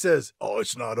 and he says, "Oh,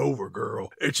 it's not over,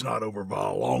 girl. It's not over by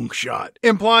a long shot."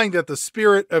 Implying that the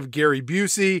spirit of Gary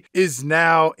Busey is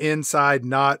now inside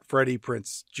not Freddie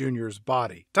Prinze Jr.'s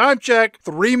body. Time check.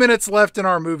 3 minutes left in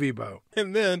our movie, Bo.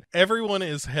 And then everyone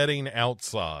is heading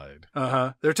outside.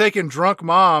 They're taking drunk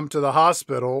mom to the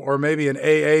hospital, or maybe an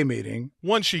AA meeting.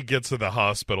 Once she gets to the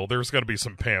hospital, there's going to be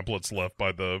some pamphlets left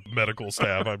by the medical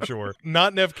staff, I'm sure.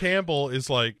 Not Nev Campbell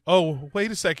is like, "Oh, wait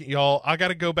a second, y'all. I got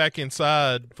to go back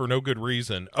inside for no good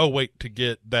reason. Oh, wait, to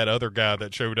get that other guy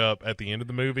that showed up at the end of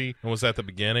the movie and was at the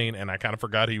beginning, and I kind of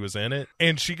forgot he was in it."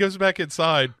 And she goes back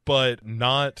inside, but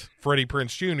not Freddie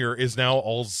Prinze Jr. is now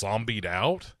all zombied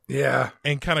out. Yeah.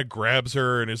 And kind of grabs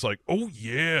her and is like, "Oh,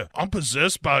 yeah, I'm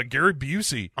possessed by Gary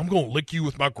Busey. I'm going to lick you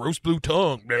with my gross blue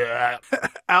tongue."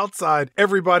 Outside,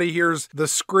 everybody hears the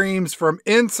screams from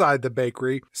inside the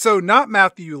bakery. So not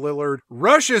Matthew Lillard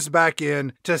rushes back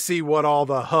in to see what all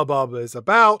the hubbub is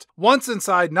about. Once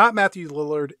inside, not Matthew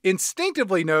Lillard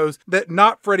instinctively knows that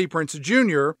not Freddie Prinze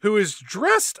Jr., who is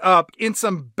dressed up in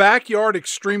some backyard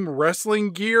extreme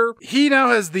wrestling gear, he now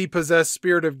has the possessed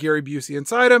spirit of Gary Busey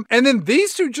inside him. And then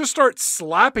these two just just start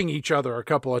slapping each other a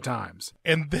couple of times.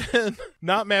 And then,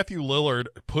 not Matthew Lillard,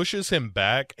 pushes him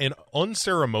back and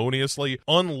unceremoniously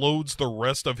unloads the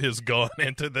rest of his gun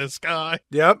into this guy.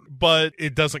 Yep. But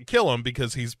it doesn't kill him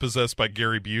because he's possessed by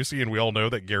Gary Busey, and we all know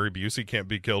that Gary Busey can't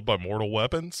be killed by mortal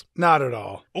weapons. Not at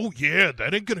all. Oh yeah,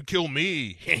 that ain't gonna kill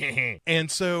me.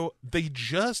 And so they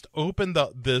just opened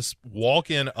this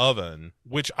walk-in oven,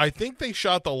 which I think they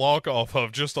shot the lock off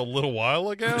of just a little while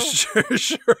ago.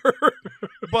 Sure.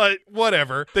 But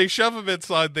whatever. They shove him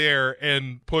inside there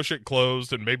and push it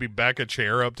closed and maybe back a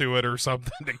chair up to it or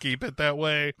something to keep it that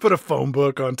way. Put a phone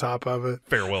book on top of it.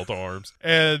 Farewell to arms.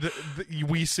 And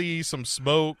we see some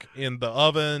smoke in the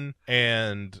oven,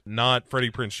 and not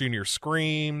Freddie Prinze Jr.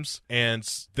 screams, and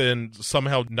then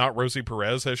somehow not Rosie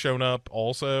Perez has shown up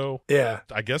also. Yeah.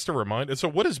 I guess to remind. So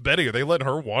what is Betty? Are they letting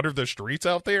her wander the streets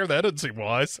out there? That doesn't seem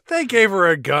wise. They gave her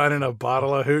a gun and a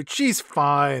bottle of hooch. She's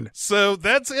fine. So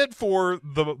that's it for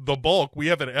the bulk. We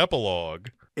have an epilogue.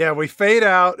 Yeah, we fade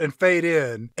out and fade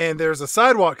in, and there's a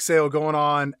sidewalk sale going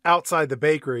on outside the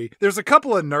bakery. There's a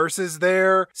couple of nurses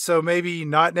there, so maybe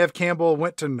not Neve Campbell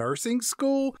went to nursing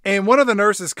school. And one of the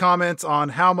nurses comments on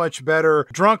how much better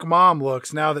drunk mom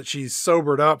looks now that she's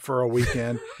sobered up for a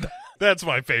weekend. That's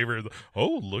my favorite.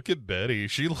 Oh, look at Betty.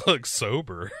 She looks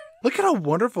sober. Look at how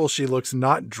wonderful she looks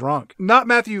not drunk. Not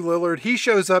Matthew Lillard. He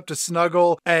shows up to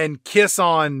snuggle and kiss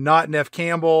on not Neve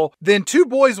Campbell. Then two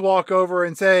boys walk over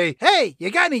and say, "Hey,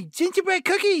 you got any gingerbread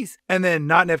cookies?" And then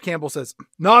not Neve Campbell says,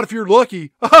 "Not if you're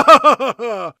lucky."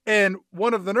 And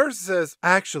one of the nurses says,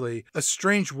 "Actually, a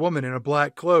strange woman in a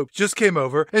black cloak just came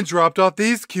over and dropped off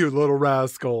these cute little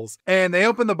rascals." And they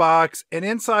open the box, and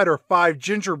inside are 5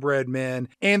 gingerbread men,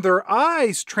 and their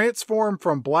eyes transform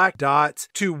from black dots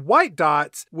to white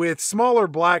dots with smaller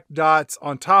black dots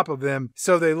on top of them,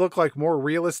 so they look like more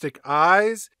realistic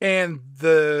eyes. And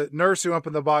the nurse who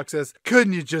opened the box says,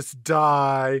 "Couldn't you just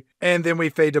die?" And then we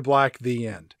fade to black, the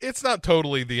end. It's not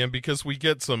totally the end because we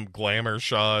get some glamour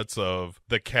shots of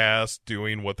the cast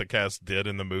doing what the cast did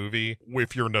in the movie,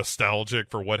 if you're nostalgic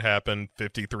for what happened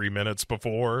 53 minutes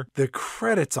before. The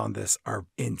credits on this are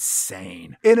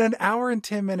insane. In an hour and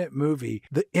 10-minute movie,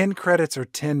 the end credits are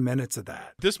 10 minutes of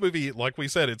that. This movie, like we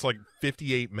said, it's like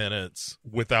 58 minutes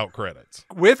without credits.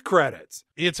 With credits.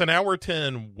 It's an hour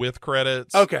 10 with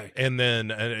credits. Okay. And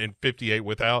then 58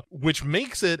 without, which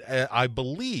makes it, I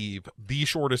believe, the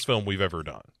shortest film we've ever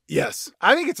done. Yes.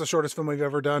 I think it's the shortest film we've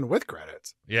ever done with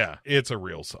credits. Yeah, it's a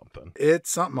real something. It's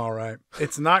something, all right.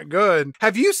 It's not good.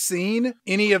 Have you seen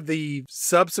any of the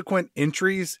subsequent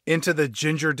entries into the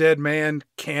Gingerdead Man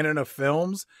canon of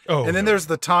films? Oh, and then there's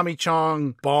the Tommy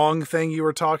Chong Bong thing you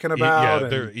were talking about. Yeah,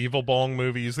 they're Evil Bong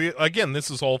movies. Again, this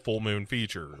is all Full Moon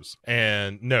features.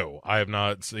 And no, I have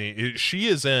not seen it. She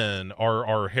is in,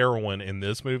 our heroine in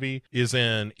this movie is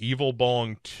in Evil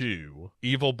Bong 2,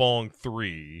 Evil Bong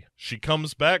 3. She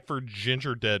comes back for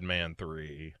Gingerdead Man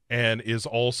 3 and is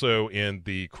also in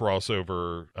the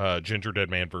crossover Gingerdead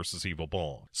Man versus Evil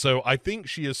Bong. So I think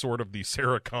she is sort of the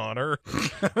Sarah Connor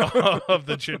of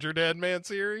the Gingerdead Man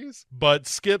series, but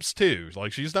skips 2.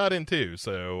 Like, she's not in 2,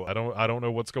 so I don't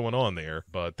know what's going on there,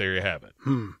 but there you have it.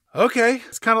 Okay.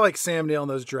 It's kind of like Sam Neill in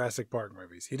those Jurassic Park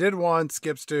movies. He did 1,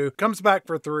 skips 2, comes back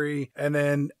for 3, and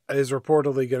then is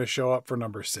reportedly going to show up for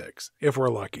number 6, if we're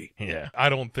lucky. Yeah. I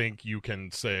don't think you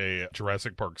can say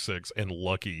Jurassic Park 6 and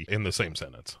Lucky in the same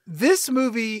sentence. This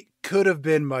movie could have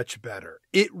been much better.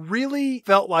 It really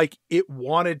felt like it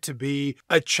wanted to be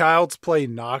a Child's Play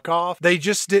knockoff. They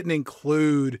just didn't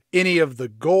include any of the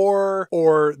gore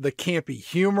or the campy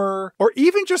humor or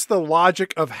even just the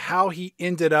logic of how he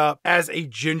ended up as a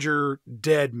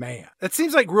Gingerdead Man. That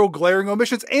seems like real glaring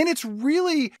omissions, and it's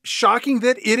really shocking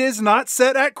that it is not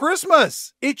set at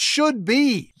Christmas. It should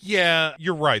be. Yeah,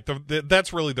 you're right.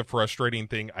 That's really the frustrating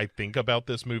thing I think about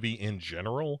this movie in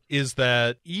general, is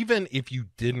that even if you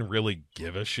didn't really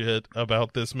give a shit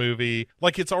about this movie,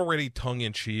 like, it's already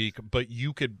tongue-in-cheek, but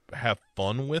you could have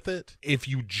fun with it if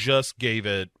you just gave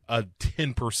it a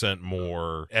 10%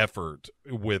 more effort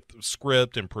with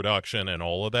script and production and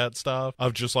all of that stuff,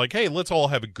 of just like, hey, let's all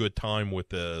have a good time with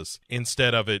this,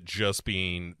 instead of it just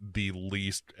being the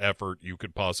least effort you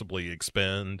could possibly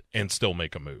expend and still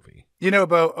make a movie. You know,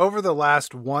 Bo, over the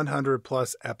last 100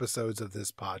 plus episodes of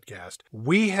this podcast,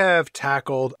 we have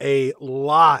tackled a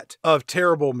lot of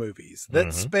terrible movies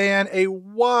that span a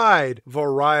wide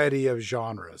variety of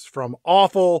genres, from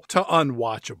awful to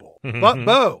unwatchable. But,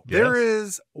 Bo, there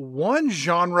is one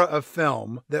genre of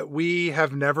film that we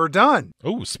have never done.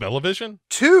 Oh, Smell-O-Vision?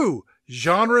 2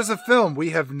 genres of film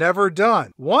we have never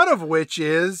done, one of which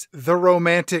is the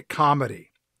romantic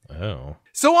comedy. Oh.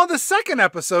 So on the second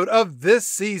episode of this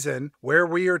season, where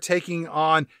we are taking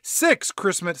on 6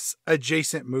 Christmas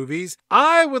adjacent movies,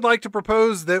 I would like to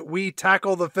propose that we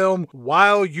tackle the film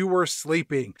While You Were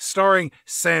Sleeping, starring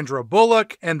Sandra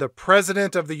Bullock and the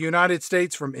President of the United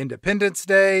States from Independence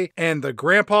Day, and the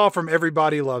Grandpa from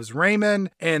Everybody Loves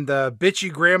Raymond, and the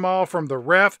bitchy Grandma from The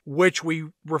Ref, which we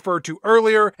referred to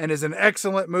earlier and is an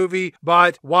excellent movie,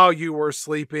 but While You Were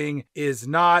Sleeping is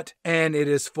not, and it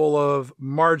is full of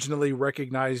marginally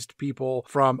recognized people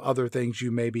from other things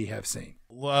you maybe have seen.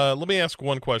 Let me ask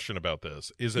one question about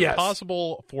this. Is it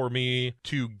possible for me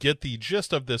to get the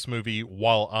gist of this movie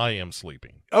while I am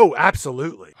sleeping? Oh,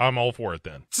 absolutely. I'm all for it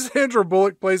then. Sandra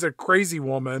Bullock plays a crazy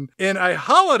woman in a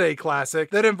holiday classic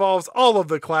that involves all of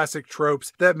the classic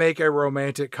tropes that make a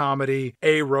romantic comedy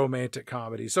a romantic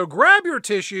comedy. So grab your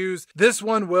tissues. This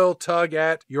one will tug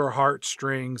at your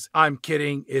heartstrings. I'm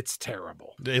kidding. It's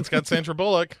terrible. It's got Sandra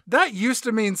Bullock. That used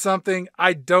to mean something.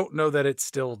 I don't know that it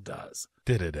still does.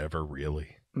 Did it ever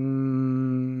really?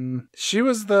 She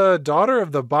was the daughter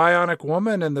of the Bionic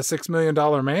Woman and the $6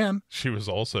 Million Man. She was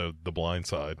also The Blind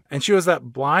Side. And she was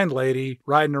that blind lady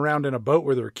riding around in a boat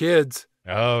with her kids.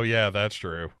 Oh, yeah, that's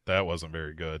true. That wasn't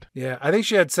very good. Yeah, I think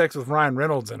she had sex with Ryan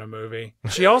Reynolds in a movie.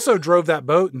 She also drove that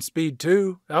boat in Speed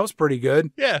 2. That was pretty good.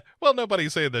 Yeah, well,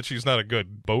 nobody's saying that she's not a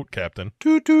good boat captain.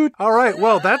 Toot toot. All right,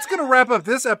 well, that's going to wrap up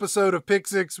this episode of Pick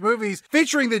 6 Movies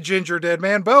featuring the Gingerdead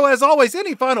Man. Bo, as always,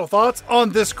 any final thoughts on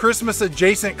this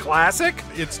Christmas-adjacent classic?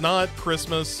 It's not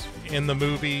Christmas in the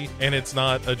movie, and it's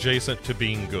not adjacent to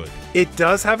being good. It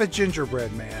does have a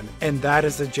gingerbread man, and that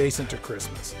is adjacent to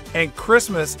Christmas. And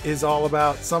Christmas is all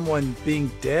about someone being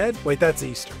dead? Wait, that's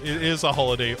Easter. It is a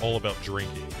holiday all about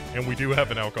drinking, and we do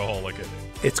have an alcoholic in it.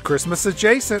 It's Christmas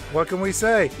adjacent. What can we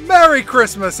say? Merry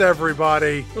Christmas,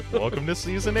 everybody! Welcome to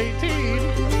season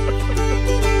 18!